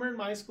was a rumor in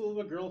my school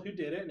of a girl who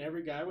did it, and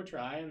every guy would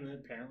try, and then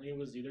apparently it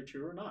was either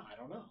true or not. I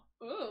don't know.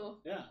 Oh.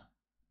 Yeah.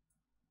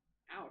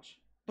 Ouch.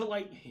 But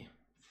like,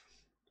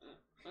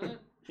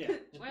 yeah.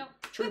 Well.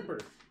 Trooper.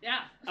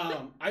 Yeah.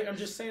 I I'm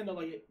just saying that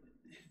like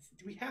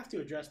we have to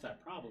address that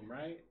problem,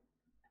 right?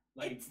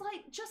 Like, it's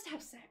like, just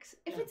have sex.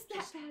 If Yeah, it's that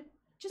just- bad,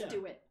 just yeah.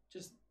 do it.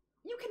 just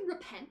You can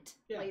repent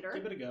later.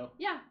 give it a go.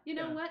 Yeah, you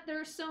know Yeah. what? There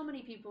are so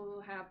many people who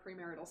have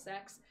premarital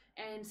sex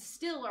and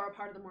still are a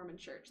part of the Mormon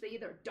church. They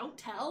either don't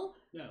tell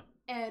Yeah.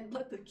 and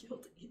let the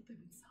guilt eat them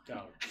inside.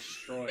 Go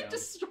destroy them.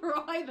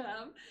 Destroy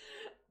them.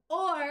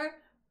 Or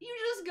you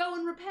just go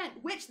and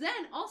repent, which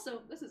then also,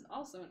 this is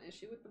also an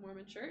issue with the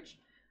Mormon church.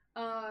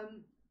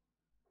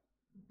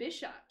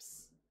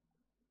 Bishops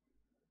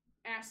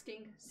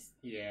asking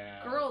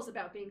Yeah. girls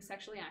about being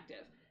sexually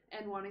active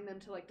and wanting them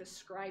to like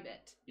describe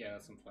it, Yeah,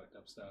 that's some fucked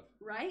up stuff.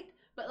 right?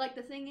 But like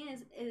the thing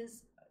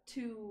is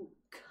to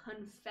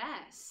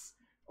confess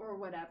or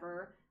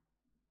whatever,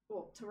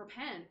 well, to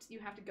repent, you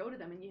have to go to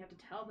them and you have to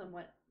tell them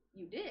what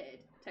you did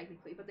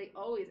technically, but they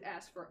always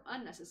ask for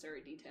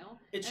unnecessary detail.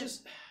 It's And-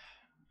 just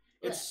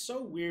it's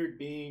so weird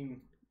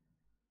being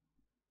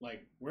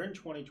like we're in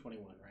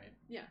 2021, right?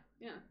 yeah.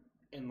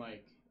 And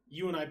like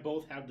you and I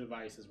both have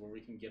devices where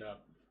we can get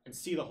up and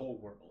see the whole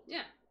world.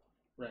 Yeah.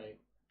 Right.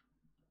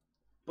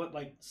 But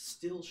like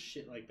still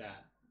shit like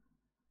that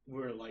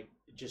where like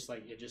it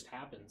just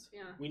happens.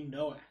 Yeah. We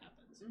know it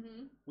happens.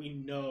 Mm-hmm. We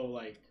know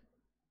like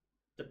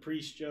the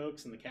priest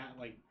jokes and the cat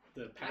like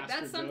the pastor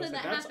that's something jokes.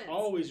 Like, that that's happens.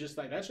 always just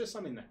like that's just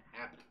something that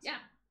happens. Yeah.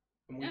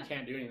 And we Yeah.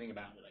 can't do anything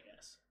about it, I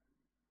guess.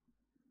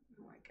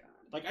 Oh my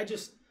god. Like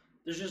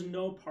there's just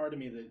no part of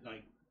me that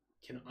like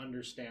can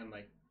understand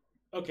like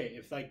okay,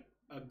 if like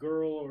a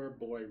girl or a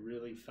boy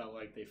really felt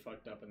like they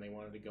fucked up and they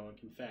wanted to go and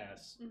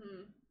confess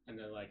Mm-hmm. and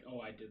they're like, oh,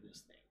 I did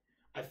this thing.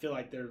 I feel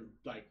like there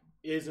like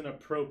is an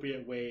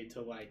appropriate way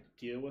to like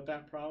deal with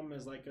that problem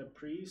as like a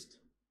priest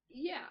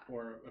Yeah.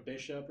 or a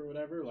bishop or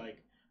whatever.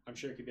 Like I'm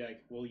sure it could be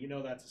like, well, you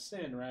know that's a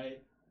sin,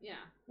 right? Yeah.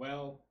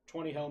 Well,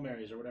 20 Hail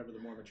Marys or whatever the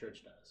Mormon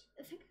church does.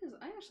 The thing is,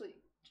 I actually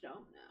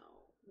don't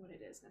know what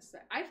it is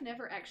necessarily. I've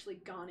never actually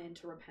gone in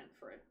to repent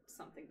for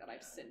something that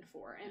I've sinned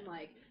for, and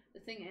like the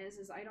thing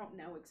is I don't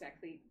know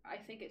exactly. I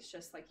think it's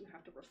just like you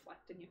have to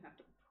reflect and you have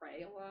to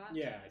pray a lot.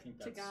 Yeah, I think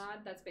that's... To God,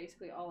 that's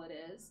basically all it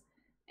is,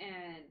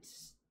 and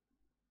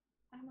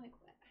I'm like,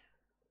 what?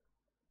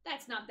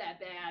 That's not that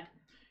bad.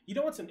 You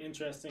know what's an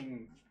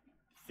interesting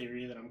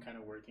theory that I'm kind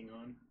of working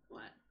on?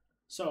 What?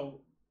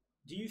 So,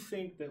 do you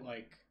think that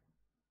like,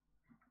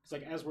 because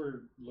like as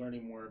we're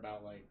learning more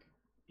about like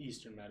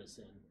Eastern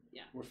medicine,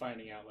 yeah, we're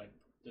finding out like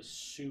the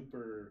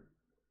super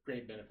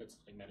great benefits of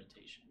like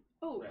meditation.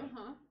 Oh, right?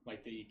 uh-huh.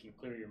 Like that you can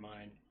clear your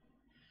mind.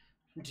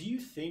 Do you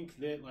think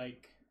that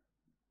like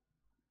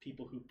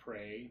people who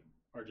pray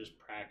are just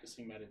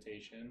practicing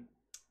meditation,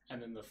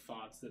 and then the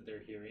thoughts that they're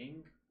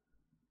hearing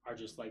are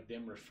just like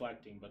them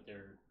reflecting, but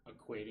they're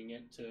equating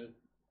it to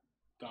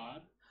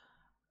God?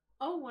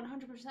 Oh,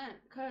 100%.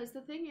 Because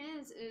the thing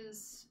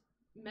is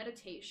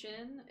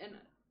meditation, and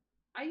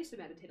I used to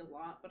meditate a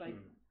lot, but I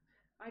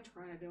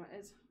try to do it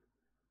as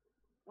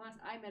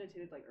I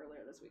meditated like earlier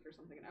this week or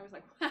something, and I was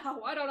like, wow,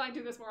 why don't I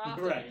do this more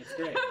often? Right, it's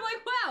great. I'm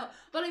like, wow.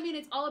 But I mean,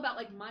 it's all about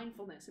like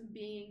mindfulness and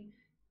being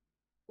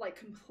like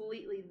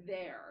completely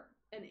there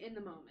and in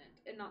the moment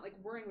and not like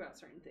worrying about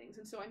certain things.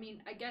 And so, I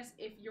mean, I guess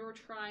if you're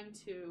trying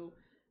to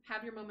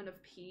have your moment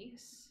of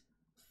peace,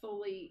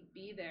 fully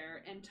be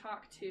there and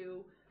talk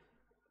to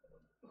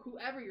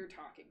whoever you're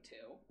talking to,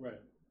 Right.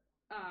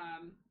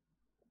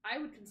 I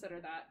would consider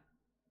that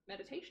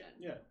meditation.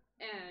 Yeah.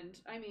 And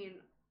I mean,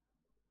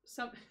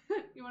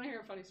 you want to hear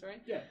a funny story?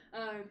 Yeah.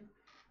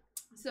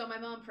 So my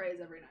mom prays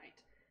every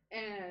night,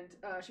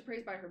 and she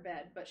prays by her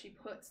bed, but she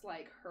puts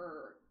like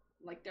her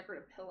like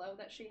decorative pillow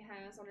that she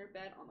has on her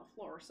bed on the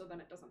floor, so then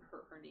it doesn't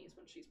hurt her knees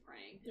when she's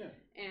praying. Yeah.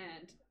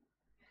 And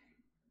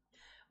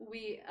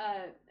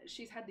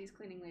she's had these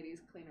cleaning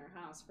ladies clean her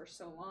house for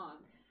so long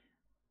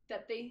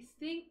that they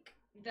think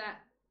that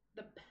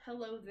the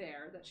pillow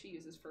there that she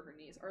uses for her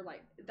knees are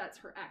like that's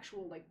her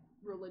actual like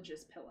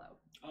religious pillow.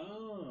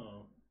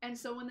 Oh. And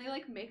so when they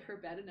like make her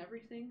bed and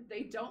everything,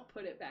 they don't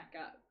put it back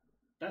up.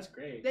 That's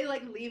great. They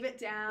like leave it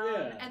down,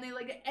 Yeah. and they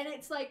like, and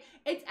it's like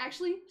it's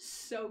actually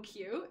so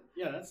cute.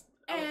 Yeah, that's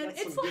And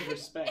that's it's some like good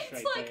respect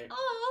it's right like there.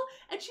 oh,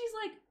 and she's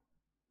like,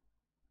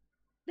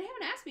 they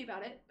haven't asked me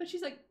about it, but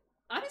she's like,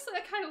 honestly,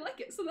 I kind of like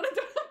it, so that I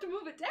don't have to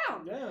move it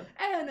down. Yeah.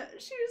 And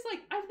she was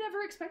like, I've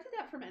never expected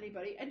that from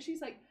anybody, and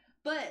she's like,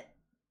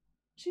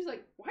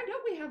 why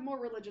don't we have more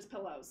religious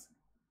pillows?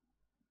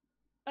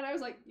 And I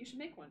was like, you should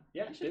make one.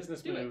 Yeah, You should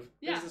business do it. move.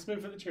 Yeah. Business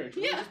move for the church.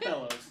 Yeah. Religious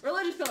pillows.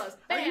 Religious pillows.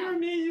 Are Bam! your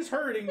knees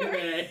hurting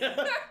today?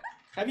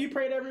 Have you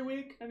prayed every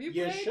week? Have you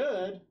You prayed?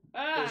 should.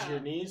 Ah. Does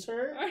your knees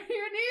hurt? Are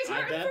your knees I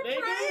hurting bet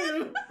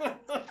from praying?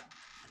 they do.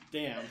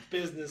 Damn,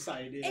 business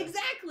idea.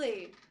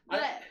 Exactly.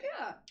 But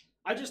yeah.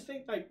 I just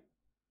think like,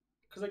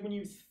 because like when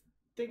you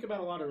think about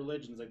a lot of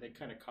religions, like they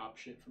kind of cop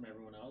shit from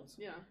everyone else.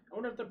 Yeah. I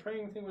wonder if the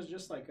praying thing was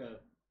just like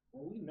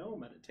well, we know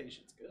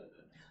meditation's good.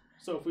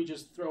 So if we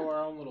just throw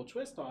our own little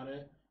twist on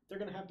it, they're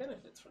going to have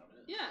benefits from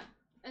it. Yeah.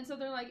 And so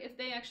they're like, if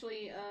they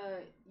actually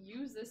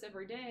use this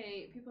every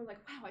day, people are like,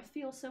 wow, I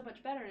feel so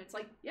much better. And it's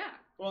like, yeah.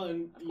 Well,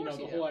 and Of you know, course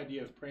the you whole do.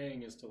 idea of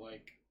praying is to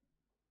like,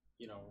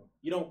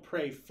 you don't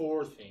pray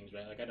for things,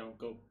 right? Like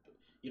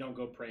you don't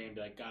go pray and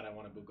be like, God, I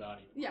want a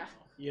Bugatti. Yeah.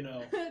 You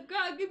know.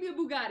 God, give me a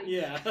Bugatti.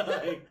 Yeah.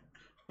 Like,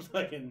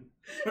 fucking.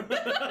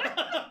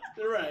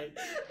 Right.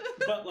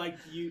 But like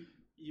you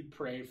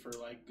pray for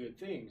like good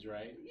things,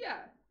 right? Yeah.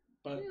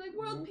 But like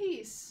world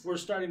peace. We're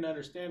starting to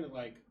understand that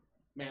like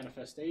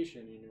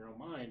manifestation in your own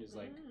mind is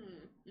like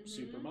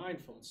super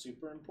mindful. It's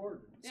super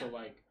important. Yeah. So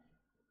like,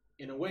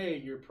 in a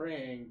way, you're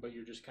praying, but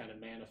you're just kind of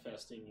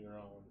manifesting your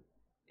own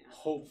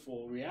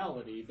hopeful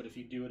reality. But if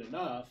you do it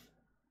enough,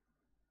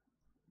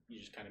 you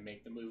just kind of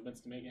make the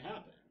movements to make it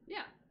happen.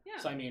 Yeah, yeah.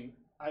 So I mean,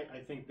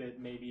 I think that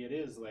maybe it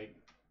is like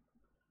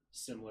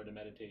similar to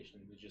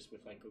meditation, but just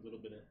with like a little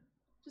bit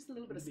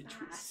of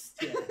spice.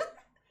 Yeah.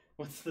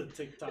 What's the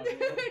TikTok?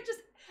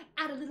 Just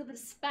add a little bit of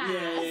spice.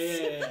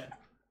 Yeah.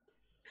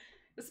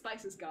 The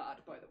spice is God,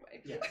 by the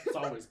way. Yeah, it's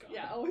always God.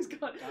 Yeah, always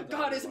God.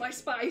 God is my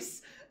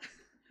spice.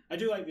 I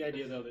do like the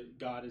idea, though, that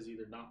God is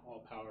either not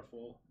all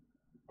powerful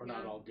or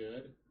not all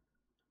good.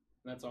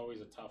 And that's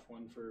always a tough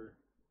one for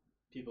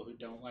people who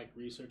don't like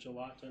research a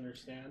lot to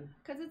understand.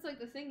 Because it's like,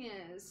 the thing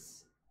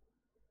is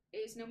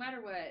no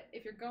matter what,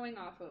 if you're going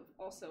off of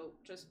also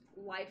just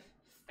life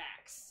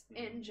facts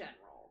in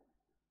general,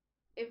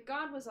 if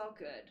God was all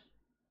good,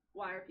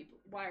 why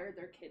are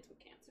there kids with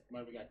cancer?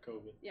 Why we got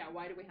COVID? Yeah,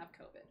 why do we have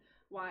COVID?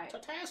 Why? To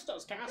test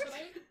us, Cassidy.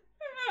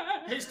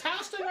 He's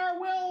testing our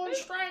will and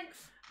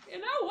strength. You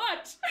know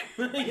what?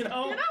 You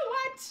know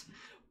what?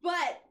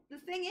 But the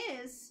thing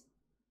is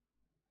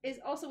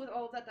also with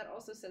all of that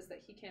also says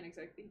that he can't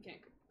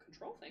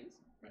control things,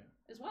 right,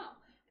 as well.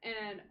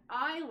 And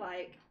I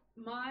like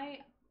my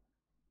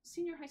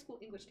senior high school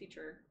English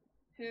teacher,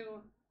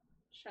 who,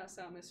 shouts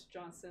out Miss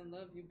Johnson,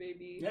 love you,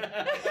 baby.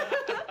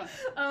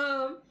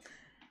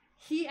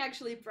 He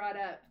actually brought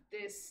up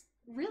this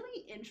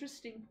really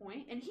interesting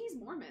point, and he's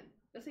Mormon.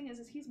 The thing is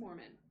he's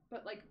Mormon,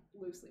 but like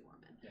loosely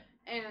Mormon.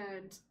 Yeah.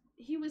 And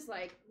he was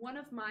like, one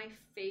of my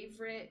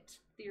favorite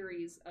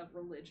theories of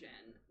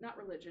religion, not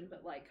religion,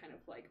 but like kind of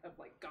like of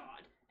like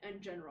God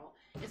in general,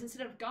 is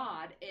instead of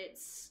God,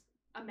 it's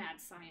a mad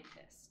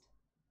scientist.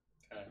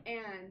 Okay.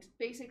 And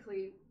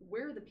basically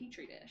we're the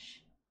petri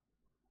dish.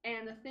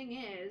 And the thing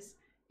is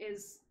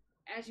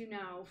as you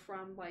know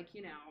from like,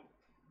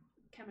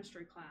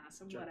 chemistry class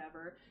and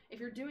whatever, if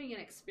you're doing an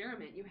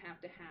experiment, you have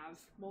to have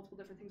multiple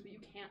different things, but you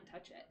can't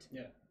touch it.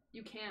 Yeah.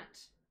 You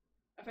can't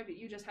affect it.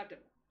 You just have to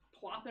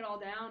plop it all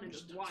down and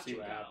just watch it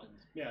go.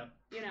 Happens. Yeah.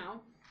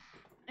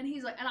 And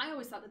he's like, and I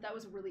always thought that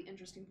was a really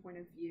interesting point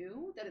of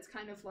view, that it's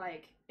kind of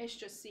like, it's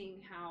just seeing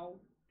how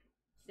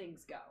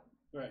things go.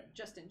 Right.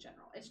 Just in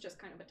general. It's just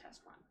kind of a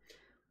test run,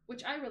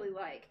 which I really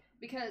like,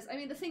 because, I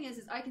mean, the thing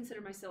is I consider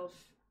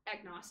myself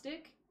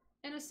agnostic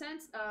in a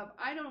sense of,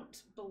 I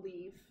don't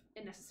believe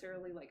in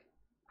necessarily like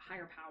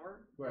higher power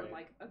or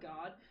like a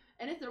God.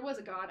 And if there was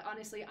a God,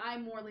 honestly,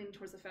 I'm more leaning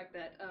towards the fact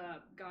that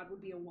God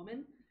would be a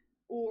woman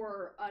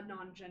or a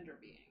non-gender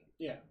being.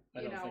 Yeah,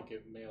 I don't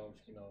think male and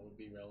female would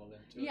be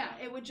relevant to it. Yeah,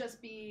 it would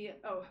just be,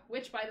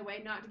 which, by the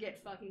way, not to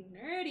get fucking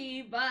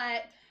nerdy,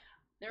 but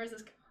there was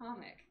this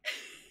comic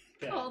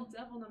called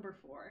Devil Number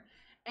 4.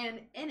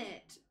 And in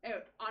it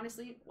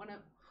honestly,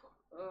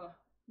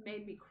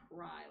 made me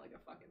cry like a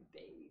fucking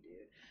baby,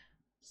 dude.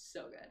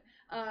 So good.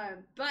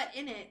 But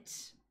in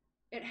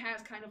it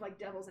has kind of like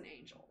devils and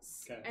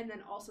angels. Okay. And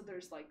then also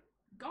there's like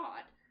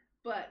God.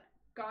 But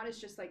God is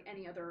just like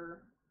any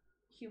other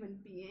human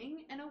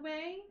being in a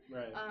way.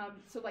 Right.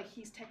 So like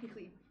he's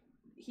technically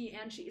he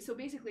and she. So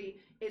basically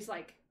is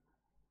like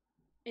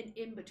an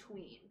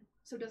in-between.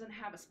 So doesn't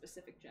have a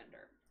specific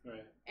gender.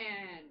 Right.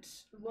 And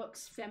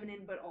looks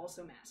feminine but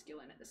also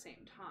masculine at the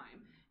same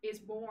time. Is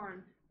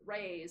born,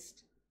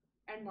 raised,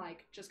 and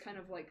like just kind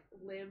of like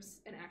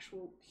lives an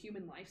actual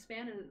human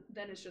lifespan, and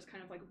then is just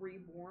kind of like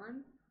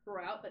reborn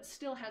throughout, but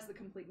still has the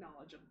complete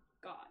knowledge of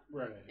God.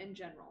 Right. In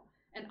general.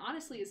 And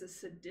honestly is a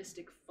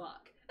sadistic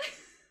fuck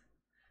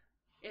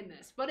in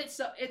this. But it's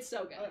so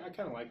good. I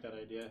kind of like that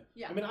idea.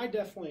 Yeah. I mean,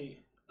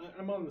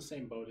 I'm on the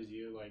same boat as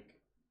you. Like,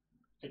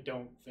 I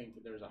don't think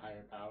that there's a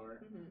higher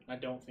power. Mm-hmm. I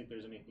don't think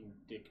there's anything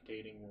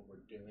dictating what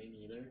we're doing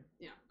either.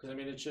 Yeah. Because, I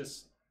mean, it's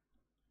just,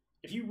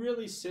 if you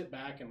really sit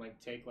back and like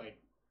take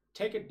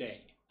a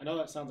day. I know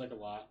that sounds like a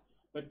lot,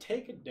 but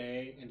take a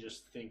day and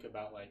just think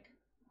about like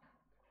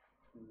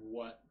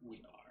what we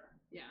are.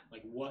 Yeah.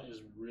 Like what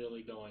is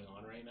really going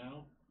on right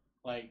now.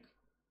 Like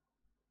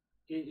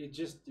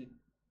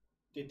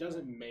it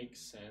doesn't make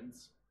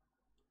sense.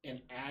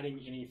 And adding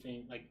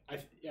anything, like I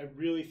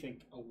really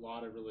think a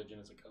lot of religion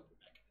is a coping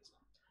mechanism.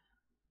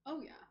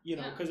 Oh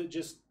yeah. Because it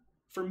just,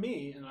 for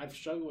me, and I've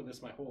struggled with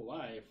this my whole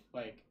life,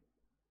 like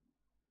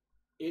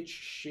it's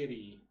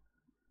shitty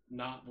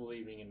not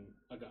believing in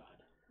a God.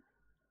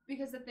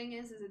 Because the thing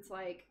is it's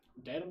like,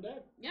 dead, I'm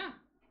dead. Yeah,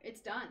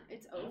 it's done.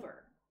 It's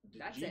over.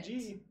 That's GG.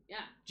 It. Yeah.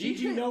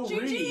 GG, no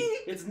re.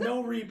 It's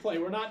no replay.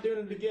 We're not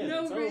doing it again.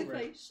 No it's replay. Over.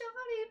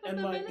 Shawty from and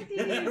the like,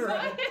 Philippines.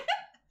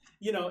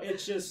 Right.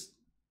 It's just,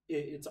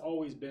 it's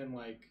always been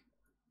like,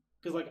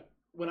 because like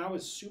when I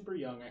was super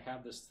young, I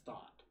had this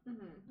thought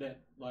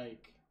that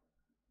like,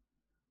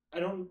 I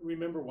don't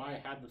remember why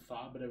I had the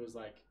thought, but it was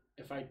like,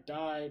 if I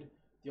died,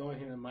 the only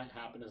thing that might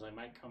happen is I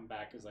might come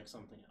back as like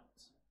something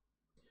else.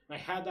 And I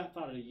had that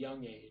thought at a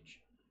young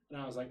age, and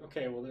I was like,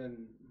 okay, well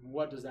then,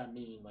 what does that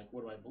mean? Like,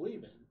 what do I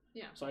believe in?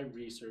 Yeah. So I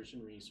researched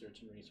and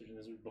researched and researched, and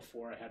this was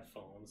before I had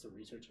phones, so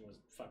researching was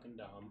fucking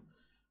dumb.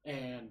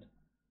 And,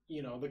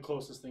 you know, the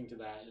closest thing to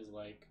that is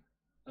like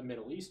a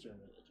Middle Eastern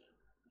religion,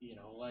 you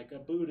know, like a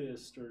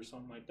Buddhist or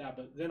something like that.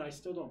 But then I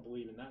still don't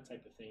believe in that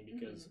type of thing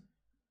because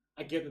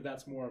I get that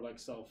that's more of like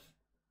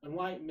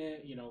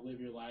self-enlightenment, you know, live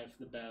your life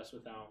the best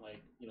without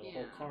like, you know,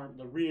 the whole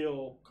the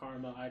real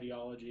karma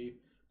ideology.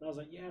 But I was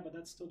like, yeah, but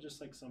that's still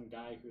just like some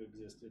guy who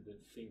existed that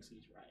thinks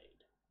he's right.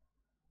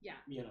 Yeah.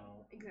 You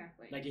know.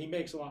 Exactly. Like, he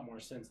makes a lot more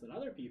sense than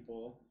other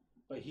people,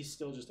 but he's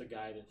still just a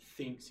guy that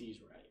thinks he's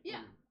right.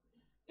 Yeah.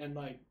 And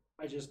like,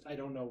 I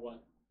don't know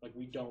what, like,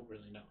 we don't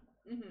really know.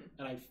 Mm-hmm.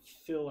 And I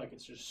feel like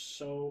it's just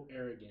so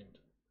arrogant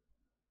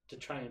to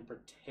try and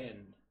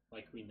pretend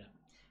like we know.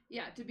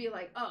 Yeah, to be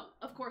like, oh,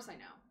 of course I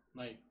know.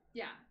 Like,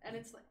 yeah, and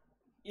it's like,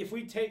 if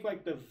we take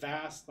like the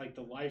vast, like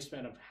the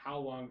lifespan of how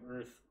long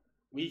Earth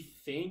we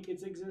think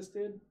it's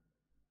existed,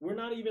 we're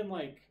not even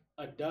like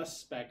a dust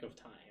speck of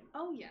time.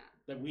 Oh yeah.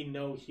 That we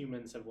know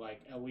humans have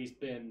like at least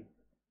been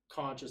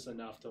conscious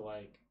enough to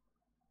like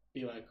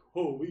be like,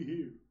 oh, we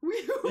here.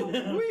 We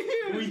here.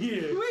 We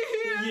here. We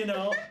here. You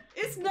know?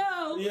 It's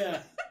no.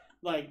 Yeah.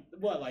 Like,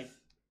 what? Like,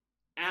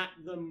 at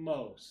the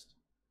most,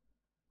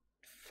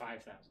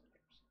 5,000 years.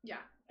 Yeah.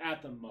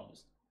 At the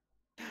most.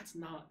 That's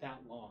not that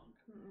long.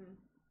 Mm-mm.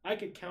 I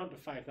could count to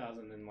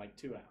 5,000 in like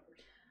 2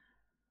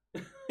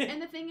 hours.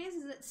 And the thing is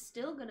it's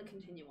still going to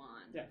continue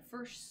on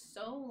for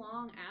so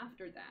long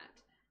after that.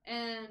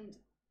 And,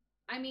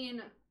 I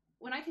mean,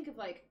 when I think of,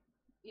 like,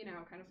 you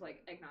know, kind of,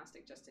 like,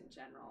 agnostic just in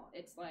general,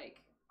 it's,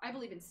 like, I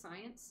believe in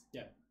science.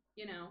 Yeah.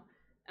 You know,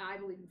 I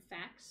believe in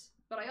facts.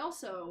 But I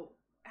also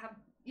have,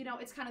 you know,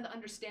 it's kind of the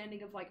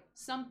understanding of, like,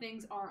 some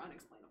things are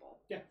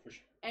unexplainable. Yeah, for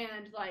sure.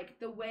 And, like,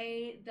 the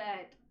way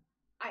that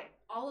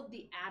all of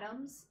the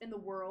atoms in the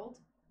world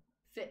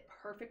fit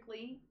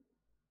perfectly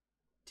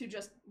to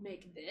just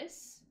make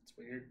this. It's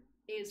weird.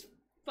 Is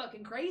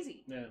fucking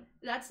crazy. Yeah.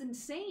 That's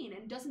insane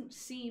and doesn't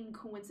seem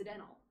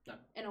coincidental. No.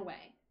 In a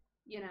way,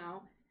 you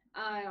know.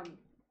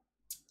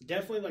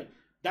 Definitely, like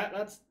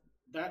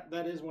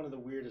that is one of the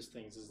weirdest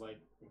things. Is like,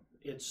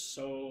 it's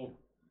so,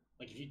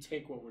 like, if you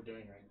take what we're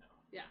doing right now.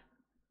 Yeah.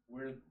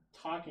 We're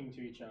talking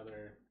to each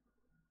other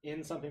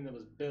in something that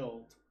was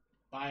built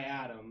by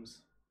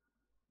atoms.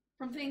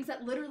 From things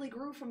that literally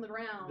grew from the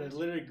ground. That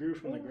literally grew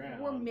from the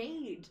ground. Were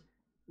made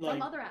like,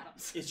 from other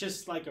atoms. It's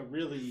just like a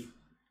really,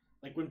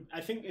 like, when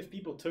I think if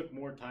people took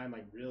more time,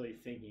 like, really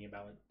thinking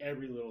about like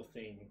every little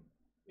thing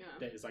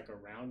that is like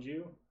around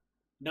you,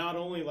 not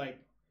only like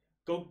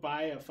go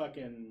buy a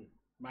fucking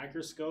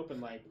microscope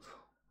and like,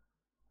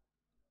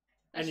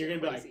 and you're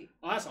gonna be like,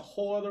 oh, that's a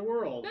whole other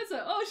world. That's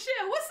oh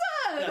shit, what's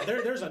up?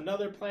 Yeah, there's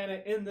another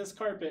planet in this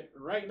carpet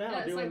right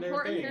now doing like their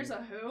Horton, thing. Here's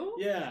a who?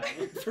 Yeah,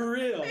 for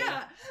real.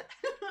 Yeah.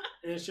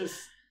 And it's just,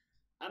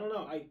 I don't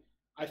know.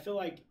 I feel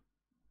like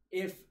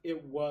if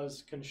it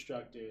was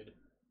constructed,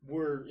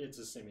 it's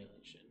a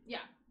simulation. Yeah.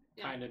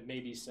 Kind of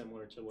maybe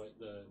similar to what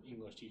the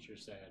English teacher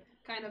said.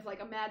 Kind of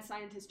like a mad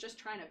scientist just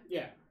trying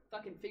to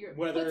fucking figure it.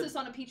 Puts this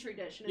on a petri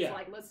dish and it's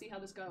like, let's see how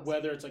this goes.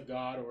 Whether it's a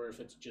god or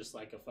if it's just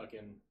like a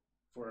fucking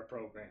for a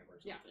program or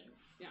something.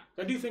 Yeah.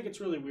 I do think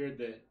it's really weird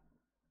that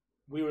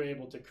we were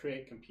able to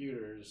create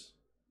computers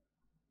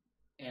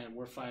and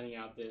we're finding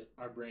out that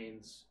our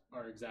brains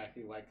are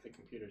exactly like the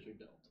computers we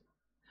built.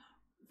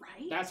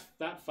 Right?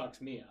 That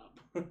fucks me up.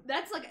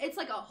 That's like, it's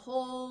like a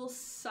whole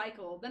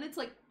cycle. Then it's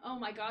like, oh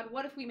my god,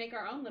 what if we make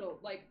our own little,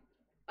 like,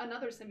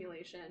 another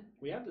simulation?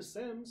 We have The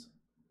Sims.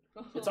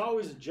 It's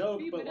always a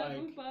joke, but like,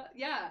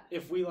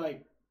 if we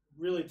like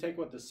really take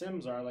what The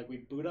Sims are, like, we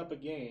boot up a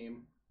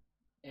game,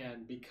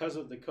 and because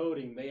of the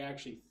coding, they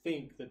actually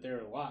think that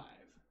they're alive,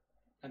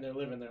 and they're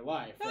living their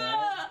life,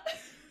 right?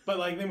 But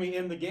like, then we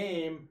end the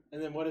game,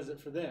 and then what is it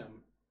for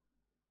them?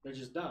 They're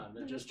just done.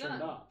 They're just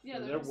turned off. Yeah,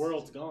 their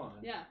world's gone.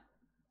 Yeah.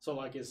 So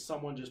like, is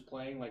someone just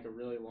playing like a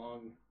really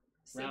long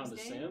round of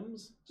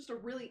Sims? Just a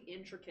really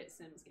intricate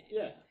Sims game.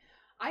 Yeah.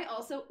 I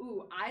also,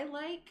 I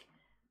like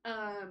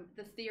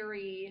the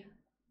theory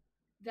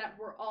that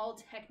we're all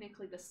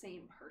technically the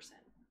same person.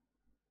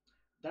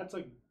 That's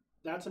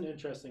an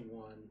interesting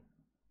one.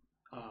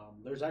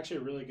 There's actually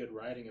a really good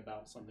writing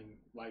about something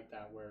like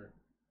that, where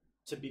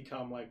to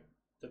become like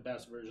the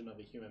best version of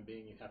a human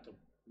being, you have to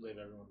live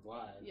everyone's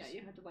lives. Yeah, you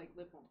have to like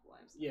live multiple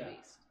lives at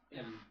least.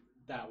 And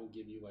that will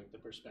give you like the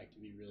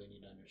perspective you really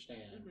need to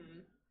understand. Mm-hmm.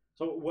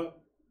 So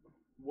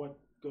what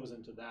goes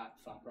into that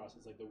thought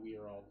process, like that we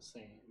are all the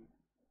same?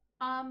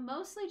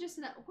 Mostly just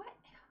in that, what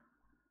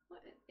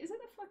is it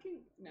a fucking,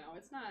 no,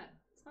 it's not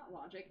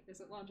logic.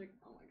 Is it logic?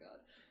 Oh my god.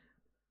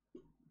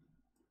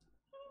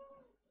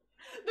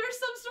 There's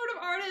some sort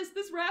of artist,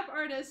 this rap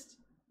artist,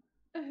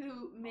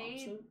 who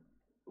made Thompson?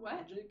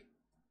 What?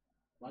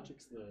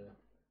 Logic's the.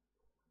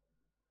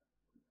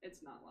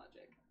 It's not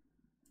Logic.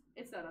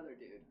 It's that other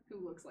dude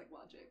who looks like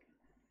Logic.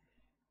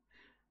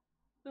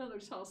 Another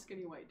tall,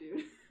 skinny white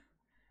dude.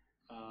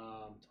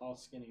 Tall,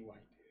 skinny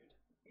white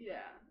dude.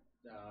 Yeah.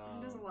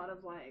 He does a lot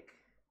of like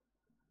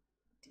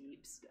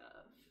deep stuff.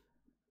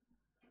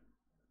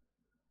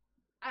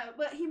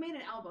 But he made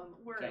an album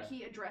where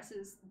he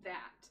addresses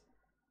that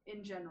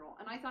in general,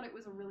 and I thought it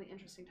was a really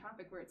interesting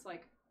topic where it's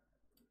like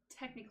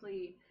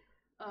technically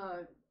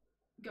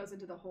goes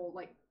into the whole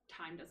like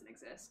time doesn't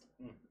exist,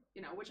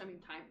 you know, which I mean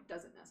time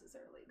doesn't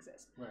necessarily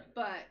exist, right?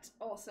 But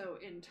also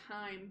in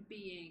time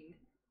being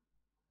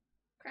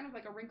kind of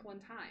like a wrinkle in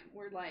time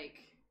where like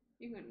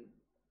you can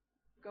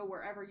go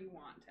wherever you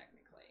want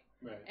technically,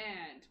 right?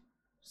 And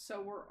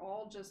so we're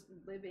all just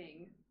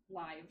living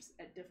lives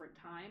at different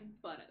time,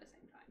 but at the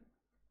same time,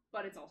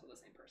 but it's also the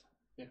same person.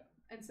 Yeah.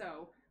 And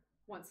so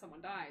once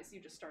someone dies, you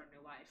just start a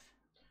new life.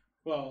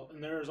 Well,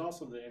 and there's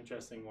also the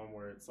interesting one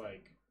where it's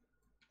like,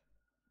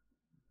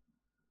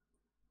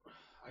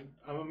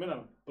 I'm going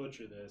to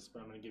butcher this,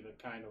 but I'm going to give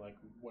it kind of like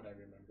what I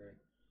remember.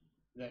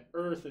 That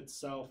Earth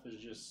itself is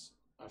just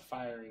a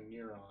firing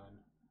neuron,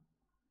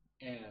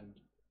 and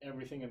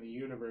everything in the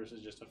universe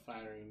is just a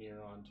firing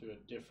neuron to a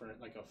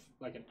different,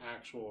 like an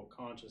actual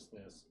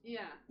consciousness.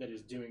 Yeah. That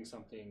is doing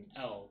something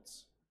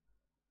else.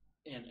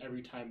 And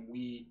every time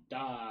we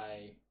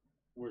die,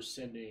 we're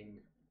sending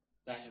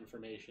that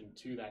information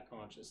to that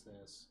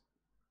consciousness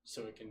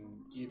so it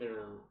can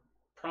either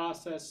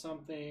process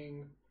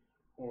something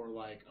or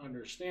like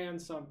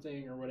understand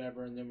something or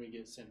whatever, and then we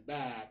get sent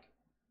back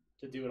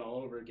to do it all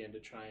over again to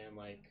try and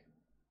like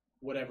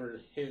whatever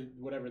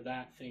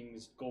that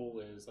thing's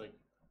goal is, like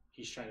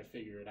he's trying to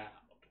figure it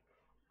out.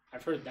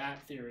 I've heard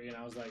that theory, and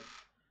I was like,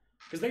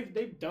 because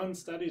they've done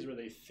studies where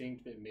they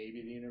think that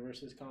maybe the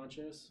universe is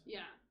conscious.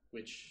 Yeah.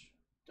 Which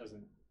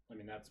doesn't, I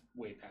mean, that's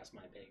way past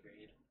my pay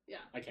grade. Yeah.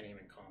 I can't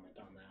even comment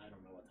on that. I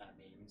don't know what that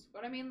means.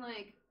 But I mean,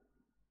 like,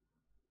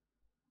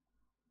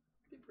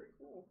 it'd be pretty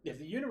cool. If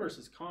the universe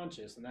is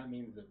conscious, then that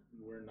means that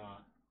we're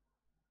not,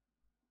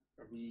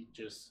 are we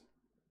just,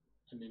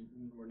 I mean,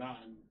 we're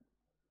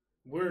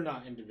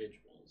not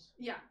individuals.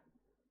 Yeah.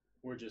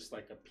 We're just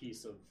like a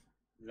piece of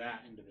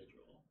that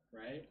individual,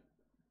 right?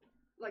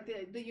 Like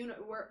the unit,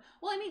 well,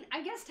 I mean,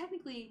 I guess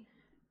technically,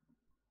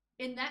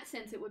 in that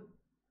sense, it would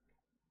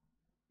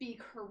be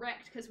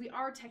correct because we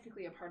are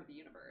technically a part of the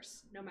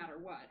universe no matter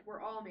what. We're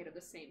all made of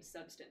the same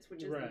substance,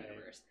 which is the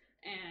universe.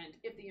 And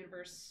if the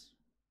universe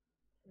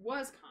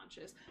was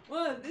conscious,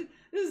 well, this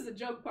is the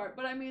joke part,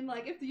 but I mean,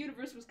 like, if the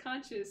universe was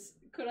conscious,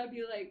 could I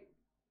be like,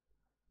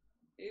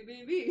 hey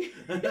baby?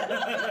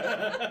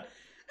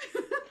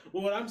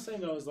 Well, what I'm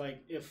saying though is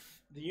like,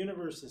 if the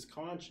universe is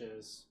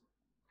conscious,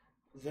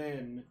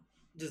 then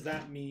does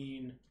that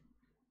mean,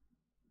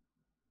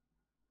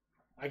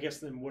 I guess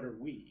then what are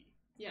we?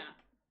 Yeah.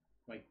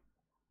 Like,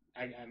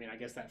 I mean, I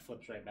guess that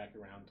flips right back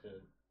around to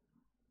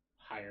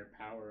higher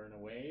power in a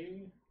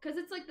way. Because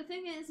it's like, the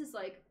thing is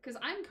like, because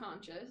I'm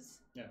conscious.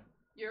 Yeah.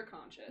 You're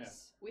conscious. Yeah.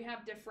 We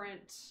have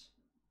different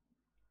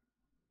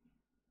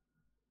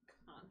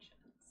conscience.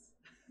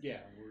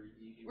 Yeah,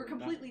 we're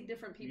completely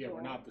different people. Yeah,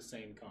 we're not the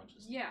same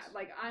consciousness. Yeah,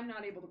 like, I'm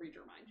not able to read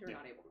your mind. You're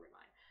not able to read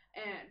mine.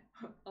 And,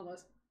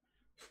 unless.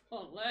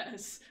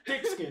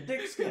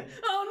 Dick skin.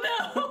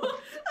 Oh,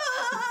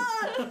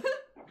 no!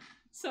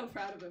 So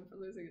proud of him for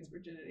losing his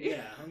virginity.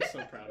 Yeah, I'm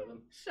so proud of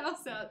him.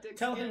 Shouts out, Dick.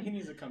 Tell him he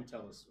needs to come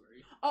tell a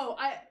story. Oh,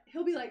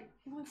 he'll be like,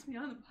 he wants me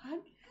on the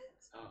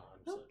podcast? Oh, I'm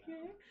so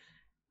down.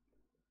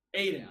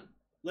 Aiden,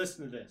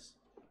 listen to this.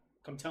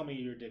 Come tell me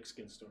your dick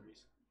skin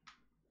stories.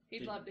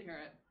 He'd love to hear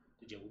it.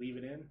 Did you leave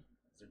it in?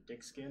 Is there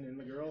dick skin in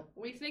the girl?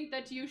 We think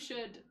that you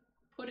should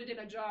put it in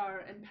a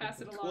jar and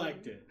pass it along.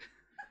 Collect it.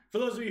 For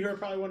those of you who are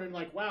probably wondering,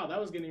 like, wow, that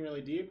was getting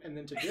really deep, and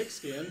then to dick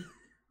skin...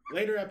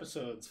 Later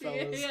episodes,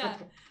 fellas. Yeah,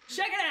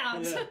 check it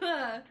out.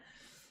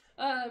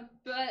 Yeah.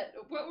 But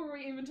what were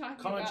we even talking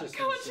about?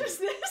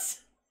 Consciousness.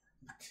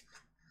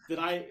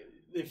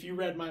 If you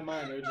read my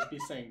mind, I would just be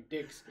saying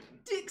dick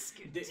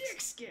skin.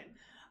 Dick skin.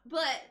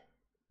 But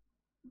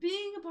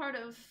being a part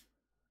of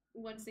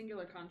one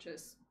singular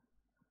conscious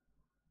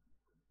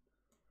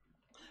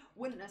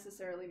wouldn't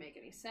necessarily make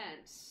any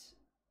sense.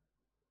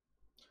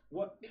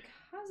 What?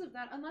 Because of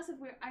that, unless if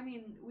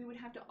we would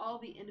have to all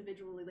be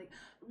individually, like,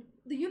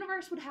 the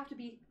universe would have to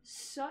be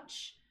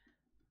such,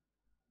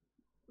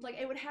 like,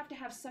 it would have to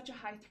have such a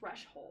high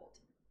threshold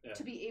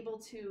to be able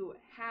to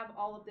have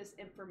all of this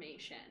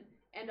information.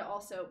 And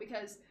also,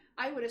 because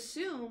I would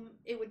assume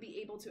it would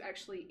be able to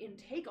actually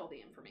intake all the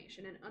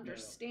information and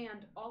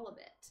understand all of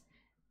it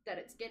that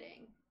it's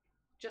getting,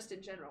 just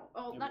in general.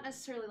 Oh, not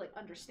necessarily, like,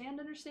 understand,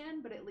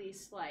 but at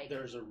least, like...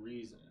 There's a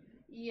reason.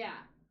 Yeah.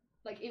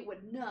 Like, it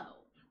would know.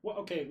 Well,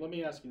 okay, let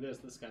me ask you this.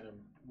 This is kind of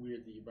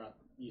weird that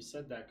you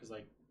said that, because,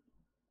 like,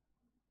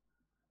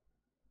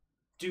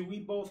 do we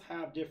both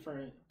have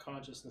different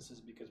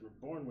consciousnesses because we're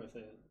born with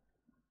it?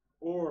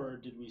 Or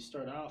did we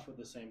start off with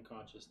the same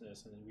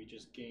consciousness and then we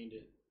just gained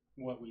it,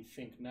 what we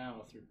think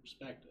now, through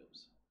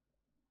perspectives?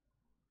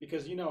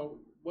 Because, you know,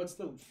 what's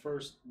the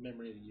first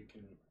memory that you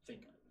can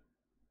think of?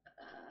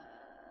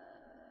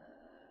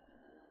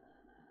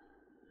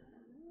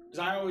 Because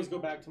I always go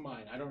back to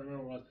mine. I don't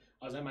remember what it was.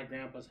 I was at my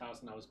grandpa's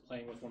house and I was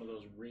playing with one of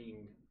those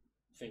ring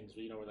things,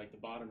 you know, where like the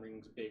bottom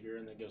ring's bigger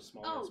and then goes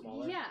smaller and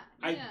smaller. Yeah.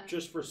 I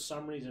just for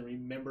some reason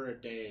remember a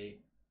day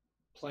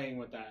playing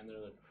with that, and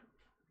they're like,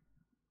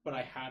 but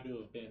I had to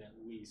have been at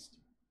least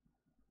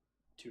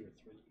 2 or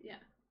 3. Yeah.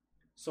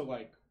 So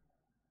like,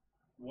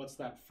 what's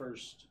that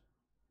first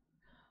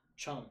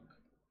chunk?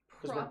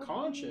 Because we're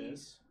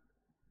conscious.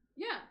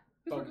 Yeah,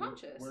 because we're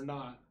conscious. We're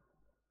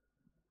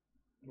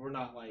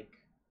not like.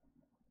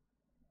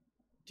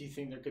 Do you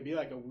think there could be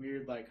like a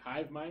weird like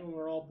hive mind when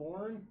we're all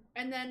born?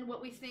 And then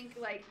what we think,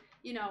 like,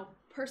 you know,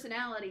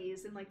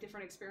 personalities and like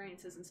different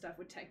experiences and stuff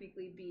would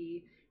technically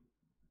be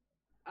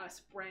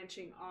us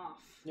branching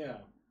off. Yeah.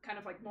 Kind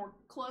of like more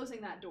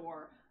closing that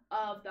door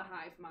of the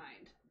hive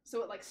mind.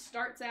 So it like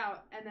starts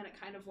out and then it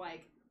kind of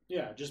like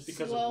just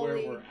because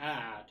slowly, of where we're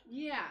at.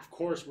 Yeah. Of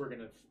course we're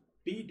gonna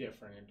be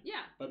different.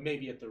 Yeah. But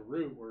maybe at the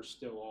root we're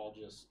still all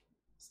just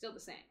still the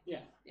same.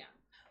 Yeah. Yeah.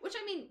 Which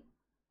I mean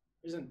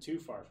isn't too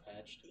far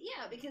fetched.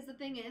 Yeah, because the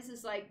thing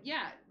is like,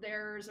 yeah,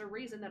 there's a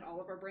reason that all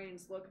of our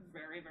brains look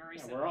very, very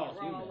similar. We're all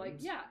humans. Like,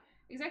 yeah,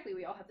 exactly.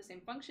 We all have the same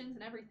functions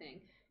and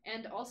everything,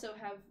 and also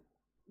have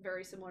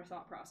very similar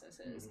thought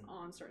processes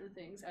on certain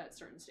things at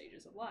certain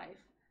stages of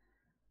life.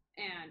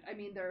 And I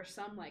mean, there are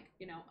some like,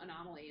 you know,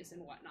 anomalies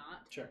and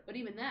whatnot. Sure. But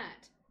even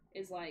that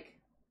is like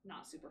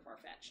not super far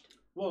fetched.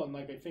 Well, and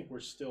like I think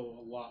we're still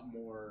a lot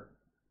more,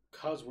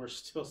 because we're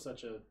still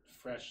such a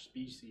fresh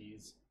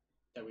species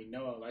that we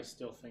know of. I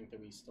still think that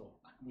we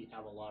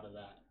have a lot of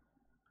that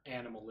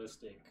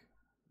animalistic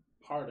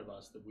part of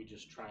us that we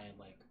just try and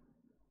like.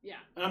 Yeah.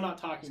 And I'm not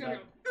talking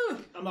about.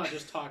 I'm not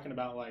just talking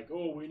about like,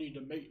 oh, we need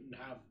to mate and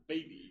have a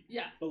baby.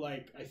 Yeah. But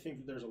like, I think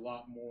that there's a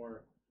lot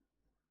more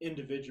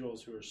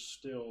individuals who are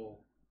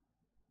still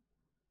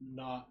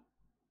not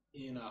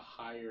in a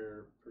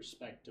higher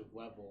perspective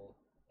level,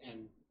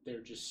 and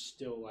they're just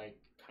still like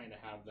kind of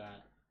have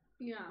that.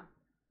 Yeah.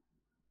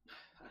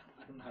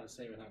 I don't know how to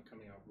say it without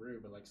coming out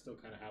rude, but like still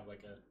kind of have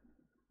like a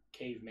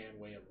caveman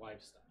way of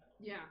lifestyle.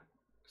 Yeah.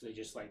 Because they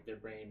just like their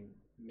brain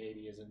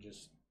maybe isn't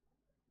just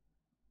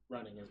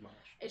running as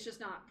much. It's just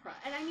not.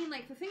 And I mean,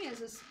 like the thing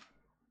is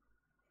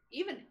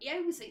even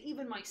I would say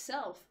even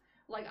myself,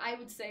 like I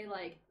would say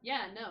like,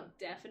 yeah, no,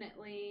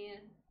 definitely.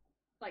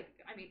 Like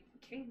I mean,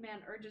 caveman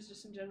urges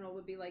just in general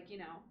would be like, you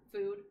know,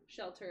 food,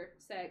 shelter,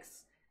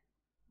 sex,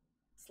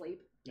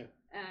 sleep. Yeah.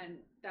 And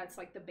that's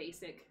like the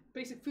basic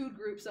food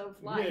groups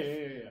of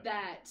life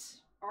that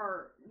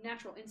are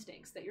natural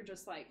instincts that you're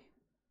just like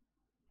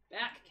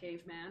back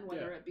caveman,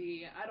 whether it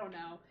be, I don't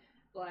know,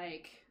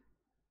 like,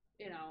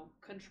 you know,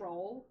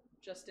 control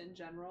just in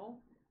general.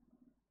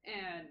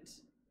 And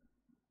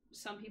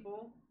some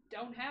people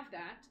don't have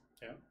that.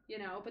 Yeah. You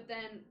know, but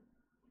then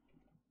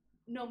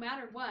no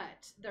matter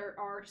what, there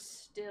are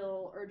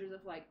still urges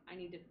of like, I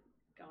need to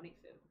go and eat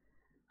food.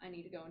 I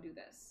need to go and do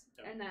this.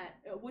 Yeah. And that,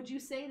 would you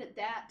say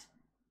that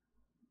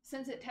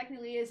since it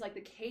technically is like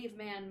the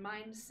caveman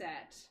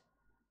mindset,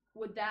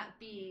 would that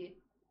be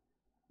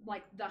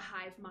like the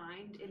hive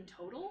mind in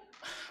total?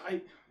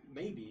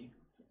 Maybe,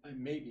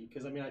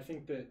 because I mean, I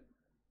think that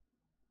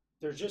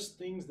there's just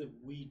things that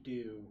we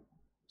do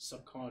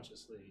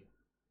subconsciously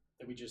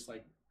that we just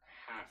like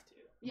have to.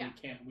 Yeah.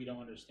 We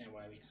don't understand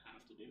why we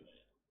have to do it.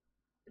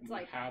 It's we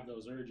like have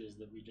those urges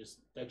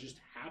that just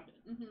happen.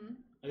 Mm-hmm.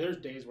 And there's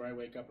days where I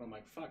wake up and I'm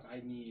like, fuck,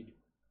 I need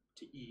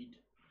to eat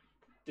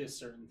this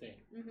certain thing.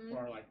 Mm-hmm.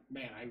 Or like,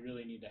 man, I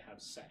really need to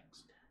have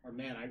sex. Or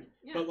man,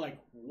 but like,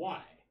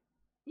 why?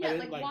 Yeah,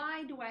 like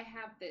why do I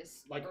have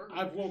this? Like, urge?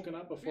 I've woken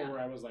up before where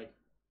I was like,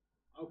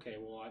 okay,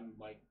 well,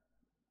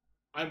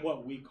 I'm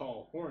what we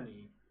call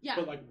horny. Yeah.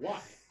 But like,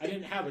 why? I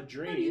didn't have a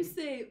dream. How do you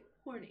say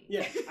horny?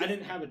 Yeah, I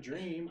didn't have a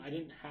dream. I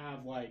didn't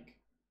have like,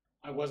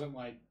 I wasn't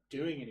like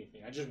doing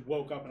anything. I just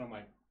woke up and I'm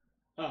like,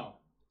 oh,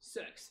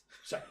 sex.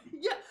 Sorry.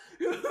 Yeah.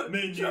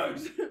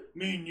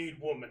 Me need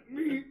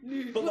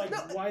woman. But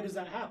like, why does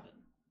that happen?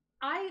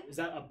 Is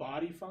that a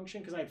body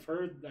function? Because I've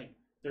heard like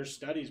there's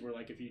studies where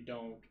like if you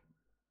don't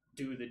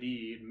do the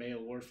deed,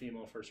 male or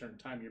female, for a certain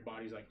time, your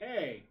body's like,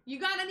 hey, you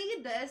gotta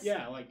need this.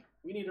 Yeah, like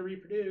we need to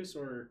reproduce,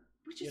 or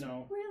which is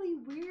really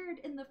weird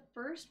in the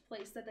first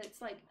place that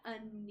it's like a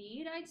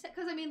need. I'd say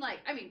because I mean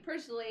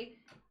personally,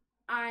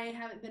 I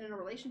haven't been in a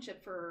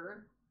relationship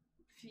for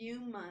a few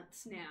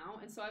months now,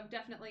 and so I've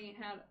definitely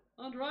had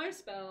a dry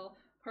spell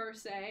per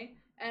se,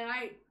 and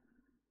I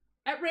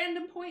at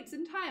random points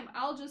in time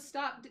I'll just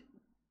stop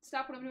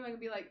what I'm doing and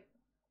be like,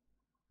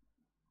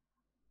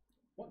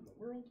 what in the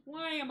world?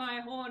 Why am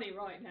I horny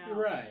right now?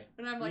 Right.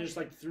 And I'm like, you're just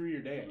like through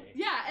your day.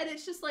 Yeah, and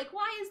it's just like,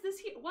 why is this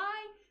here? Why?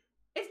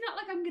 It's not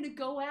like I'm gonna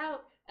go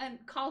out and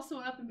call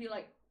someone up and be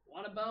like,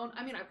 want a bone?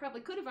 I mean, I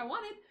probably could if I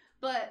wanted,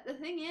 but the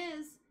thing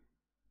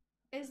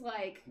is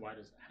like, why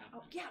does it happen?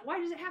 Oh, yeah, why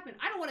does it happen?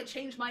 I don't want to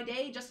change my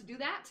day just to do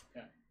that.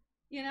 Yeah.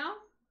 You know?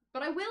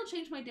 But I will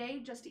change my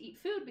day just to eat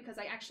food because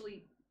I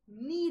actually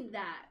need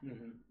that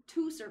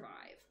to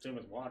survive. Same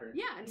with water.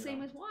 Yeah, and same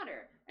with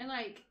water. And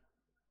like,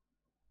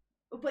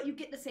 but you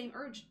get the same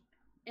urge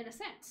in a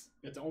sense.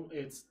 It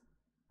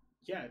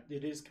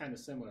is kind of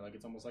similar. Like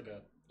it's almost like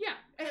a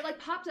And it like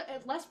pops up,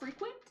 less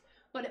frequent,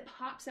 but it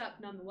pops up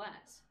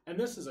nonetheless. And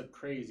this is a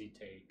crazy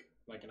take,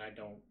 like, and I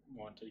don't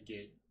want to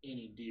get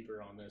any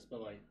deeper on this,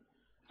 but like,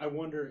 I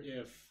wonder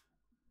if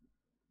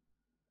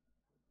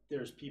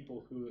there's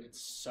people who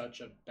it's such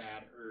a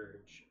bad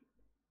urge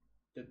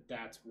that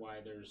that's why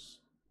there's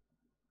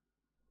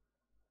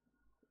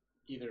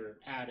either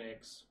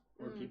addicts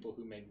or people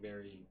who make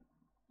very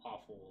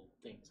awful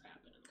things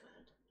happen in the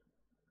world.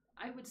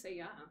 I would say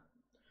yeah.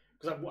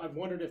 Because I've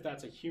wondered if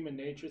that's a human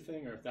nature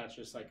thing or if that's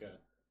just like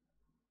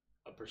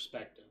a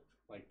perspective.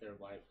 Like their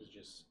life is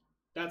just...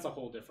 That's a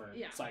whole different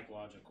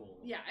psychological...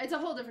 Yeah, it's a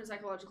whole different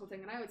psychological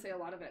thing. And I would say a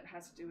lot of it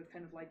has to do with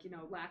kind of like,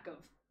 lack of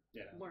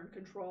learned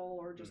control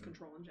or just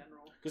control in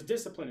general. Because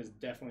discipline is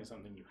definitely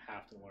something you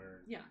have to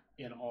learn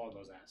in all of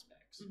those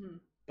aspects. Mm-hmm.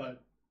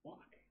 But why?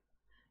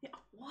 Yeah,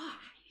 why?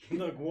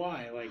 Like,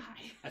 why? Like,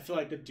 why? I feel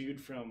like the dude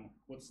from,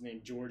 what's his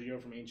name, Giorgio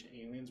from Ancient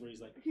Aliens, where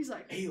he's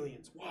like,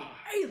 aliens, why?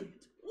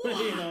 Aliens,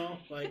 why?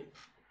 Like,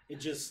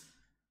 it's just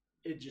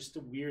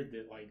weird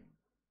that, like,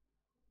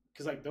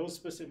 because, like, those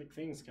specific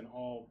things can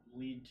all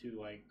lead to,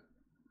 like,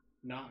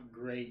 not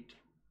great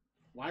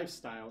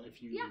lifestyle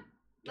if you...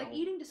 Like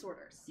eating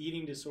disorders.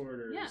 Eating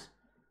disorders.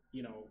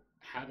 Yeah.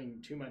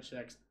 Having too much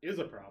sex is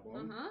a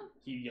problem.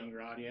 To you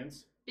younger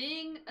audience.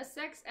 Being a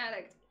sex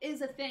addict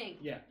is a thing.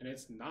 Yeah, and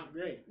it's not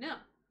great. No.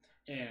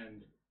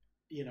 And,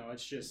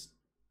 it's just,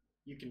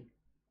 you can,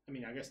 I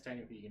mean, I guess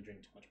technically you can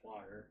drink too much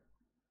water,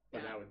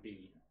 but that would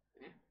be,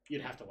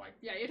 you'd have to like...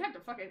 Yeah, you'd have to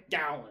fucking...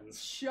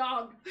 Gallons.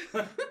 Chug.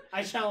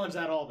 I challenge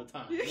that all the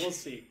time. We'll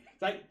see.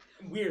 It's like,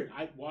 weird.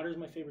 Water is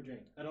my favorite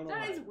drink. I don't know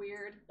why. That is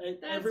weird.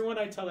 Everyone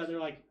I tell that, they're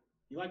like,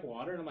 you like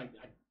water? And I'm like,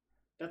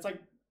 that's like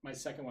my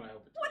second one I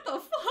opened. What the fuck,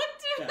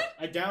 dude? Yeah,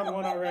 I downed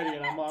one already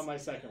and I'm on my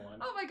second one.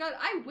 Oh my god,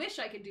 I wish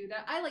I could do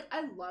that.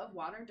 I love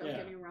water, don't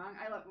get me wrong.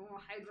 I love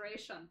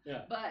hydration.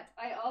 Yeah. But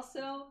I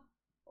also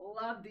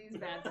love these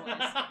bad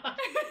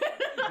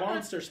boys.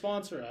 Monster,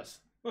 sponsor us.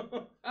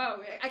 Oh,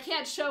 I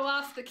can't show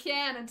off the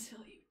can until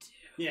you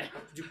do. Yeah.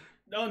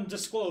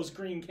 Undisclosed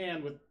green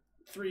can with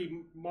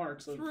 3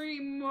 marks. 3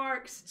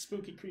 marks.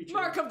 Spooky creature.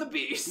 Mark of the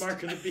beast.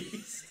 Mark of the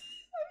beast.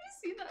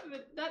 Seen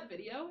that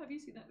video? Have you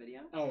seen that video?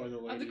 Oh, the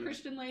lady. Of the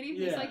Christian lady?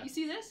 Yeah. It's like, you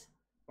see this?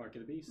 Mark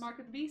of the Beast. Mark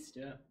of the Beast?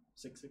 Yeah.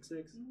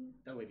 666. Mm-hmm.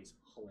 That lady's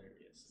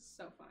hilarious.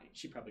 So funny.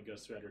 She probably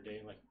goes throughout her day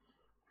and like,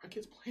 our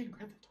kids playing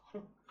Grand Theft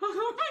Auto. Are they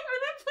playing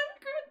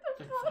Grand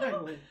Theft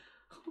Auto?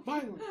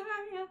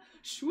 Violent.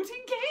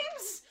 Shooting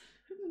games?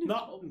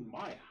 Not in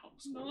my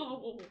house.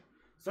 No.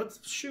 So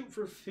let's shoot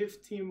for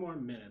 15 more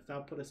minutes.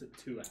 That'll put us at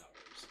 2 hours.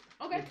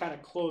 Okay. And kind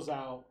of close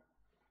out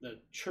the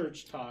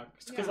church talk.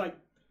 Because like,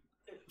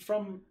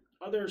 from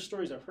other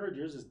stories I've heard,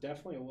 yours is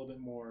definitely a little bit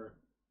more,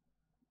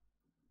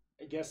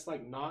 I guess,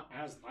 like, not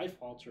as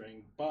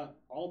life-altering, but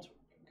altering.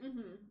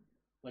 Mm-hmm.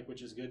 Like,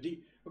 which is good.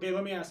 Okay,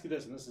 let me ask you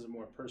this, and this is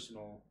more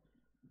personal.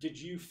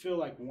 Did you feel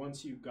like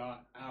once you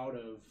got out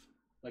of,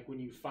 like, when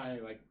you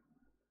finally, like,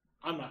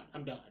 I'm done.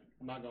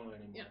 I'm not going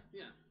anymore.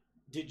 Yeah.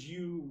 Did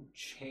you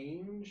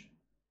change,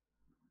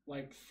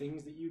 like,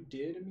 things that you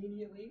did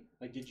immediately?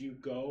 Like, did you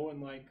go and,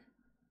 like,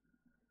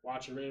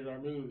 watch a rated R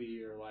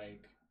movie or,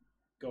 like,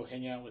 go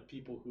hang out with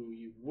people who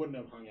you wouldn't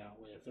have hung out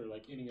with or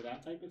like any of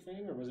that type of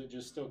thing? Or was it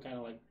just still kind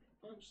of like,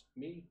 oh, just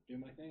me, do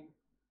my thing?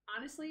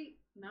 Honestly,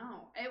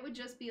 no. It would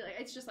just be like,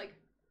 it's just like,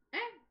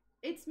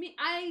 it's me.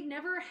 I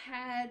never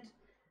had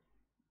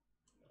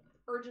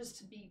urges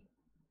to be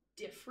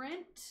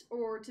different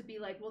or to be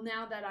like, well,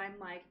 now that I'm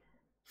like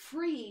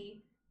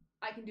free,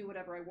 I can do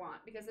whatever I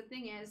want. Because the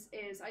thing is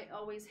I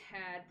always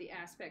had the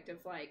aspect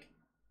of like,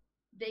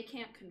 they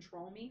can't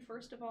control me,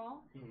 first of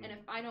all. Mm-hmm. And if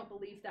I don't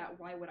believe that,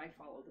 why would I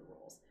follow the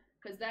rules?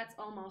 Because that's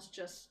almost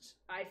just,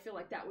 I feel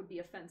like that would be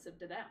offensive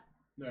to them.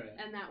 Right.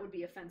 And that would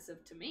be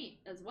offensive to me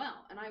as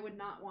well. And I would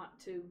not want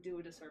to do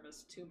a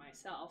disservice to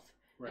myself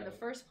in the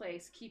first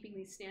place, keeping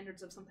these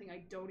standards of something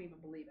I don't even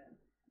believe in.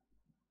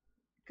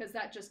 Because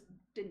that just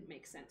didn't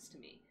make sense to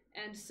me.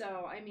 And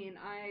so, I mean,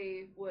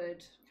 I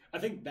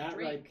think that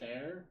drink. Right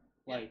there,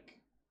 like,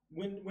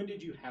 when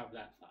did you have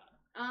that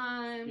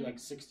thought? You're like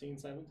 16,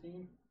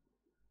 17?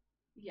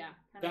 Yeah.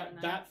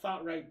 That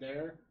thought right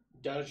there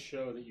does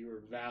show that you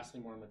were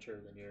vastly more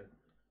mature than you.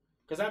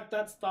 Because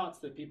that's thoughts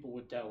that people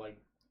would tell, like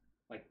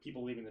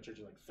people leaving the church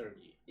at like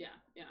 30. Yeah.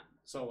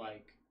 So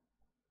like,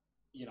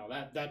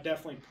 that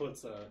definitely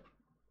puts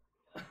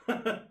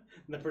the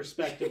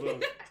perspective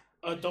of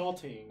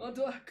adulting.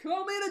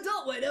 Call me an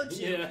adult, why don't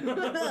you?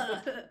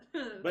 Yeah.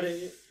 But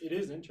it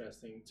is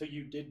interesting. So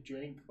you did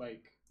drink,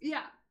 like...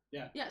 Yeah.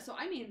 Yeah. Yeah, so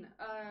I mean,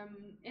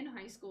 in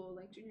high school,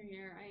 like junior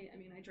year,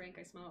 I drank,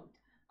 I smoked.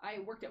 I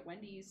worked at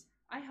Wendy's.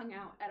 I hung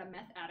out at a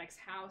meth addict's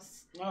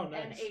house. Oh,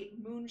 nice. And ate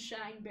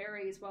moonshine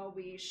berries while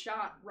we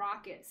shot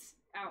rockets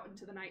out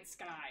into the night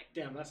sky.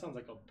 Damn, that sounds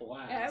like a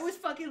blast. Yeah, it was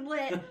fucking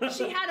lit.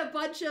 She had a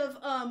bunch of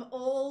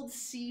old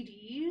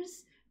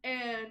CDs,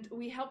 and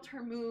we helped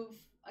her move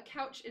a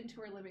couch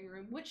into her living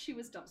room, which she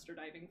was dumpster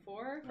diving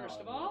for, first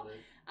of all.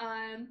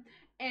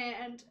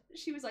 And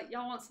she was like,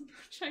 y'all want some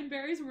moonshine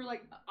berries? And we're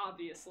like,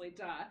 obviously,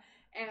 duh.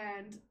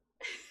 And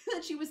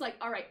then she was like,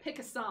 all right, pick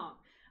a song.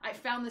 I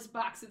found this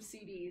box of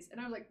CDs, and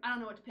I was like, I don't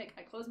know what to pick.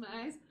 I closed my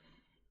eyes,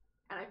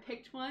 and I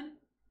picked one.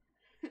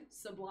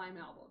 Sublime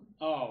album.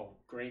 Oh,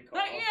 great call.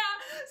 Yeah,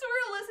 so we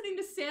were listening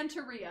to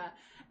Santeria,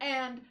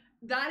 and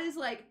that is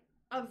like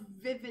a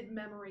vivid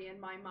memory in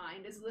my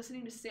mind, is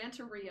listening to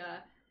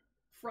Santeria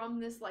from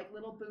this like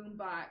little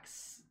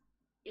boombox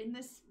in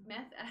this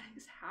meth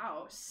addict's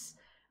house,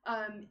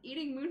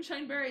 eating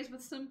moonshine berries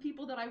with some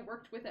people that I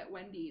worked with at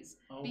Wendy's,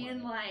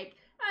 being like,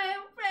 I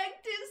am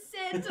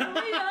practiced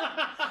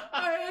Santeria,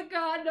 I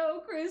got no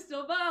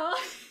crystal ball.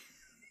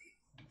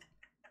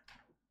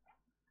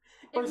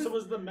 So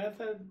was the meth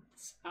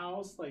head's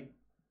house, like,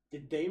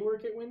 did they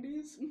work at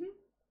Wendy's? Mm-hmm.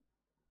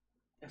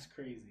 That's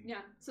crazy.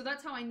 Yeah, so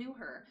that's how I knew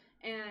her.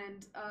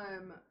 And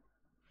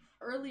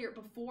earlier,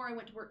 before I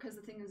went to work, because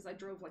the thing is I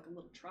drove like a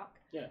little truck.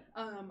 Yeah.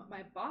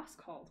 My boss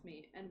called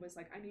me and was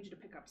like, I need you to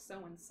pick up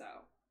so-and-so.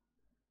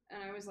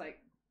 And I was like,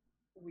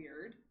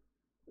 weird.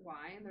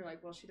 Why? And they're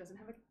like, well, she doesn't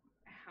have a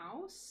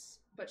house,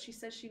 but she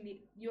says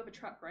you have a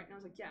truck, right? And I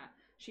was like, yeah.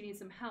 She needs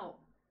some help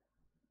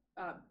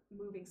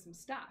moving some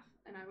stuff.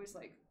 And I was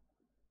like,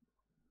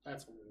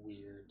 that's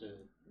weird.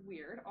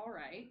 Weird, all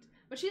right.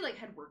 But she like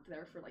had worked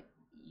there for like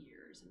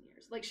years and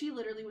years. Like she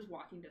literally was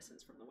walking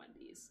distance from the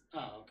Wendy's.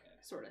 Oh, okay.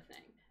 Sort of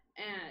thing.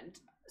 And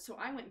so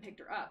I went and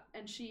picked her up,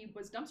 and she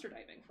was dumpster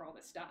diving for all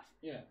this stuff.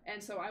 Yeah.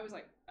 And so I was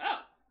like, oh,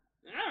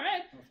 all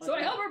right. So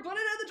I help her put it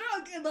in the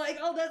trunk and like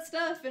all that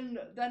stuff, and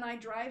then I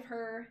drive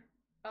her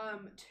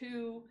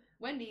to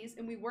Wendy's,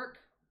 and we work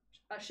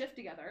a shift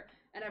together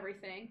and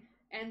everything.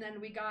 And then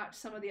we got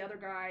some of the other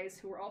guys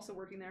who were also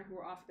working there who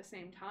were off at the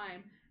same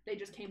time. They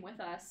just came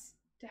with us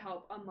to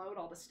help unload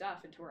all the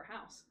stuff into her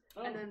house.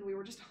 Oh. And then we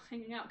were just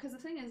hanging out. Because the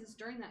thing is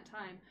during that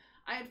time,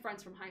 I had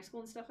friends from high school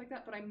and stuff like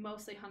that, but I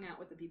mostly hung out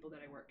with the people that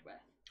I worked with.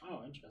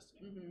 Oh, interesting.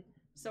 Mm-hmm.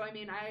 So, I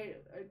mean,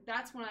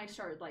 that's when I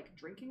started, like,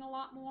 drinking a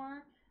lot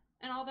more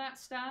and all that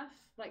stuff.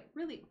 Like,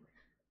 really,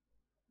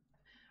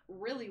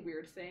 really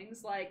weird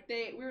things. Like,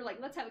 we were like,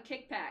 let's have a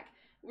kickback.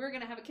 We were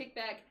going to have a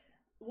kickback.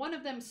 One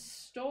of them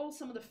stole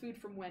some of the food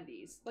from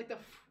Wendy's, like the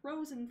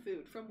frozen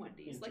food from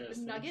Wendy's, like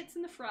the nuggets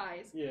and the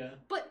fries. Yeah.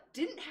 But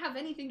didn't have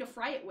anything to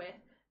fry it with.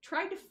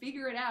 Tried to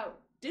figure it out.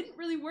 Didn't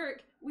really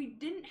work. We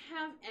didn't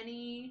have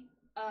any,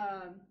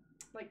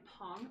 like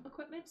Pong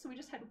equipment, so we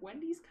just had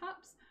Wendy's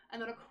cups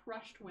and then a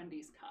crushed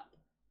Wendy's cup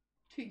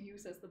to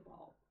use as the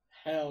ball.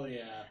 Hell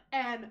yeah.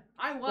 And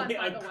I won, Wait,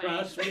 by the way.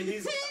 crushed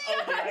Wendy's?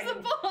 Okay, as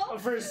the ball.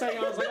 For a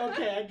second, I was like,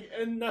 okay,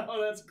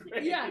 no, that's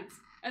great. Yeah.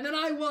 And then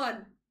I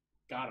won.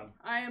 Got him.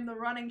 I am the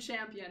running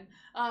champion.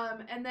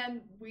 And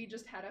then we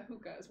just had a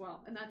hookah as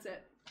well, and that's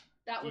it.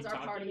 That was our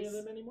parties. Do you talk to any of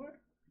them anymore?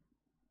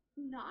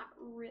 Not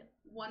really.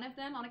 One of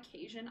them, on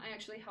occasion, I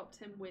actually helped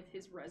him with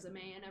his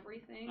resume and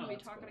everything. We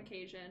talk on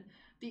occasion.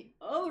 The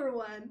other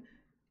one,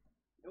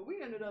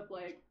 we ended up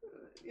like,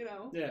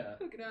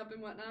 hooking up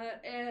and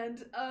whatnot. And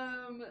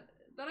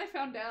then I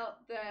found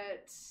out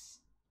that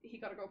he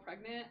got a girl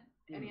pregnant,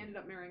 and he ended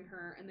up marrying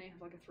her, and they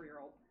have like a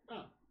 3-year-old.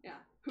 Oh. Yeah.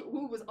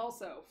 Who was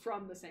also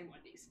from the same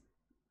Wendy's.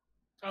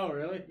 Oh,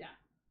 really? Yeah.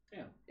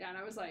 Damn. Yeah, and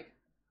I was like,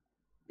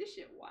 this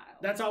shit wild.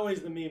 That's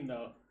always the meme,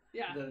 though.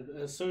 Yeah.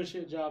 The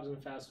associate jobs in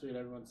fast food,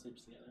 everyone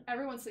sleeps together.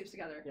 Everyone sleeps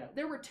together. Yeah.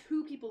 There were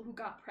 2 people who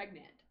got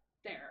pregnant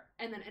there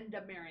and then ended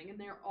up marrying, and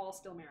they're all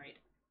still married.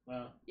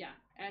 Wow. Yeah,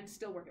 and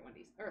still work at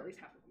Wendy's, or at least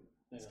half of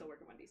them still work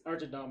at Wendy's. I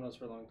worked at Domino's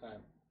for a long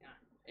time. Yeah,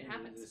 it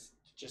happens. It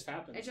just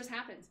happens. It just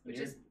happens, which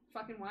is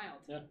fucking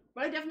wild. Yeah.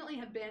 But I definitely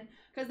have been,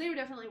 because they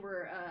definitely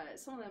were,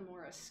 some of them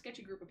were a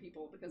sketchy group of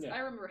people, because I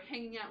remember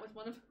hanging out with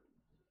one of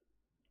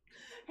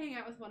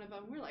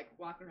them. We were like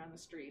walking around the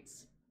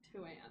streets,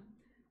 2 a.m.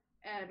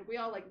 And we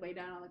all like lay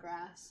down on the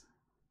grass.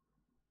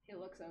 He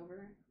looks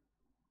over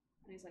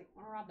and he's like,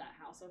 "Want to rob that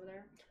house over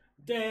there?"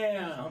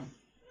 Damn.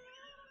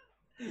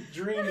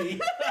 Dreamy.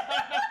 And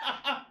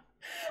I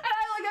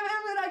look at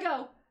him and I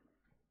go,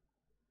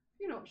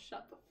 "You don't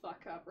shut the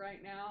fuck up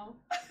right now.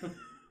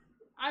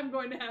 I'm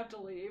going to have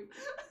to leave."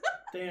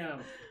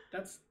 Damn.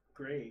 That's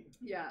great.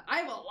 Yeah, I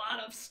have a lot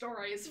of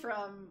stories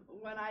from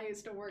when I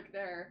used to work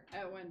there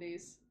at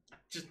Wendy's.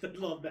 Just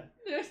love that.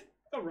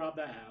 Go rob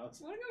that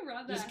house. I want to go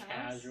rob that house. Just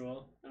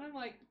casual. And I'm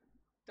like,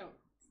 don't.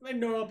 Like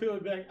normal people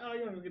would be like, oh,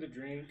 you want to get a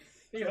drink?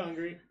 Are you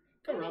hungry?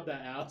 Go rob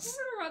that house. I'm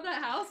going to rob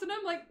that house. And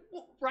I'm like,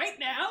 well, right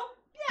now?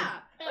 Yeah.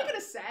 Look at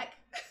a sec.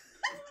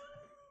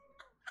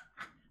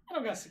 I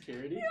don't got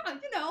security. Yeah,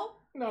 you know.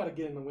 I know how to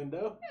get in the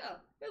window. Yeah.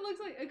 It looks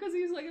like, because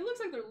he's like, it looks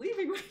like they're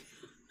leaving right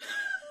now.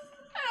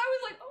 And I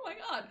was like, oh my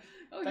God.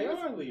 Oh, they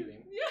are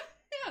leaving.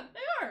 Yeah,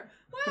 they are.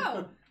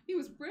 Wow. He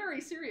was very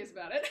serious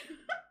about it.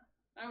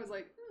 I was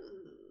like, ugh.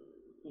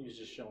 He was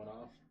just showing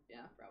off.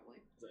 Yeah, probably.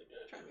 He's like,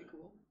 trying to be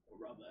cool. We'll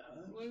rob that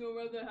house. Want to go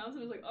rob that house? And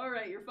I was like, all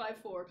right, you're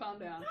 5'4", calm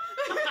down.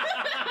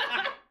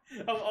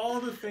 Of all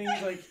the things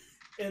like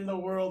in the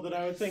world that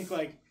I would think,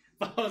 like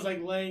if I was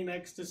like laying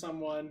next to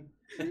someone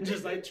and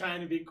just like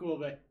trying to be cool,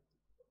 but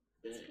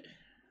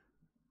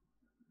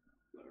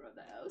want to rob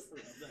that house?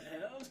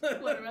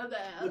 Want to rob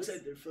that house? Looks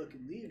like they're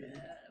fucking leaving.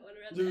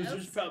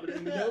 Losers probably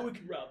didn't even know we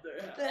could rob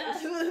their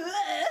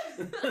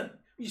house.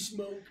 You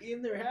smoke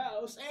in their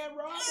house and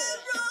rob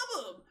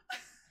them.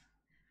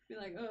 Be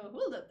like, oh,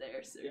 hold up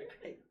there, sir. Yeah,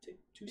 hey, take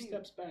 2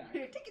 steps back.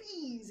 Here, take it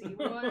easy,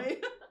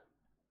 boy.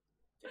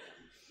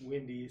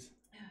 Wendy's.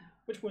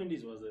 Which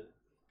Wendy's was it?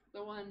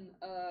 The one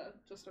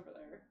just over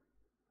there.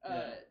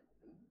 Yeah.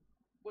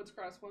 Woods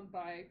Cross one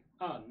by.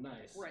 Oh,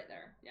 nice. Right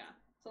there, yeah.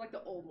 So like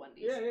the old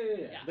Wendy's.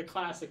 Yeah. The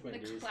classic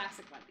Wendy's. The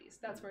classic Wendy's.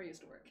 That's where I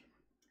used to work.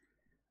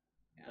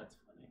 Yeah. That's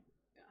funny.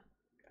 Yeah.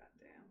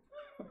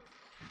 Goddamn.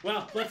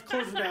 Well, let's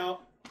close it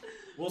out.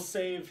 We'll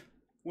save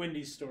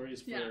Wendy's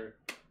stories for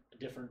a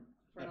different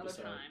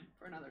episode.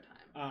 For another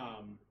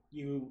time.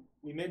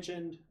 We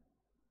mentioned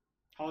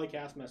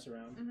Hollycast Mess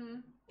Around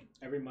Mm-hmm.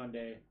 every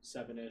Monday,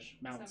 7-ish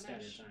Mountain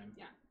Standard Time.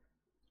 Yeah.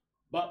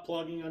 Butt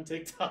plugging on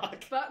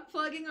TikTok. Butt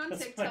plugging on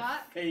That's TikTok. My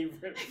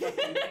favorite.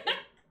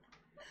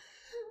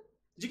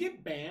 Did you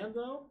get banned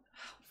though?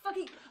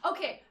 Fucking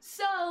okay.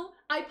 So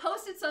I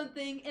posted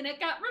something and it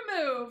got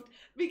removed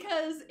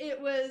because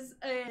it was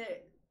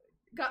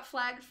got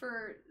flagged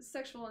for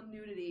sexual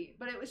nudity,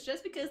 but it was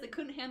just because they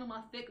couldn't handle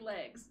my thick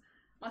legs,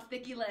 my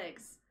thicky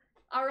legs.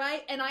 All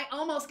right, and I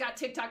almost got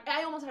TikTok.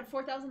 I almost had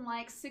 4,000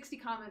 likes, 60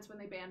 comments when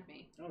they banned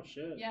me. Oh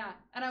shit. Yeah,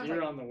 and I was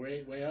You're on the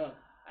way up.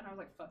 And I was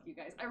like, fuck you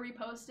guys. I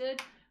reposted,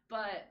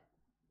 but it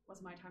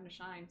wasn't my time to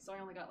shine, so I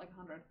only got like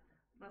 100.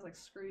 And I was like,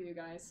 screw you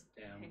guys.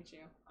 Damn. I hate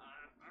you.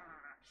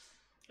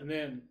 And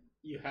then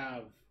you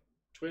have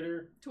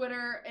Twitter.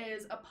 Twitter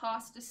is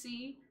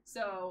apostasy,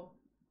 so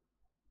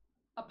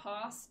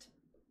apost,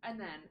 and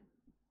then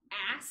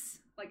ass,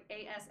 like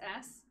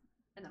ASS,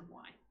 and then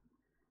Y.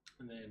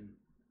 And then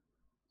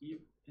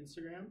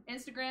Instagram?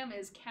 Instagram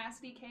is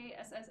Cassidy,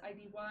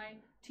 KSSIDY,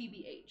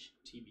 TBH.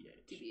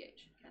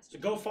 TBH. Cassidy. So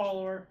go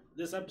follow her.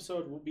 This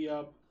episode will be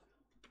up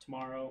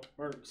tomorrow,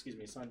 or excuse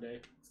me,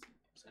 Sunday,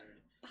 Saturday.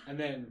 And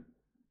then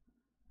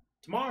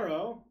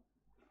tomorrow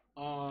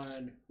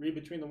on Read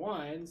Between the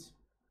Wines,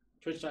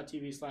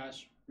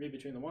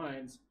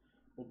 twitch.tv/readbetweenthewines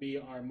will be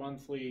our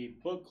monthly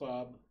book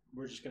club.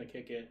 We're just going to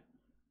kick it.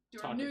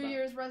 Doing New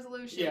Year's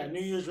resolutions. Yeah, New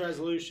Year's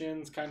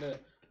resolutions. Kind of,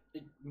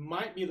 it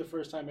might be the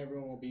first time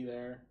everyone will be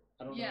there.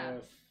 I don't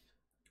know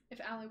if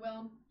Allie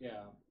will.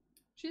 Yeah.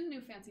 She has a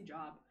new fancy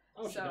job.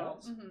 Oh, she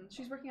does? Mm-hmm.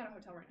 She's working at a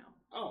hotel right now.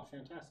 Oh,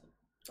 fantastic.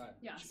 Glad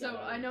yeah, so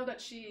I know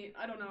that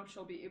I don't know if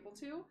she'll be able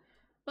to,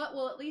 but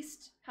we'll at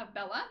least have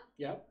Bella.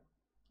 Yep.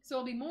 So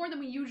it'll be more than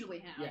we usually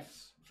have.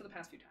 Yes. For the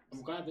past few times.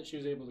 I'm glad that she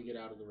was able to get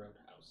out of the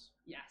Roadhouse.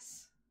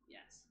 Yes.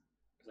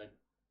 Because I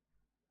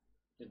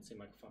didn't seem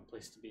like a fun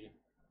place to be.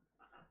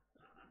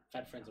 I've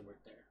had friends that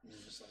worked there. And it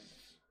was just like...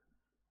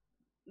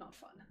 Not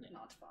fun. Yeah.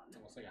 Not fun. It's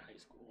almost like a high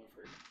school, I've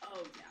heard.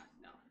 Oh, yeah.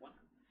 No. One.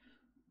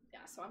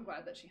 Yeah, so I'm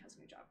glad that she has a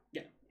new job.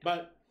 Yeah.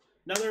 But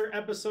another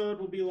episode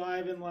will be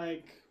live in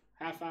like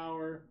half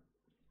hour.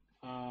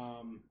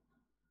 And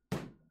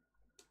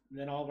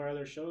then all of our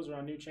other shows are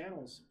on new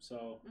channels.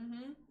 So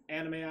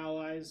Anime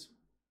Allies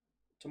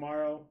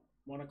tomorrow,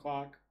 1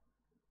 o'clock.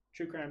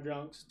 True Crime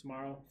Drunks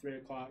tomorrow, 3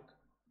 o'clock.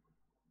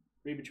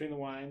 Read Between the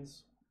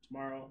Wines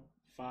tomorrow,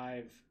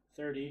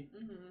 5:30.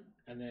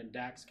 And then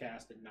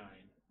Daxcast at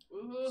 9.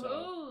 Ooh.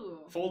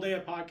 So, full day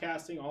of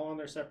podcasting, all on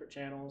their separate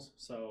channels.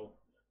 So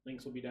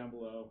links will be down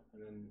below,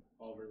 and then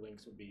all of our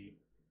links will be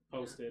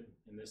posted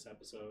in this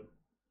episode.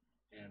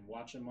 And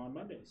watch them on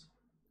Mondays.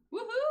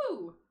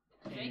 Woohoo!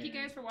 Thank you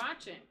guys for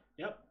watching.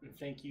 Yep, and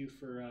thank you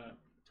for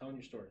telling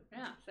your story.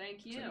 Yeah,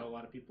 thank you. I know a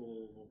lot of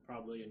people will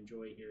probably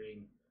enjoy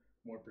hearing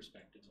more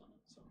perspectives on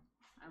it. So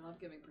I love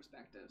giving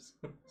perspectives.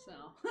 So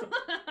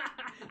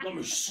let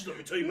me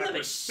tell you my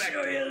perspective.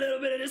 Let me show you a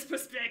little bit of this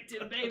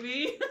perspective,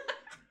 baby.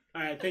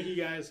 All right, thank you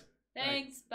guys. Thanks. Bye.